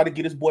might try to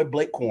get his boy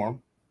Blake Corum.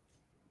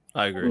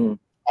 I agree.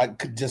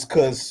 Just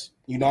because,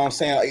 you know what I'm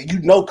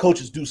saying?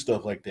 Coaches do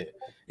stuff like that.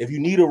 If you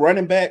need a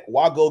running back,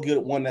 why go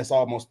get one that's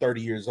almost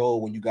 30 years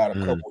old when you got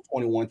a couple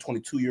 21,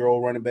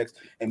 22-year-old running backs?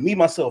 And me,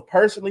 myself,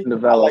 personally,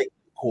 I like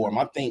Corum.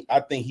 I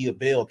think he a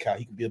bell cow.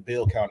 He could be a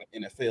bell cow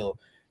in the NFL,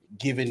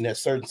 given that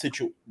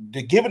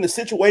given the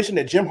situation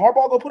that Jim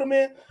Harbaugh gonna put him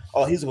in.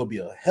 Oh, he's gonna be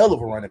a hell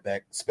of a running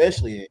back,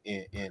 especially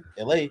in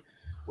LA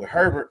with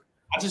Herbert.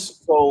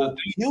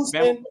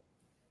 Houston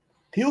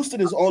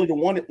is only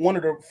one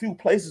of the few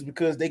places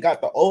because they got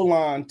the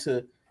O-line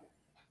to,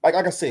 like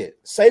I said,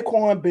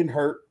 Saquon been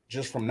hurt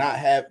just from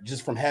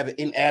having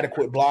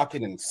inadequate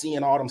blocking and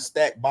seeing all them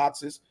stacked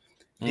boxes.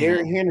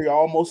 Derrick Henry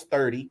almost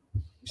 30.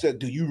 You said,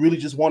 do you really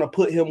just want to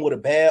put him with a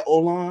bad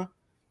O-line?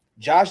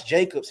 Josh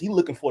Jacobs, he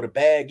looking for the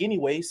bag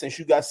anyway. Since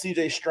you got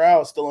CJ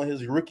Stroud still on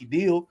his rookie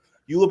deal,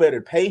 you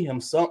better pay him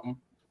something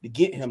to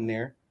get him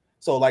there.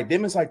 So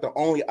them is the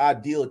only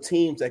ideal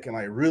teams that can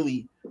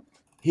really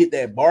hit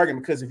that bargain.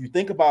 Because if you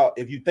think about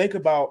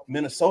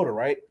Minnesota,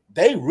 right,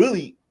 they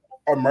really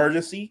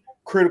emergency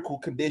critical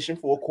condition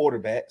for a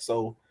quarterback.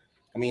 So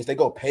if they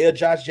go pay a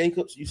Josh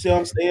Jacobs, you see what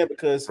I'm saying?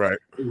 Because they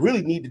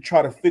really need to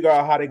try to figure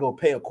out how they go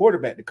pay a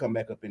quarterback to come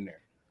back up in there.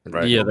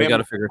 Right. Yeah, they got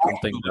to figure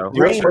something out.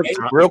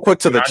 Real quick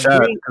to the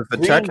chat, because the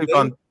chat keeps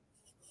on.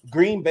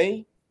 Green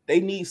Bay, they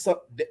need some.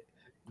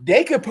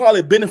 They could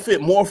probably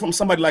benefit more from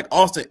somebody like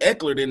Austin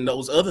Eckler than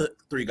those other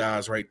 3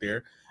 guys right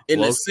there.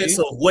 In the sense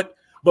of what,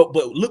 but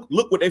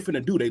look what they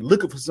finna do. They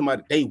looking for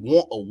somebody. They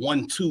want a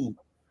 1-2.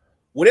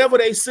 Whatever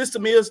their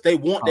system is, they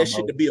want that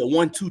shit to be a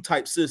 1-2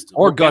 type system.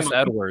 Or Gus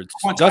Edwards.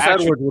 Gus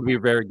Edwards would be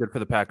very good for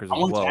the Packers as well.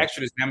 I want to ask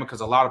you this, man,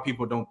 because a lot of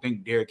people don't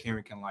think Derrick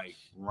Henry can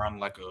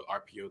run a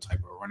RPO type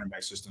of running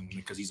back system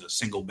because he's a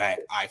single back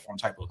I-form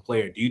type of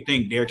player. Do you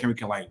think Derrick Henry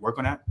can work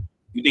on that?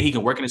 You think he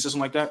can work in a system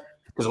like that?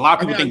 Because a lot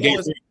of people think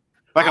Derrick Henry,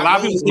 a lot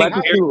of people think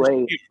Derrick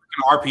Henry an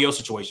RPO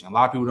situation. A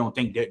lot of people don't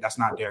think that's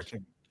not Derrick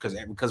Henry because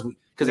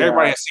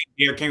everybody has seen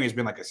Derrick Henry has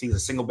been he's a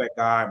single back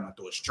guy. I'm gonna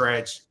throw a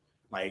stretch.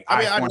 I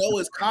know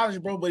it's college,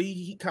 bro, but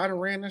he kind of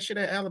ran that shit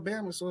at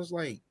Alabama, so it's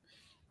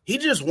he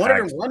just one of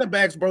them running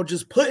backs, bro.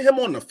 Just put him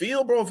on the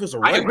field, bro. If it's a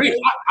running I agree.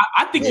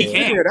 I think he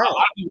can. A lot of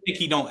people think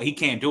he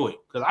can't do it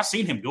because I've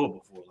seen him do it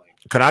before.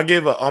 Can I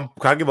give an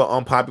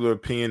unpopular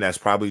opinion that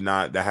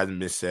hasn't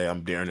been said?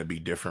 I'm daring to be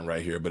different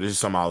right here, but this is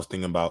something I was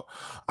thinking about.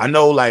 I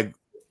know like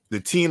the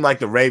team like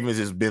the Ravens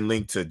has been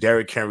linked to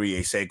Derrick Henry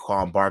and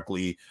Saquon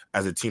Barkley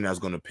as a team that's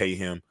going to pay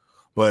him.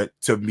 But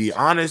to be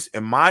honest,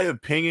 in my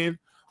opinion,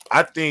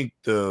 I think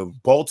the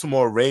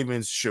Baltimore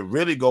Ravens should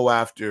really go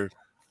after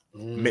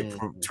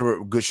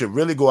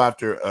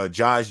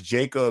Josh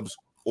Jacobs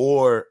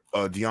or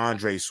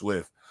DeAndre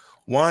Swift.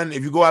 One,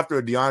 if you go after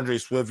a DeAndre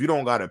Swift, you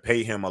don't got to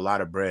pay him a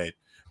lot of bread.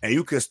 And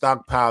you can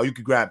stockpile, you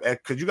can grab,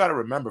 because you got to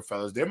remember,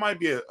 fellas, there might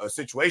be a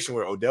situation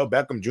where Odell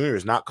Beckham Jr.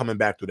 is not coming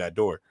back through that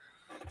door.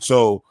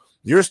 So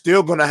you're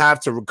still going to have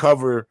to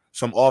recover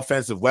some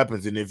offensive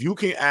weapons. And if you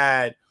can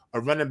add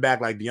a running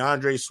back like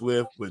DeAndre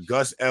Swift with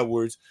Gus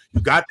Edwards,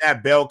 you got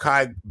that bell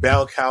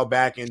cow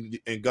back in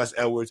Gus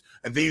Edwards,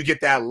 and then you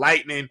get that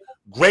lightning,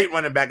 great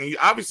running back. And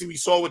obviously we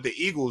saw with the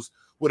Eagles,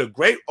 with a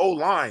great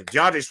O-line,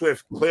 DeAndre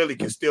Swift clearly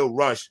can still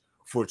rush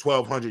for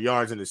 1,200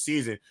 yards in the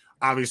season.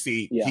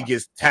 Obviously, he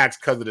gets taxed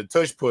because of the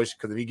tush push,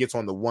 because if he gets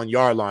on the 1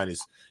 yard line,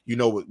 is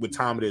what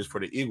time it is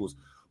for the Eagles.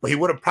 But he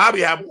would have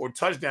probably had more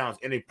touchdowns,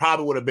 and it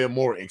probably would have been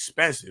more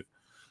expensive.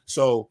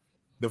 So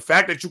the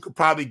fact that you could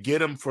probably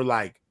get him for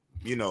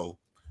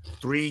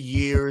 3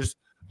 years,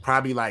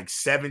 probably like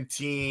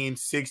between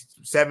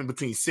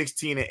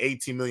 16 and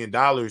 $18 million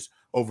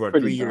over a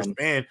 3-year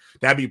span,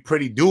 that'd be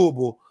pretty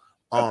doable.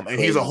 And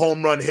he's a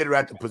home run hitter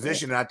at the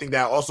position, and I think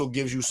that also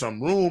gives you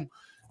some room.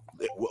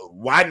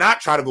 Why not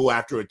try to go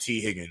after a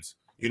T. Higgins?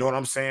 You know what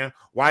I'm saying?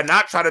 Why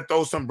not try to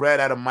throw some bread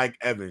at a Mike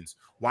Evans?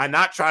 Why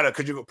not try to,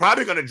 because you're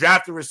probably going to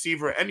draft a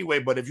receiver anyway,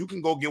 but if you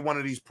can go get one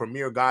of these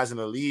premier guys in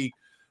the league,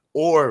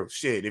 or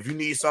shit, if you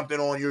need something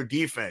on your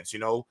defense,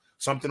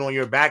 something on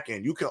your back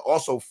end, you can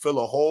also fill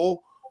a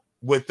hole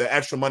with the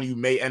extra money you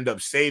may end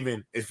up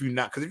saving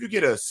because if you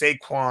get a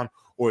Saquon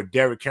or a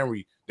Derrick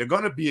Henry, they're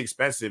going to be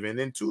expensive. And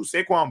then too,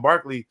 Saquon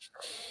Barkley,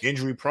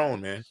 injury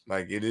prone, man.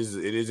 Like it is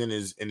in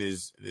his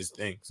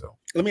thing. So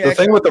the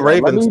thing with the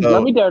Ravens,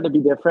 let me dare to be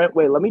different.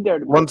 Wait, let me dare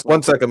to be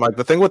one second, Mike.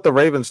 The thing with the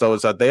Ravens though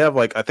is that they have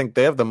I think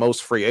they have the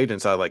most free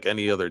agents out of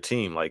any other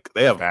team. Like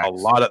they have a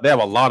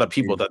lot of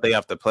people that they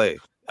have to play.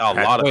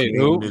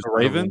 The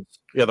Ravens?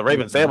 Yeah, the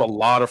Ravens. They have a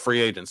lot of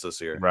free agents this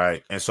year.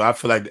 Right. And so I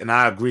feel like, and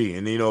I agree.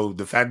 And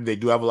the fact that they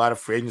do have a lot of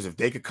free agents, if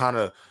they could kind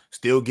of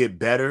still get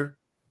better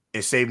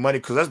and save money,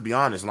 because let's be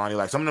honest, Lonnie,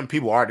 like some of them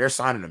people they're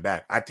signing them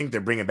back. I think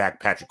they're bringing back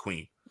Patrick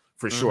Queen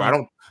for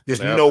sure. There's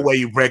no way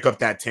you break up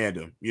that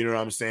tandem. You know what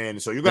I'm saying?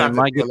 So you're gonna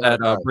might get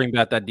that bring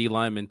back that D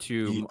lineman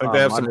too. They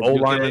have some O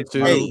linemen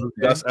too.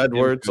 Gus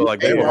Edwards. So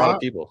they have a lot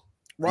of people.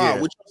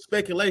 Rob, with your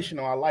speculation,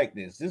 I like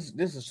this. This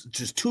is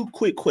just two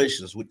quick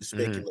questions with the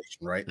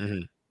speculation, right?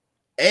 Mm-hmm.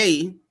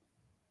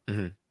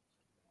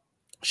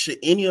 Should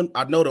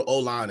I know the O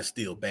line is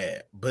still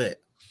bad, but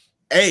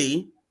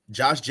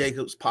Josh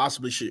Jacobs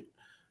possibly should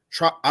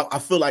try. I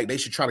feel like they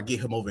should try to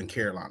get him over in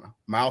Carolina.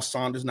 Miles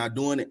Sanders not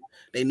doing it.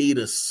 They need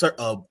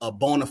a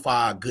bona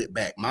fide good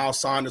back. Miles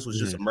Sanders was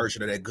just a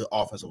merchant of that good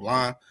offensive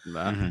line.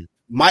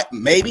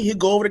 Maybe he'll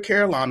go over to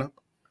Carolina.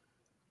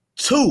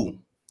 2,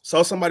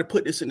 so somebody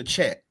put this in the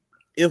chat.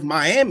 If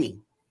Miami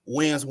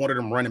wins one of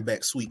them running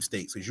back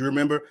sweepstakes, because you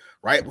remember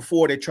right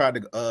before they tried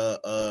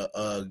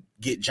to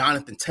get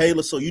Jonathan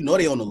Taylor, so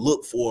they on the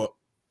look for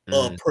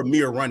a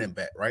premier running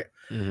back, right?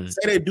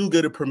 Say they do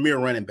get a premier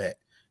running back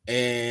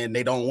and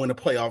they don't win a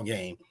playoff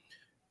game.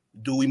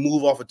 Do we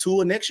move off of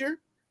Tua next year?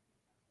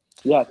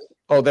 Yes.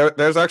 Oh,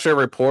 there's actually a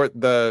report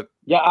that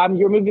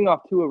you're moving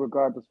off Tua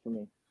regardless for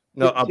me.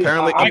 No,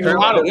 apparently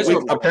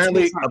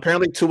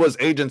Tua's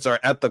agents are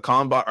at the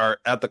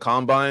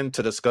combine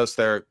to discuss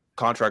their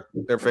contract.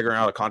 They're figuring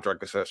out a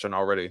contract session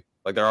already.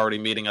 Like they're already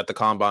meeting at the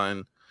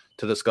combine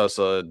to discuss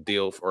a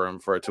deal for him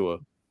for Tua.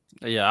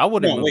 Yeah, I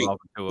wouldn't move off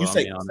Tua. You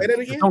say that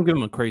again? Don't give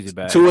him a crazy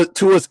bag.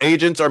 Tua's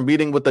agents are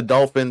meeting with the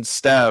Dolphins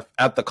staff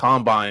at the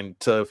combine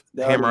to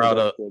hammer out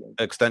a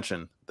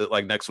extension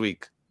next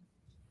week.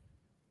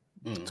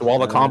 So while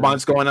the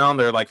combine's going on,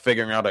 they're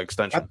figuring out an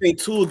extension. I think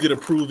Tua get a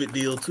prove-it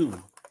deal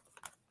too.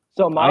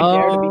 So my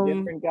dare to be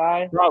different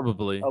guy?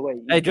 Probably. Oh, wait,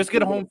 hey, just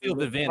get a home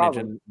field advantage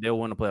and they'll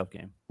win a playoff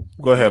game.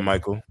 Go ahead,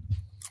 Michael.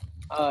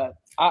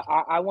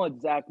 I want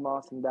Zach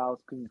Moss in Dallas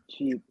because he's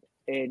cheap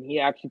and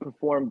he actually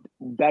performed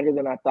better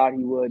than I thought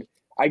he would.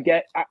 I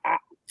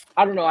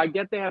don't know. I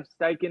get they have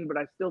Steichen, but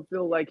I still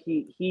feel like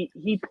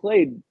he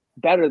played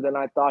better than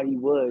I thought he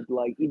would.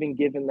 Even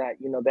given that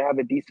they have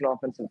a decent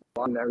offensive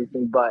line and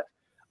everything, but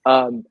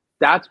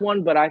that's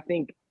one. But I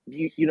think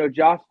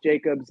Josh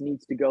Jacobs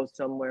needs to go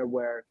somewhere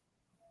where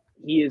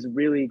he is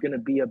really going to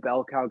be a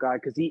bell cow guy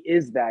because he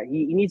is that.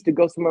 He needs to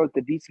go somewhere with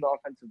a decent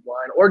offensive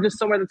line or just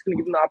somewhere that's going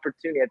to give him the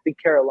opportunity. I think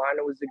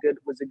Carolina was a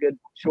good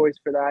choice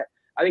for that.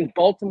 I think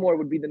Baltimore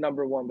would be the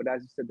number one, but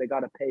as you said, they got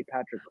to pay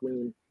Patrick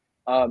Queen.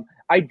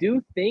 I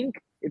do think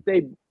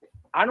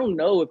I don't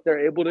know if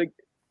they're able to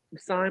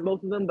sign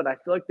both of them, but I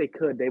feel like they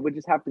could. They would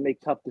just have to make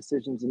tough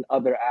decisions in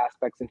other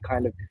aspects and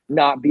kind of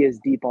not be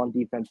as deep on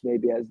defense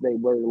maybe as they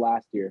were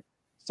last year.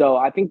 So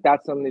I think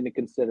that's something to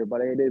consider,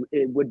 but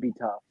it would be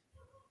tough.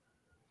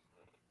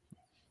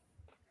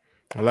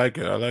 I like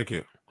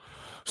it.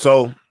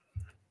 So,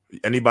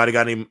 anybody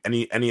got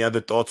any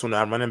other thoughts on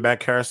that running back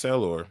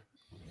carousel, or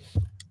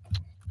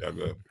that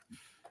good?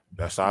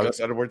 That's solid. Gus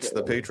Edwards to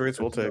the Patriots.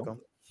 We'll take him.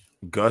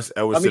 Gus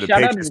Edwards to the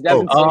Patriots.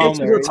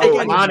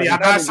 Lonnie, I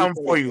got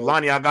something for you.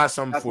 Lonnie, I got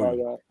something for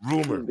you.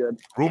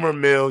 Rumor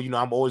mill. You know,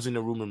 I'm always in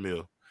the rumor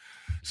mill.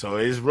 So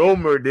it is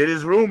rumored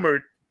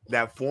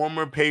that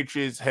former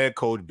Patriots head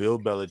coach Bill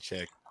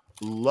Belichick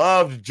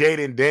loved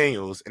Jaden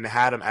Daniels and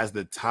had him as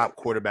the top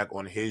quarterback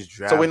on his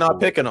draft. So we're not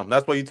picking him.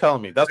 That's what you're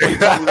telling me. That's what you're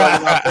telling me. We're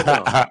not picking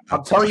him.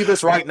 I'm telling you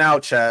this right now,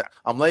 chat.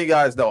 I'm letting you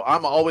guys know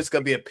I'm always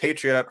going to be a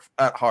Patriot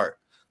at heart.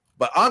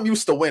 But I'm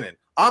used to winning.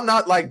 I'm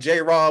not like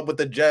J-Rob with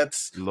the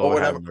Jets or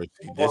whatever.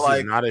 This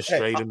is not a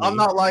straight to me. I'm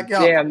not like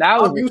y'all. Damn, that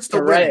was I'm used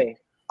to winning.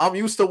 I'm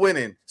used to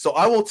winning. So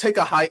I will take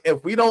a high.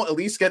 If we don't at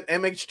least get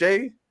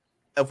MHJ,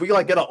 if we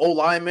get an O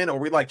lineman or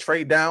we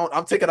trade down,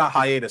 I'm taking a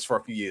hiatus for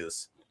a few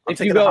years. If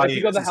you go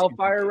the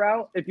Hellfire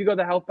route, you're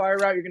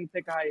gonna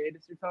take a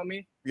hiatus. You tell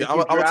me? Yeah,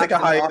 I'm gonna take a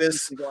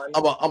hiatus.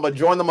 I'm gonna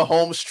join the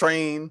Mahomes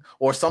train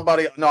or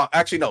somebody. No,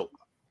 actually, no.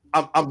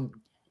 I'm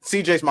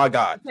CJ's my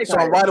guy, so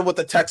I'm riding with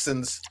the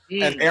Texans.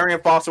 And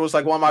Arian Foster was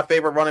one of my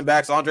favorite running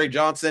backs. Andre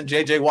Johnson,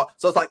 JJ Watt.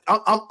 So it's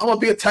I'm gonna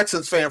be a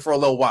Texans fan for a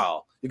little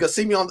while. You can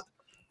see me on.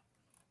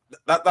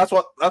 That's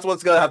what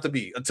it's gonna have to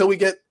be until we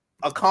get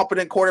a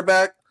competent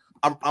quarterback.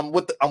 I'm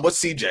with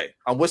CJ.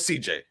 I'm with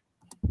CJ.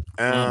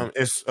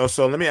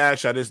 So let me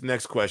ask you this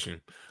next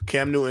question.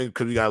 Cam Newton,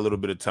 because we got a little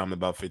bit of time,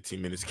 about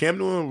 15 minutes. Cam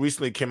Newton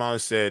recently came out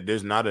and said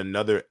there's not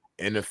another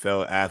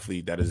NFL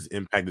athlete that has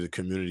impacted the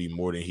community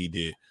more than he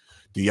did.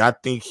 Do y'all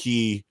think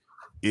he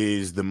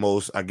is the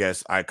most, I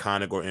guess,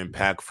 iconic or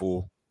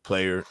impactful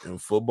player in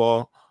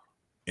football?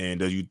 And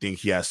do you think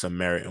he has some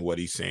merit in what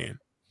he's saying?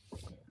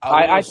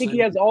 I think he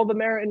has all the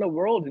merit in the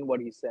world in what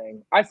he's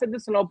saying. I said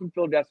this in open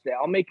field yesterday.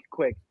 I'll make it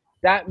quick.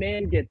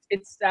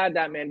 It's sad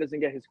that man doesn't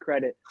get his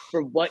credit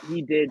for what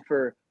he did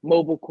for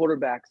mobile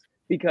quarterbacks,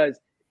 because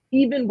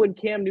even when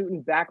Cam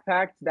Newton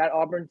backpacked that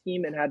Auburn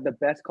team and had the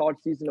best college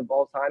season of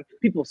all time,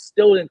 people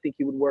still didn't think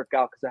he would work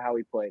out because of how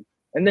he played.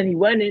 And then he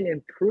went in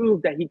and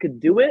proved that he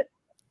could do it.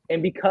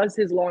 And because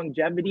his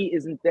longevity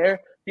isn't there,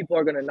 people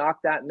are going to knock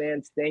that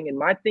man's thing. And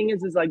my thing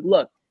is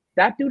look,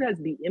 that dude has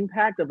the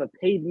impact of a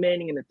Peyton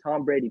Manning and a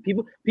Tom Brady.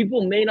 People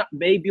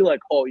may be like,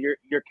 oh, you're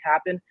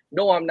capping.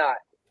 No, I'm not.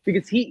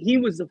 Because he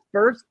was the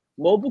first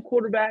mobile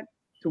quarterback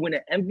to win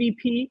an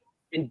MVP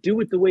and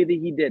do it the way that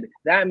he did.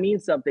 That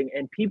means something.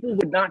 And people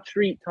would not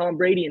treat Tom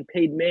Brady and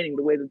Peyton Manning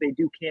the way that they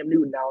do Cam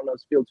Newton now in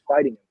those fields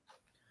fighting him.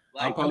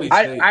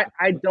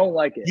 I don't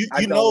like it.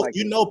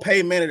 You know,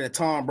 Peyton Manning and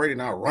Tom Brady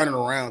now running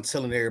around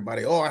telling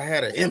everybody, "Oh, I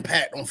had an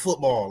impact on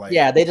football."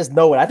 They just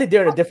know it. I think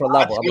they're at a different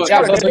level.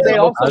 But they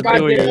also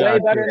got way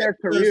better in their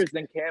careers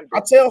than Cam.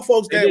 I tell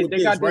folks that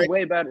they got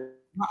way better.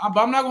 But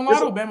I'm not gonna lie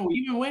though, Bama.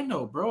 Even win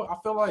though, bro. I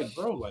feel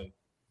like,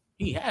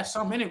 he has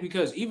some in it,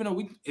 because even though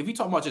if you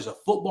talk about just a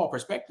football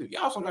perspective, you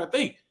also gotta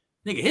think,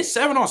 nigga, his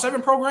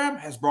 7-on-7 program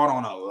has brought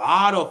on a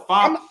lot of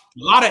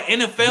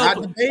NFL.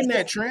 Not debating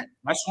that, Trent.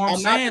 That's what I'm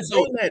saying.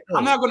 So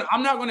I'm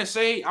not gonna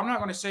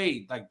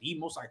say like the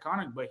most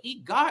iconic, but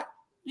he kind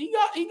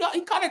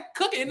of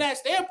cooking in that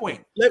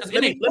standpoint.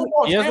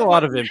 He has a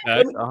lot of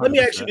impact. Let me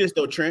ask you this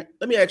though, Trent.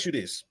 Let me ask you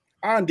this.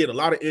 I did a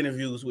lot of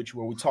interviews with you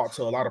where we talked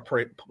to a lot of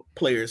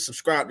players.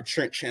 Subscribe to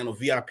Trent channel,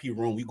 VIP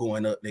room. We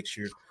going up next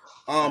year.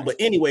 But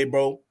anyway,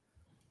 bro,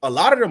 a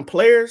lot of them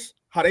players,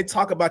 how they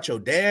talk about your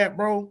dad,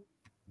 bro,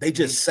 they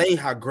just say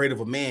how great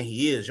of a man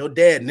he is. Your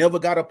dad never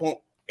got up on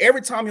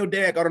every time your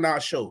dad got on our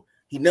show.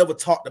 He never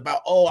talked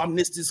about, oh, I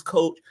missed this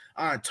coach.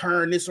 I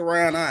turned this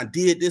around. I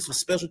did this for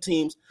special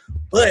teams.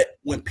 But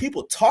when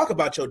people talk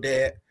about your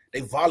dad,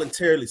 they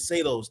voluntarily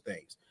say those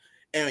things.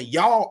 And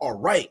y'all are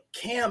right.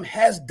 Cam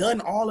has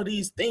done all of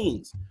these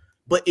things,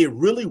 but it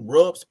really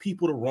rubs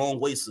people the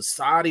wrong way,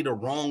 society the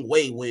wrong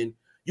way, when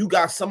you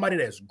got somebody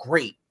that's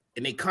great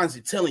and they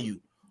constantly telling you,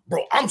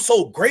 bro, I'm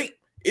so great.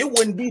 It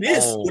wouldn't be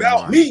this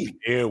without me.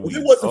 If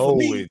it wasn't for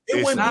me,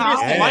 it wouldn't be this.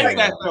 I don't like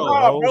that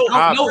though.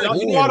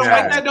 You know I don't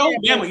like that though.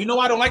 Bama, you know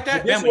I don't like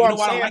that. Bama, you know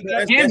why I don't like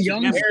that. Cam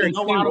Young,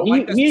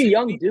 he's a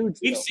young dude.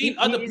 We've seen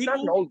other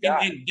people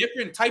in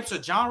different types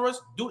of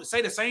genres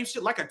say the same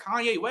shit, like a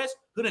Kanye West,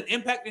 who didn't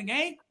impact the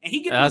game, and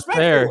he gets respect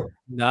for it.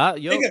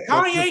 Nigga,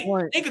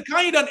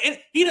 Kanye,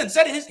 he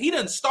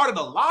done started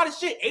a lot of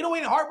shit.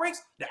 808 and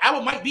Heartbreaks. The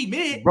album might be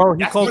mid. Bro,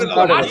 he calls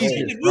himself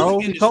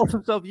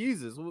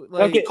Yeezus,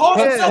 bro. He calls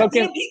himself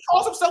Yeezus. He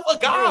calls himself a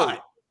god.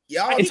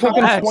 It took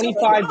him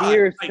 25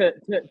 years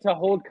to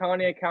hold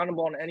Kanye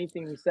accountable on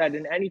anything he said.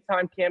 And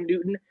anytime Cam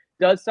Newton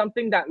does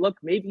something that, look,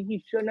 maybe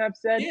he shouldn't have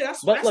said. Yeah,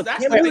 we're not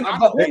going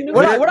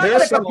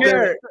to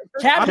compare.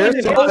 Cam Newton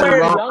is nowhere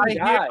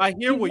near. I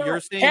hear what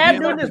you're saying.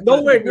 Cam Newton is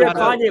nowhere near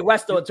Kanye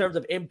West, though, in terms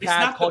of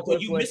impact, cultural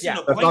influence.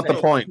 That's not the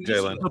point,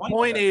 Jalen. The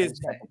point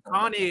is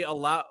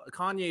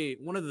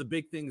Kanye. One of the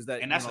big things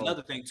that, and that's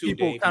another thing too,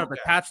 people kind of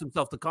attach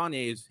themselves to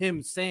Kanye is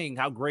him saying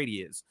how great he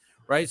is.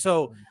 Right.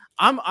 So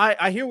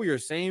I hear what you're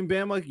saying,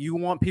 Bama. You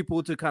want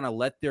people to kind of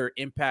let their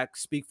impact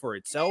speak for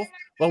itself.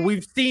 But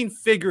we've seen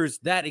figures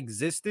that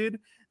existed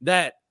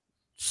that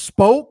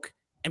spoke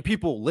and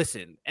people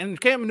listened. And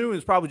Cam Newton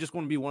is probably just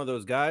going to be one of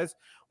those guys.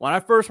 When I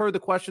first heard the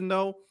question,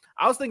 though,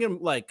 I was thinking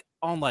like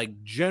on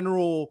like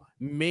general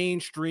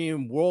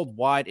mainstream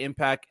worldwide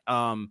impact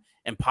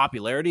and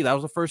popularity. That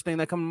was the first thing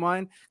that came to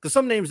mind. Because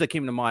some names that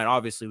came to mind,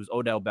 obviously, was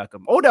Odell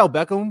Beckham. Odell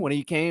Beckham, when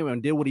he came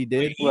and did what he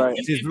did,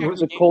 his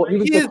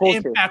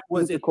impact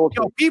was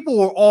people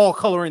were all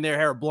coloring their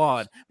hair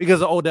blonde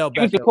because of Odell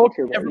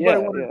Beckham.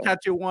 Everybody wanted to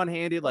catch it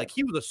one-handed. Like,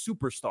 he was a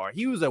superstar.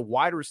 He was a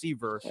wide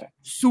receiver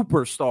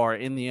superstar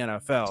in the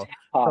NFL.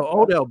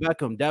 So Odell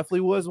Beckham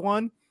definitely was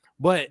one.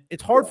 But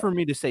it's hard for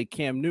me to say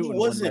Cam Newton. He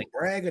wasn't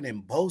bragging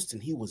and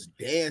boasting. He was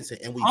dancing,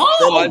 and we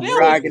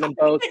bragging and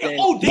boasting.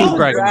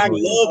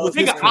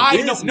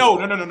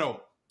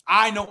 No.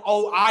 I know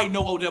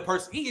Odell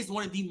personally. He is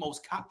one of the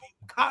most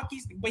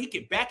cocky, but he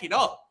can back it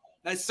up.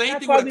 That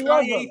same thing with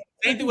Kanye.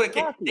 Same thing with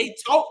a they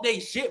talk they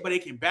shit, but they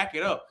can back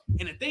it up.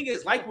 And the thing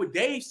is, like what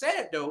Dave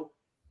said, though,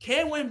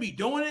 Cam wouldn't be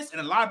doing this,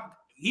 and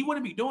he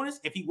wouldn't be doing this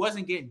if he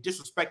wasn't getting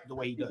disrespected the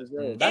way he does.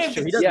 That's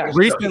true.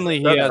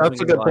 Recently, that's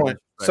a good point.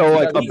 So,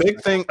 like, a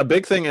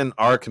big thing in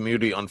our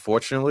community,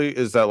 unfortunately,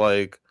 is that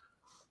like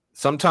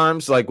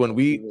sometimes, like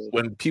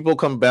when people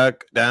come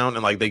back down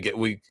and like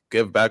we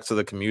give back to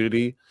the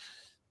community,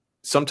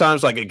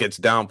 sometimes like it gets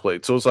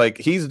downplayed. So it's like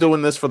he's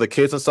doing this for the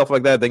kids and stuff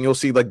like that. Then you'll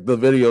see like the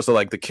videos of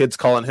like the kids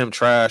calling him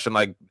trash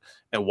and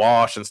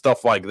wash and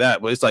stuff like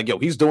that. But it's like, yo,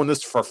 he's doing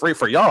this for free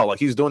for y'all. Like,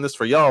 he's doing this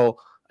for y'all.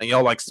 And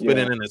y'all like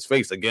spitting in his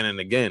face again and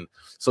again.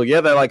 So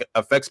yeah, that like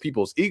affects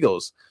people's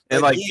egos.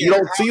 And like you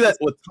don't see that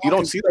with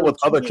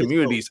other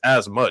communities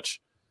as much.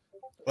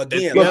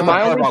 Again, it's a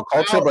part of our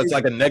culture, but it's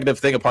like a negative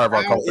thing, a part of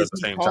our culture at the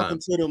same time. Talking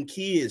to them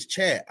kids,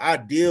 chat. I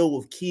deal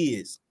with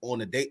kids on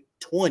the date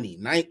 20,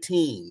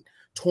 19,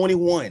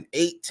 21,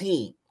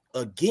 18.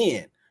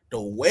 Again,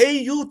 the way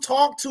you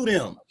talk to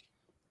them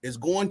is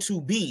going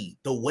to be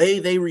the way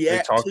they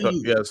react to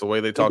you. Yeah, it's the way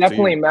they talk to you.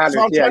 Definitely matters.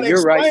 So yeah,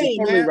 you're right.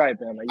 You're totally right,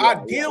 man. I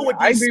deal with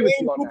the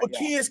same group of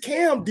kids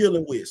Cam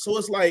dealing with. So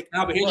it's like,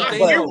 I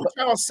hear what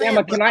y'all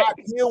saying, but I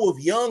deal with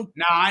young.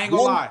 Nah, I ain't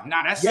gonna lie.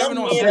 Nah, that's 7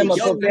 on 7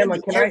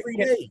 every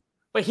day.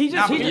 But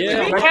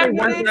Cam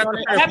Newton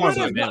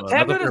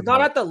is not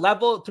at the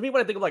level. To me,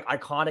 when I think of like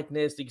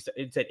iconicness,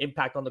 it's an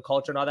impact on the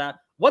culture and all that.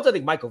 Once I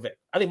think Michael Vick.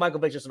 I think Michael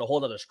Vick's just in a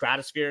whole other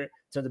stratosphere in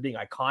terms of being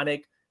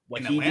iconic.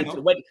 When he did,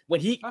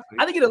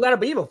 I think in Atlanta,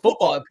 but even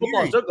football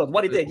circles,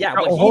 what he did, Cam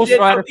has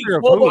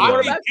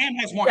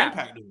more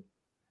impact.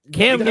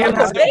 Cam won an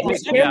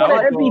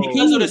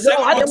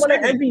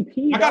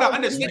MVP. I gotta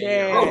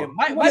understand.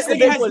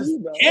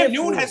 Cam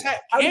Newton's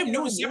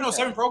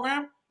 7-on-7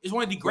 program is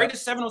one of the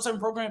greatest 7-on-7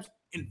 programs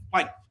in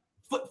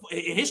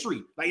in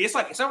history. Like, it's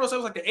like 7-on-7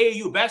 is like the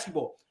AAU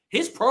basketball.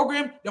 His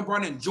program, they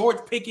brought in George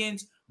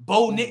Pickens,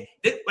 Bo Nick,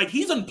 like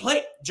he's done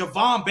play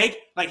Javon Baker,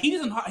 like he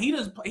has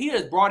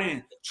brought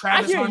in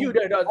Travis. I hear you.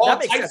 That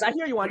makes sense. I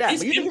hear you on that.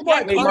 But you think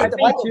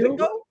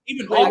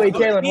wait,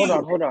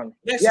 Jalen, hold on.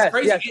 Yes, it's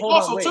crazy. And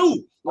also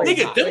too,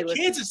 nigga, them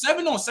kids is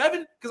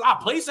 7-on-7 because I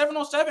play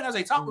 7-on-7 as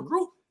a top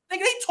recruit. Nigga,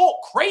 they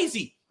talk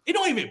crazy. They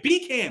don't even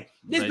beat Cam.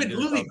 There's been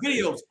literally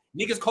videos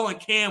niggas calling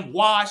Cam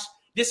wash,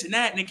 this and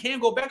that, and then Cam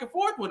go back and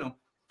forth with him.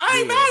 I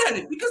ain't mad at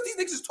it because these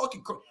niggas is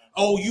talking.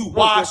 Oh, you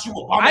wash, you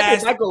a bum ass. I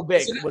think Michael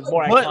Vick was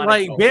more iconic. But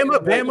like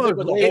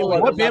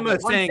Bama, what Bama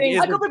is saying is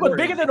Michael Vick was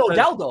bigger than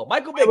Odell, though.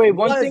 Michael Vick. Wait,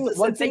 one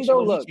thing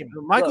though. Look,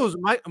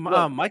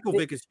 Michael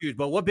Vick is huge,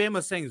 but what Bama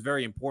is saying is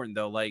very important,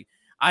 though. Like,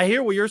 I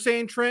hear what you're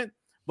saying, Trent,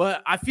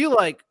 but I feel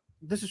like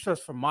this is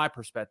just from my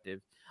perspective.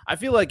 I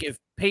feel like if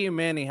Peyton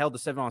Manning held the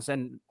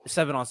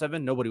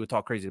 7-on-7, nobody would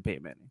talk crazy to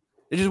Peyton Manning.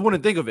 They just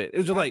wouldn't think of it. It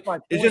was just like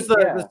it's just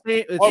the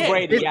same.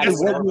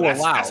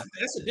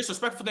 That's a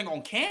disrespectful thing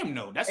on Cam.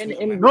 No, that's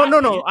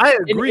no. I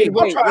agree. I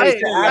agree.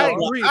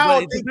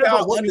 But it depends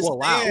on what you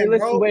allow.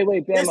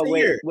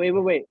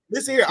 Wait.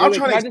 Listen here. I'm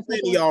trying to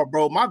explain to y'all,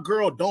 bro. My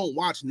girl don't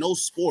watch no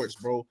sports,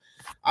 bro.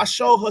 I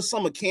showed her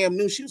some of Cam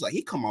Newton. She was like,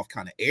 he come off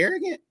kind of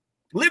arrogant,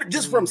 literally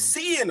just from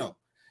seeing him.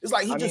 It's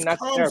like he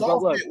comes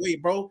off that way,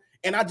 bro.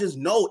 And I just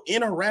know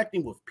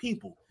interacting with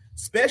people,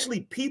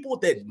 especially people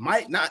that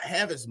might not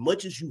have as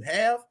much as you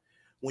have,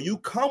 when you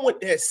come with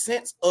that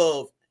sense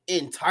of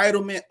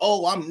entitlement,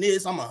 oh, I'm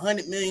this, I'm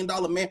 $100 million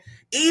man.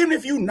 Even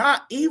if you're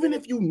not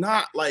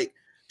like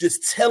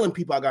just telling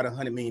people I got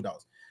 $100 million,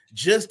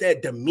 just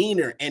that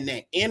demeanor and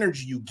that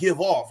energy you give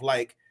off,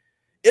 like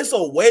it's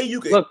a way you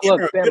can look.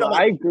 Bama,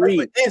 I agree.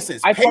 For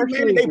instance, I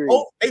partially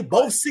agree. They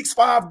both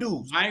 6'5"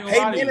 dudes. Peyton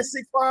Manning is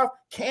 6'5",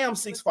 Cam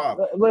 6'5".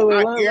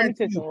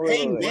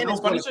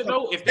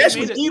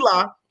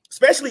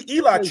 Especially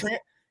Eli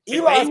Trent.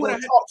 Eli's going to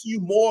talk to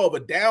you more of a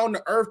down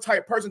to earth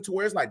type person, to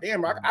where it's like,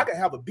 damn, I could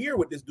have a beer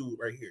with this dude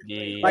right here.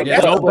 Like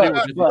that's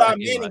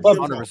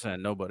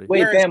 100%. Nobody.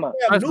 Wait,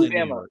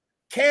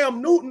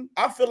 Cam Newton,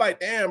 I feel like,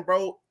 damn,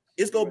 bro,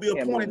 it's gonna be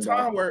a point in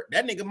time where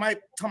that nigga might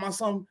come on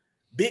some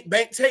big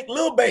bank take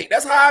little bank.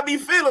 That's how I be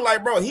feeling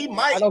like, bro. He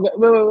might.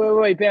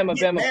 Wait, Bama,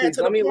 please.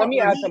 Let me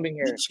add something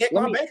here. Check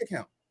my bank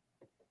account.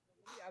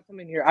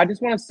 I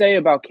just want to say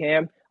about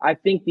Cam. I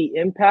think the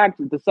impact,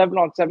 the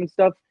 7-on-7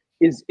 stuff,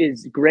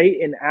 is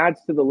great and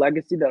adds to the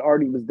legacy that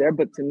already was there.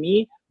 But to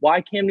me,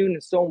 why Cam Newton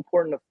is so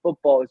important to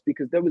football is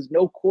because there was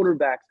no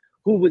quarterbacks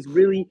who was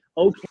really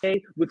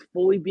okay with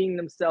fully being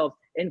themselves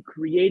and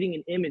creating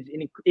an image.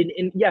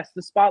 And yes,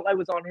 the spotlight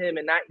was on him,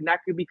 and that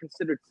could be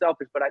considered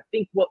selfish. But I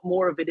think what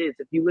more of it is,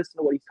 if you listen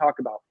to what he's talked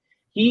about,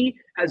 he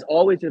has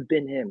always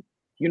been him.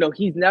 You know,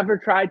 he's never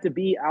tried to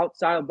be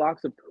outside of the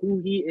box of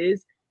who he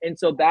is. And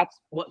so that's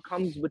what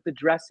comes with the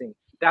dressing.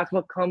 That's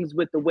what comes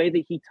with the way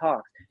that he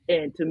talks.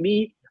 And to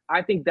me,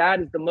 I think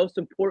that is the most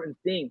important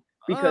thing.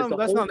 Because the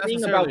that's whole not thing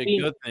necessarily about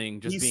being, a good thing.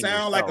 Just he being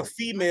sound yourself. like a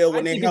female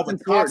when they have a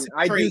toxic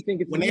trait. I do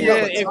think it's when they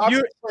have a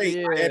toxic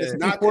trait that is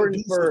not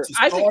conducive to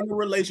starting a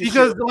relationship.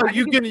 Because like,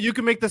 you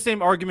can make the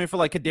same argument for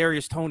like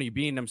Kadarius Toney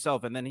being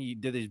himself, and then he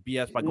did his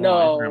BS by going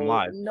on Instagram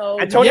Live. No,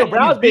 Antonio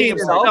Brown being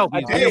himself.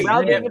 Cam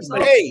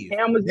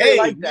was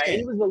like that.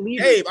 He was a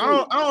leader. Dave,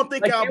 I don't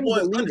think y'all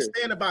boys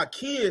understand about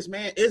kids,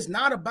 man. It's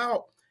not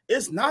about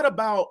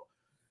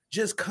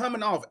just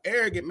coming off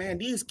arrogant, man.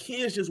 These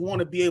kids just want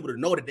to be able to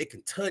know that they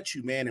can touch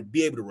you, man, and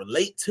be able to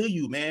relate to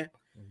you, man.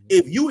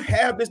 If you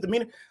have this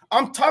demeanor,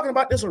 I'm talking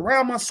about this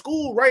around my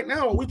school right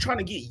now, and we're trying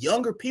to get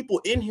younger people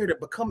in here to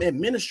become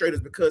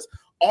administrators because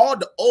all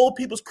the old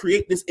peoples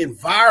create this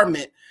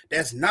environment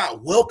that's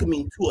not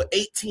welcoming to an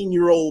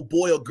 18-year-old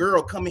boy or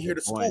girl coming here to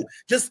school. Right.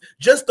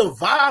 Just the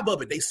vibe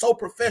of it. They so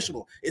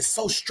professional. It's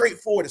so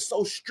straightforward. It's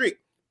so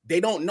strict. They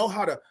don't know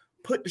how to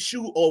put the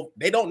shoe over.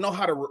 They don't know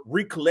how to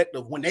recollect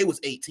of when they was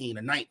 18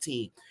 or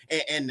 19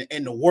 and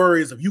the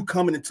worries of you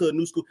coming into a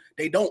new school.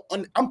 They don't.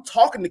 I'm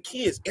talking to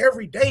kids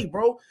every day,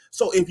 bro.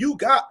 So if you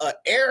got an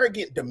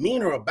arrogant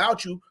demeanor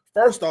about you,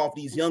 first off,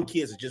 these young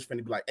kids are just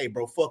finna be like, hey,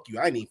 bro, fuck you.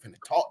 I ain't even finna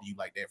talk to you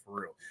like that for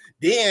real.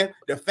 Then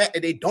the fact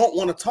that they don't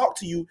want to talk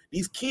to you,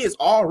 these kids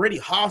already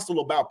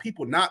hostile about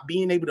people not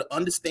being able to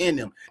understand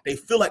them. They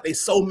feel like they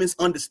so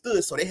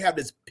misunderstood. So they have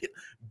this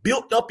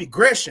built up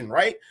aggression,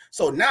 right?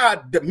 So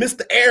now the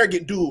Mr.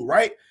 Arrogant dude,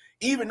 right?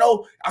 Even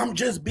though I'm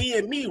just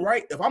being me,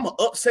 right? If I'm an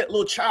upset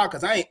little child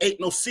because I ain't ate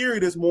no cereal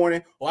this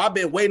morning, or I've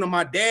been waiting on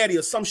my daddy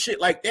or some shit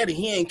like that, and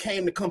he ain't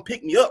came to come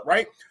pick me up,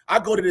 right? I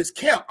go to this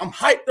camp. I'm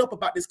hyped up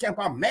about this camp.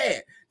 I'm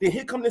mad. Then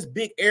here come this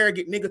big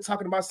arrogant nigga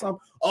talking about something.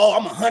 Oh,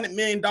 I'm $100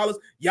 million.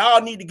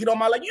 Y'all need to get on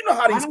my leg. You know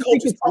how these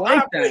coaches talk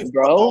like that,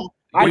 bro.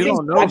 I think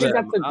that's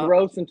a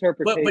gross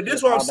interpretation. But this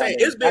is what I'm saying.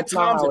 It's been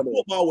times in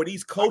football where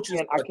these coaches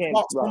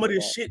talk some of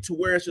this shit to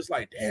where it's just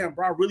like, damn,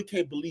 bro, I really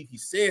can't believe he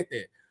said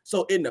that.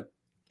 So in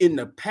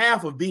the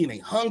path of being a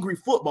hungry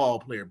football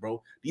player,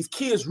 bro, these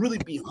kids really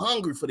be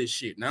hungry for this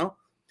shit now.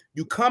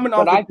 You coming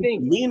off with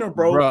demeanor,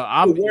 bro.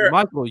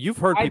 Michael, you've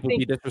heard people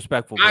be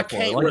disrespectful before. I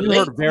can't relate.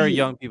 You heard very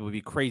young people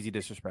be crazy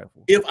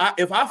disrespectful. If I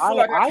feel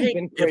like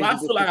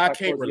I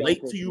can't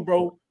relate to you,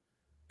 bro,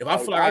 if I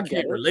feel like I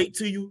can't relate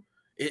to you,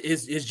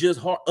 it's just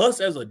hard. Us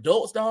as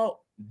adults, dog,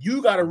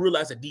 you got to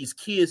realize that these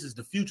kids is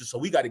the future, so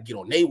we got to get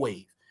on their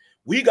wave.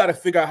 We got to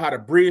figure out how to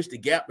bridge the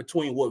gap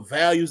between what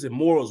values and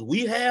morals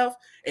we have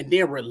and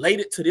then relate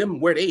it to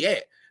them where they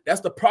at. That's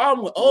the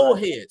problem with old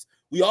heads.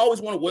 We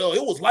always want to, well,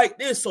 it was like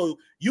this, so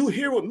you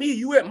here with me,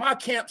 you at my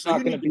camp, so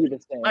you need to be the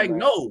same. Like,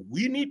 no,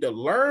 we need to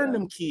learn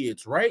them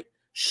kids, right?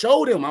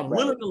 Show them I'm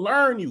willing to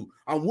learn you.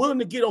 I'm willing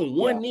to get on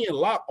one knee and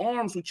lock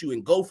arms with you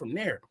and go from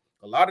there.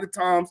 A lot of the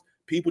times,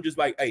 people just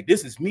like, hey,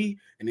 this is me,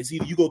 and it's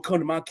either you go come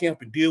to my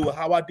camp and deal with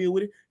how I deal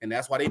with it, and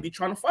that's why they be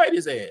trying to fight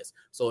his ass.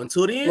 So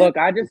until then, look,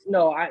 I just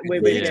know.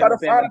 One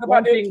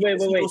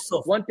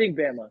thing,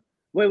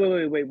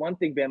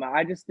 Bama.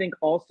 I just think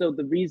also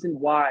the reason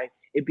why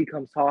it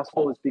becomes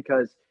hostile is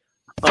because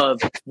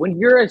of when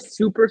you're a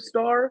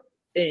superstar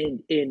and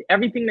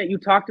everything that you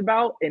talked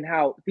about and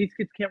how these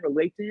kids can't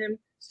relate to him.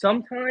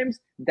 Sometimes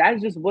that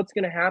is just what's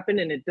going to happen,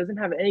 and it doesn't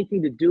have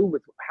anything to do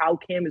with how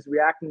Cam is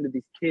reacting to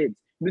these kids.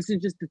 This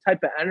is just the type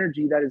of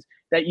energy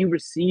that you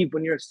receive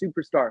when you're a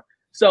superstar.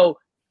 So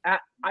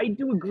I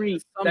do agree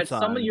that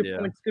some of your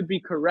points could be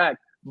correct,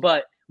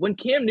 but when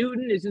Cam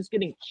Newton is just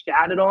getting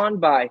chatted on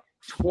by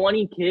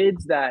 20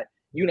 kids that,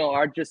 you know,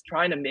 are just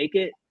trying to make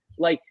it,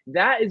 like,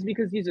 that is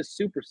because he's a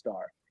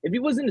superstar. If he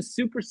wasn't a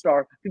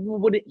superstar,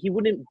 he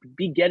wouldn't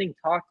be getting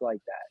talked like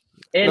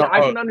that. And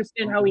I can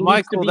understand how he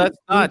needs to be. That's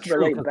not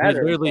true.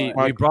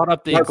 We brought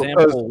up the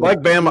example. Like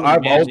Bama,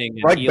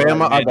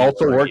 I've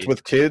also worked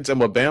with kids, and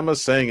what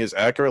Bama's saying is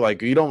accurate.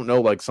 Like, you don't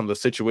know, like, some of the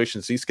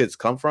situations these kids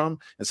come from,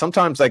 and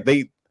sometimes, like,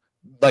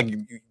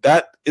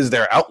 that is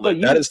their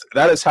outlet.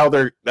 That is how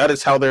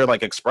they're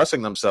like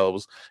expressing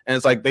themselves, and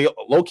it's like they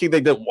low key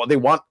they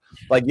want,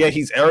 like, yeah,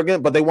 he's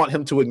arrogant, but they want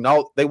him to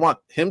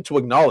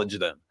acknowledge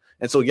them.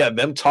 And so, yeah,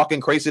 them talking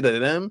crazy to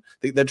them,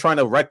 they're trying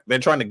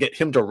to get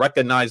him to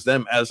recognize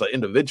them as an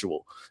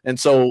individual. And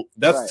so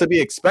that's to be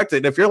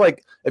expected. If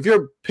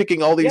you're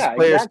picking all these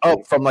players up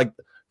from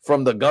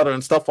the gutter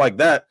and stuff like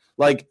that,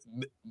 like,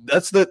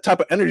 that's the type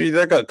of energy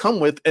they're gonna come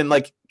with. And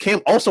like,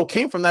 Cam also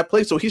came from that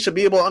place, so he should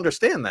be able to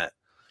understand that.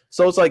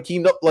 So it's like,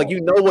 you know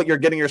what you're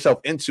getting yourself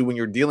into when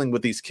you're dealing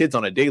with these kids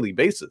on a daily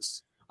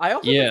basis. I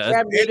also think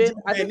Cam Newton.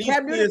 I think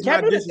Cam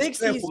Newton thinks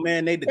he's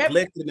man. They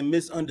neglected and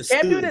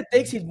misunderstood. Cam Newton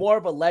thinks he's more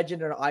of a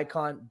legend and an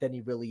icon than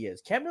he really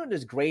is. Cam Newton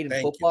is great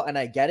in football, and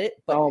I get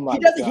it, but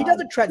he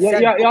doesn't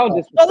transcend.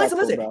 No,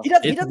 listen. He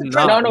doesn't.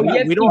 No,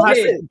 we don't have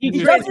to.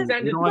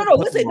 No,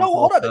 listen. No,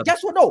 hold on.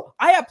 Guess what? No,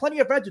 I have plenty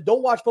of friends who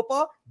don't watch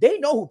football. They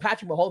know who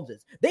Patrick Mahomes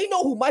is. They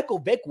know who Michael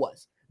Vick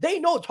was. They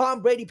know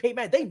Tom Brady, Peyton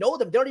Manning. They know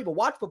them. They don't even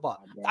watch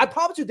football. I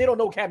promise you, they don't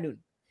know Cam Newton.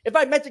 If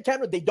I mention Cam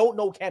Newton, they don't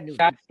know Cam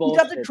Newton. He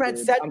doesn't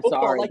transcend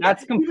football like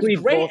that's that. Complete he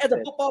was great bullshit. As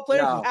a football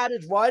player. He had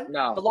his run.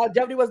 The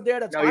longevity wasn't there.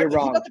 That's you're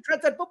wrong. He doesn't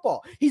transcend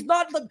football. He's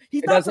not some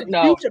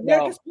huge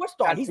American sports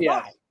star. He's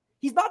not.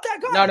 He's not that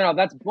guy. No,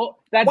 that's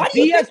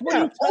BS. What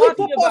are you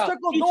talking about?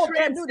 He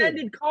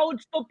transcended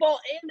college football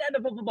and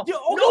NFL football.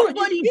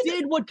 Nobody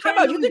did what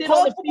Cam Newton did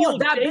on the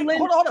field.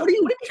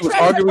 He was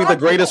arguably the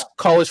greatest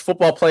college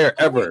football player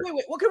ever.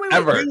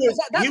 Ever.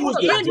 He was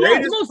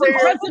the most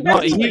impressive.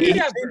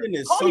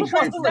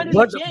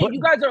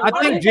 You guys are. I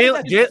think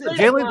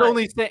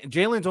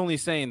Jalen's only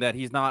saying that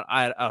he's not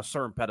at a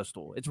certain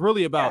pedestal. It's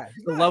really about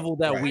the level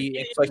that we.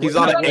 It's like he's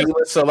not an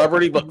A-list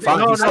celebrity, but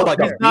fine, he's still like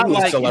a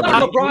B-list celebrity.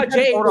 LeBron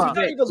James.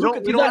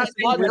 We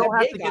don't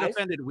have to get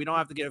offended. We don't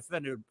have to get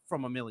offended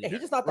from a million. He's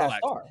just not that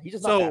star. He's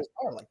just not that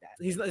star like that.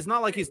 It's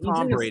not like he's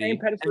Tom Brady,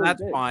 and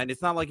that's fine.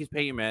 It's not like he's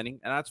Peyton Manning,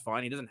 and that's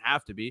fine. He doesn't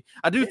have to be.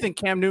 I do think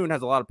Cam Newton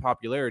has a lot of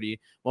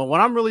popularity. Well,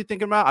 when I'm really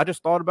thinking about, I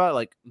just thought about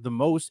like the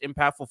most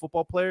impactful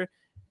football player.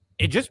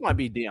 It just might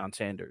be Deion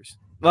Sanders.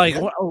 Like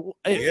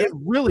it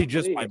really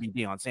just might be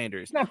Deion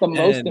Sanders. It's not the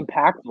most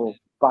impactful.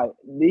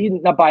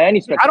 Not by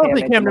any stretch. I don't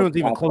think Cam Newton's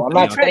even close. I'm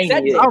not saying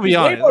I'll be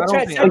honest.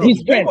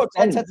 He's way more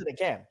transcendent than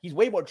Cam. He's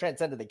way more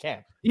transcendent than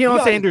Cam.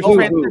 Deion Sanders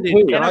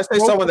transcended. Can I say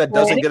someone that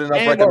doesn't get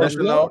enough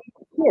recognition though?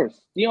 Of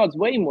course, Deion's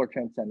way more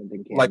transcendent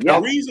than Cam. Like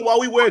the reason why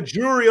we wear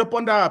jewelry up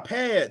under our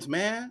pads,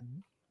 man.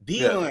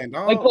 Deion,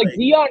 like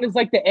Deion is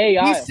like the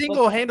AI. He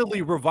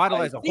single-handedly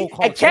revitalized the whole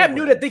culture. And Cam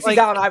Newton thinks he's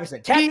Allen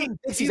Iverson. Cam Newton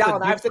thinks he's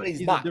Allen Iverson, and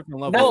he's not.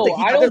 No,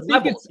 I don't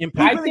think it's.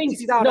 I think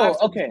no.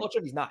 Okay,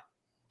 he's not.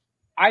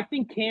 I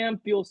think Cam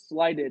feels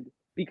slighted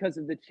because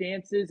of the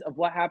chances of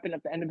what happened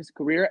at the end of his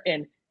career.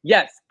 And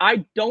yes,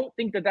 I don't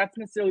think that that's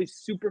necessarily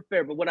super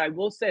fair. But what I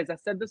will say is, I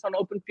said this on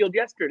Open Field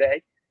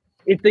yesterday,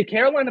 if the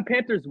Carolina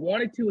Panthers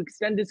wanted to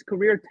extend his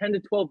career 10 to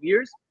 12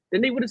 years,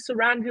 then they would have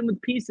surrounded him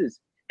with pieces.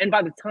 And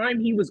by the time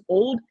he was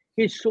old,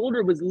 his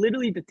shoulder was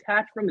literally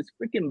detached from his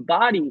freaking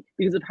body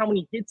because of how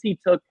many hits he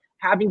took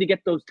having to get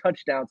those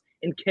touchdowns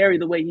and carry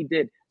the way he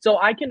did. So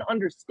I can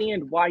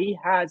understand why he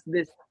has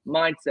this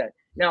mindset.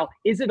 Now,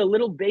 is it a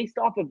little based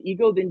off of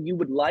ego than you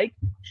would like?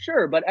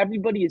 Sure, but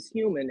everybody is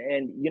human,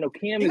 and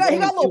Cam he got a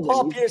little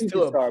Paul Pierce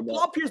to him.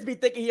 Paul Pierce be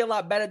thinking he a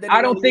lot better than.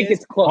 I don't think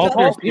it's close.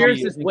 Paul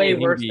Pierce is way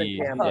worse than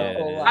Cam.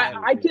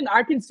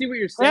 I can see what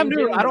you're saying.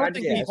 I don't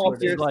think Paul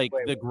Pierce is like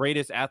the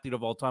greatest athlete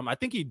of all time. I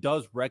think he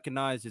does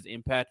recognize his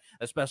impact,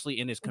 especially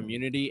in his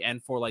community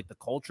and for like the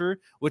culture,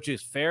 which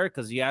is fair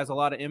because he has a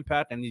lot of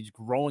impact and he's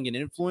growing in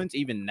influence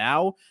even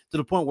now to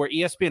the point where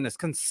ESPN is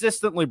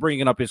consistently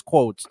bringing up his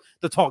quotes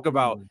to talk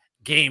about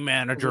game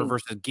manager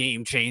versus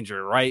game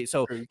changer, right?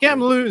 So Cam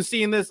Newton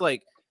seeing this,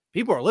 like,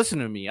 people are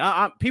listening to me.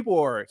 People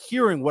are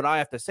hearing what I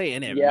have to say,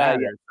 and it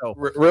matters. So,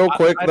 real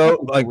quick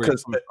though, like,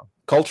 because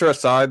culture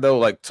aside, though,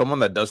 like someone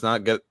that does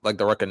not get like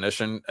the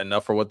recognition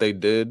enough for what they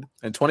did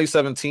in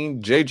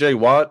 2017, JJ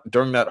Watt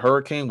during that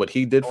hurricane, what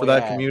he did for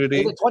that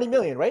community, it was like $20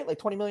 million, right? Like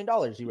 $20 million.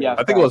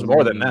 I think it was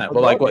more than that.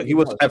 But like, what he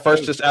was at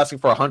first just asking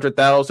for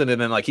 100,000, and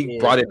then like he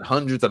brought in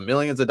hundreds of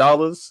millions of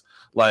dollars.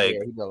 Like,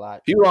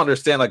 people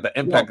understand like the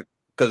impact.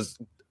 Because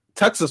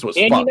Texas was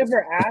and he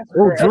never asked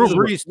for Drew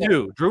Brees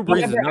too. Drew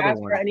Brees is another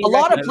one. A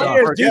lot of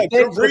players do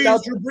things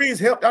without Drew Brees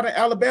helped out in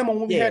Alabama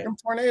when we had them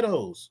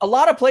tornadoes. A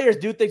lot of players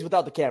do things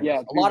without the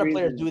cameras. A lot of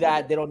players do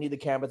that. They don't need the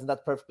cameras, and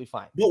that's perfectly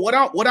fine. But what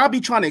I'll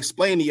be trying to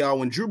explain to y'all,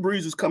 when Drew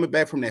Brees was coming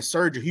back from that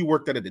surgery, he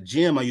worked out at the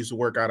gym I used to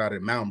work out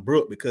at Mountain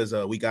Brook because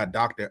we got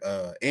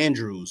Dr.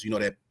 Andrews,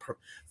 that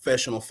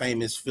professional,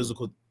 famous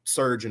physical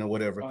surgeon or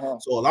whatever.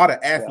 So a lot of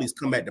athletes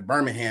come back to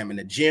Birmingham, and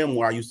the gym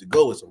where I used to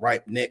go is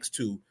right next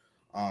to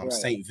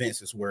St.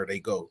 Vincent's, where they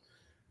go.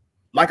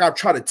 Like I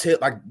try to tell,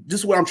 like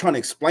this is what I'm trying to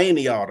explain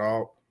to y'all,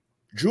 dog.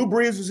 Drew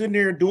Brees was in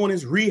there doing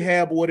his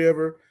rehab or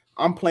whatever.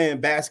 I'm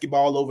playing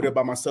basketball over there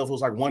by myself. It was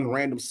like one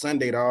random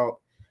Sunday, dog.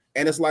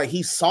 And it's like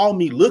he saw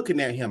me looking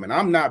at him, and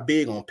I'm not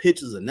big on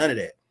pictures or none of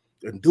that.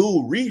 The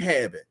dude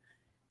rehabbing.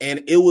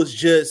 And it was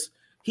just,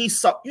 he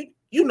saw,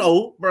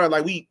 bro,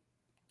 like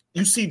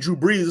you see Drew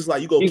Brees, it's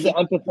like you go. He's an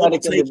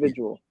empathetic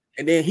individual.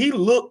 And then he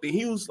looked and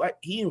he was like,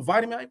 he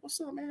invited me, like, what's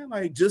up, man?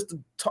 Like, just to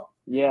talk.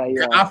 Yeah.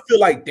 I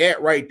feel like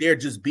that right there,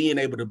 just being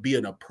able to be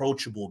an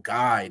approachable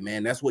guy,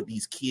 man. That's what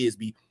these kids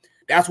be.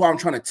 That's why I'm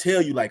trying to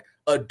tell you, like,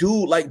 a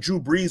dude like Drew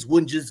Brees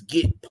wouldn't just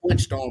get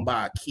punched on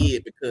by a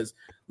kid, because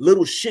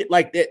little shit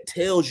like that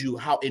tells you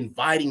how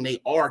inviting they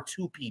are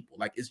to people.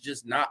 Like, it's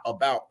just not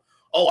about,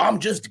 oh, I'm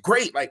just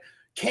great. Like,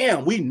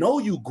 Cam, we know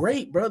you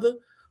great, brother.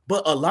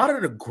 But a lot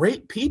of the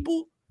great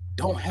people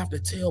don't have to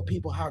tell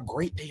people how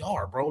great they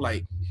are, bro.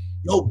 Like,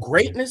 Your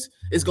greatness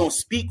is gonna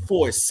speak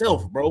for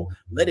itself, bro.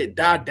 Let it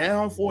die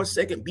down for a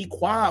second. Be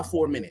quiet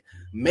for a minute.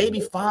 Maybe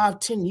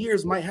 5-10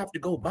 years might have to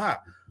go by.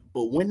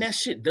 But when that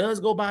shit does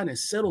go by and it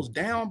settles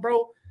down,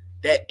 bro,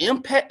 that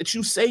impact that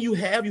you say you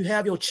have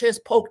your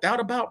chest poked out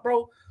about,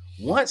 bro.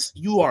 Once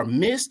you are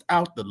missed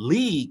out the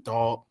league,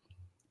 dog,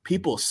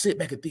 people sit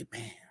back and think,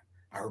 man,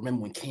 I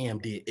remember when Cam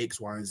did X,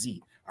 Y, and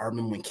Z. I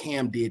remember when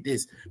Cam did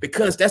this.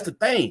 Because that's the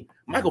thing.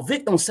 Michael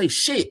Vick don't say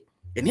shit.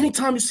 And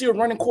anytime you see a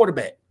running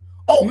quarterback,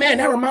 oh, man,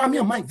 that reminds me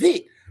of Mike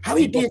Vick. How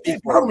he did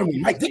this. I remember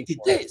Mike Vick did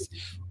this.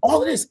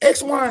 All of this,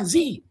 X, Y, and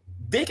Z.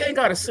 Vick ain't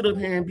got to sit up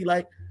here and be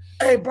like,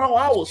 hey, bro,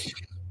 I was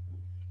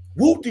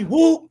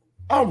whoop-de-whoop.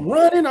 I'm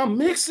running, I'm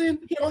mixing.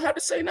 He don't have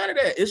to say none of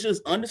that. It's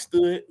just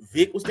understood.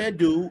 Vic was that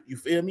dude. You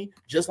feel me?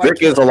 Just like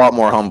Vic is a lot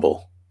more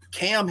humble.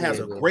 Cam has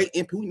a great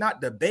input. We're not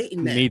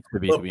debating that. Needs to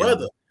be,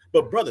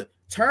 but brother,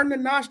 turn the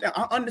notch down.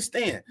 I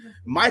understand,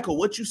 Michael,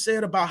 what you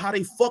said about how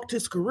they fucked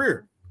his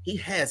career. He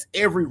has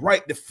every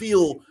right to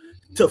feel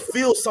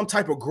some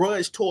type of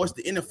grudge towards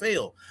the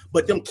NFL.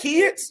 But them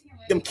kids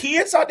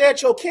out there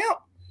at your camp,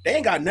 they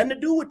ain't got nothing to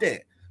do with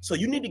that. So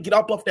you need to get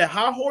up off that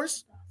high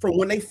horse from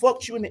when they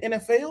fucked you in the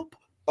NFL.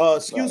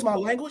 Excuse my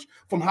language,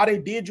 from how they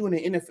did you in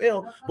the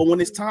NFL. But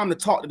when it's time to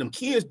talk to them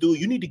kids, dude,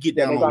 you need to get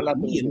down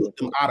on me and look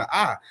them eye to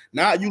eye.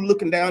 Now you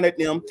looking down at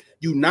them.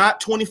 You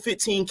not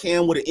 2015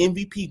 Cam with an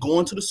MVP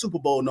going to the Super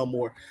Bowl no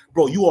more.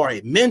 Bro, you are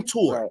a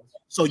mentor. Right.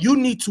 So you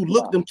need to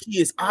look them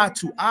kids eye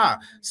to eye.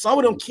 Some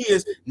of them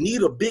kids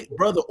need a big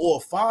brother or a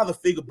father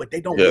figure, but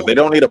they don't. Yeah, they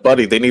don't need a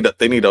buddy. They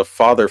need a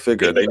father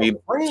figure. They need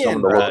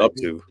someone to look up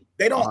to.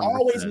 They don't 100%.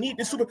 Always need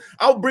the super.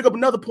 I'll bring up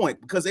another point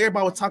because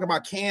everybody was talking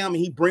about Cam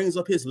and he brings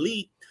up his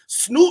league.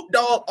 Snoop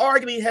Dogg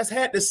arguably has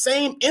had the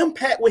same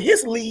impact with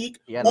his league.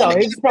 Yeah, no,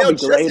 he's probably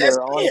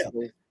greater,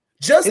 honestly.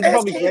 Just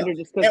as Cam.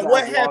 And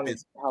what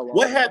happens?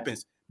 What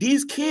happens?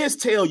 These kids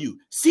tell you.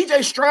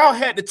 CJ Stroud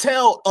had to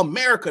tell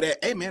America that,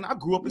 hey man, I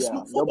grew up in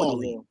Snoop football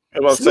league. I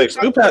was say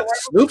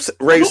Snoop's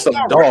raised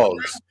some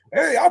dogs.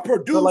 Hey, I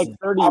produced for like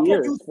 30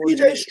 years.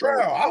 CJ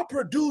Stroud. I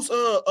produced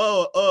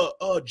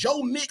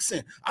Joe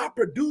Mixon. I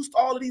produced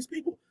all of these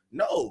people.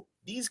 No,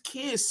 these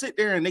kids sit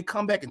there and they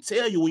come back and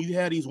tell you when you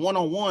have these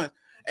one-on-one.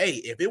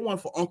 Hey, if it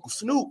wasn't for Uncle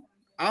Snoop,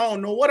 I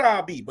don't know what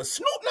I'll be. But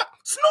Snoop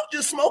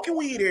just smoking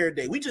weed every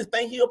day. We just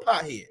think he a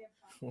pothead.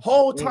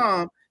 Whole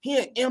time he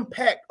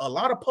impact a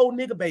lot of poor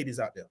nigga babies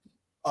out there.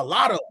 A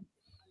lot of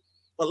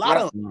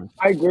them.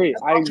 I agree.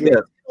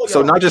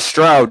 So not just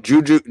Stroud,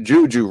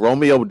 Juju,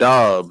 Romeo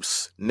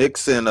Dobbs,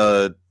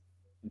 Nixon,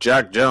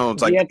 Jack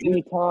Jones, like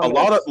a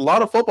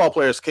lot of football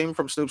players came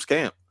from Snoop's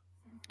camp.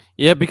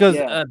 Yeah, because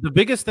the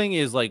biggest thing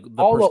is like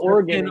the all the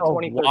Oregon of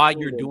why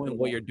you're doing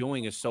what you're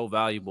doing is so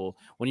valuable.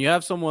 When you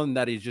have someone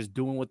that is just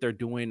doing what they're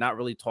doing, not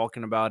really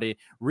talking about it,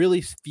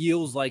 really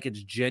feels like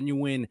it's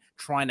genuine,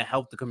 trying to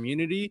help the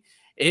community.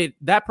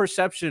 That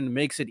perception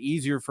makes it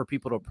easier for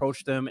people to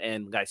approach them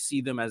and guys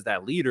see them as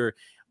that leader.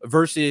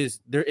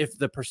 Versus if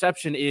the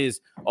perception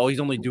is, oh,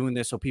 he's only doing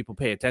this so people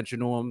pay attention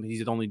to him.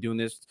 He's only doing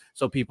this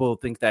so people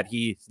think that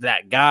he's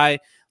that guy.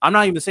 I'm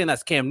not even saying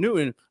that's Cam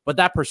Newton, but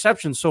that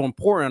perception is so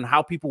important on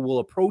how people will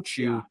approach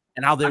you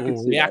and how they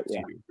will react to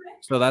you.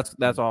 So that's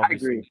all. I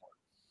agree.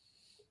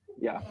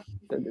 Yeah,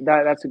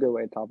 that's a good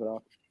way to top it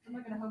off.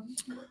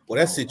 Well,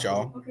 that's it,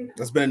 y'all.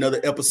 That's been another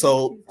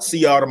episode. See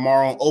y'all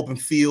tomorrow on Open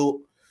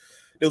Field.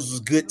 This was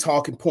a good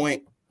talking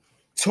point.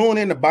 Tune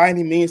in to By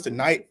Any Means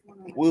tonight.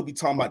 We'll be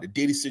talking about the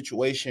Diddy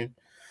situation,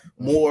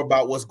 more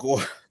about what's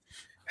going.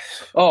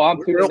 Oh, I'm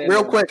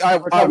real quick.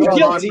 Did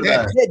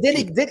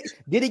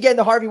he get in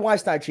the Harvey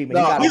Weinstein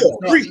treatment?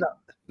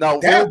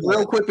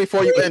 Real quick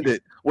before you end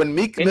it. When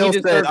Meek Mill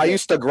said, "I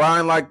used to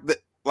grind like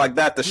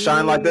that to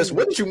shine like this,"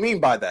 what did you mean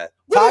by that?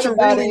 What did you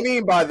really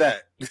mean by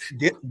that?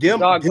 We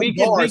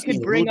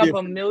could bring up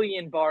a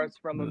million bars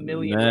from a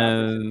million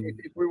rappers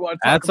if we want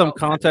to add some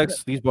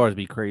context. These bars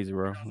be crazy,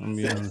 bro.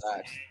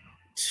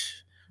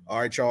 All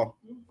right, y'all.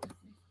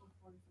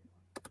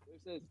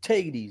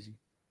 Take it easy.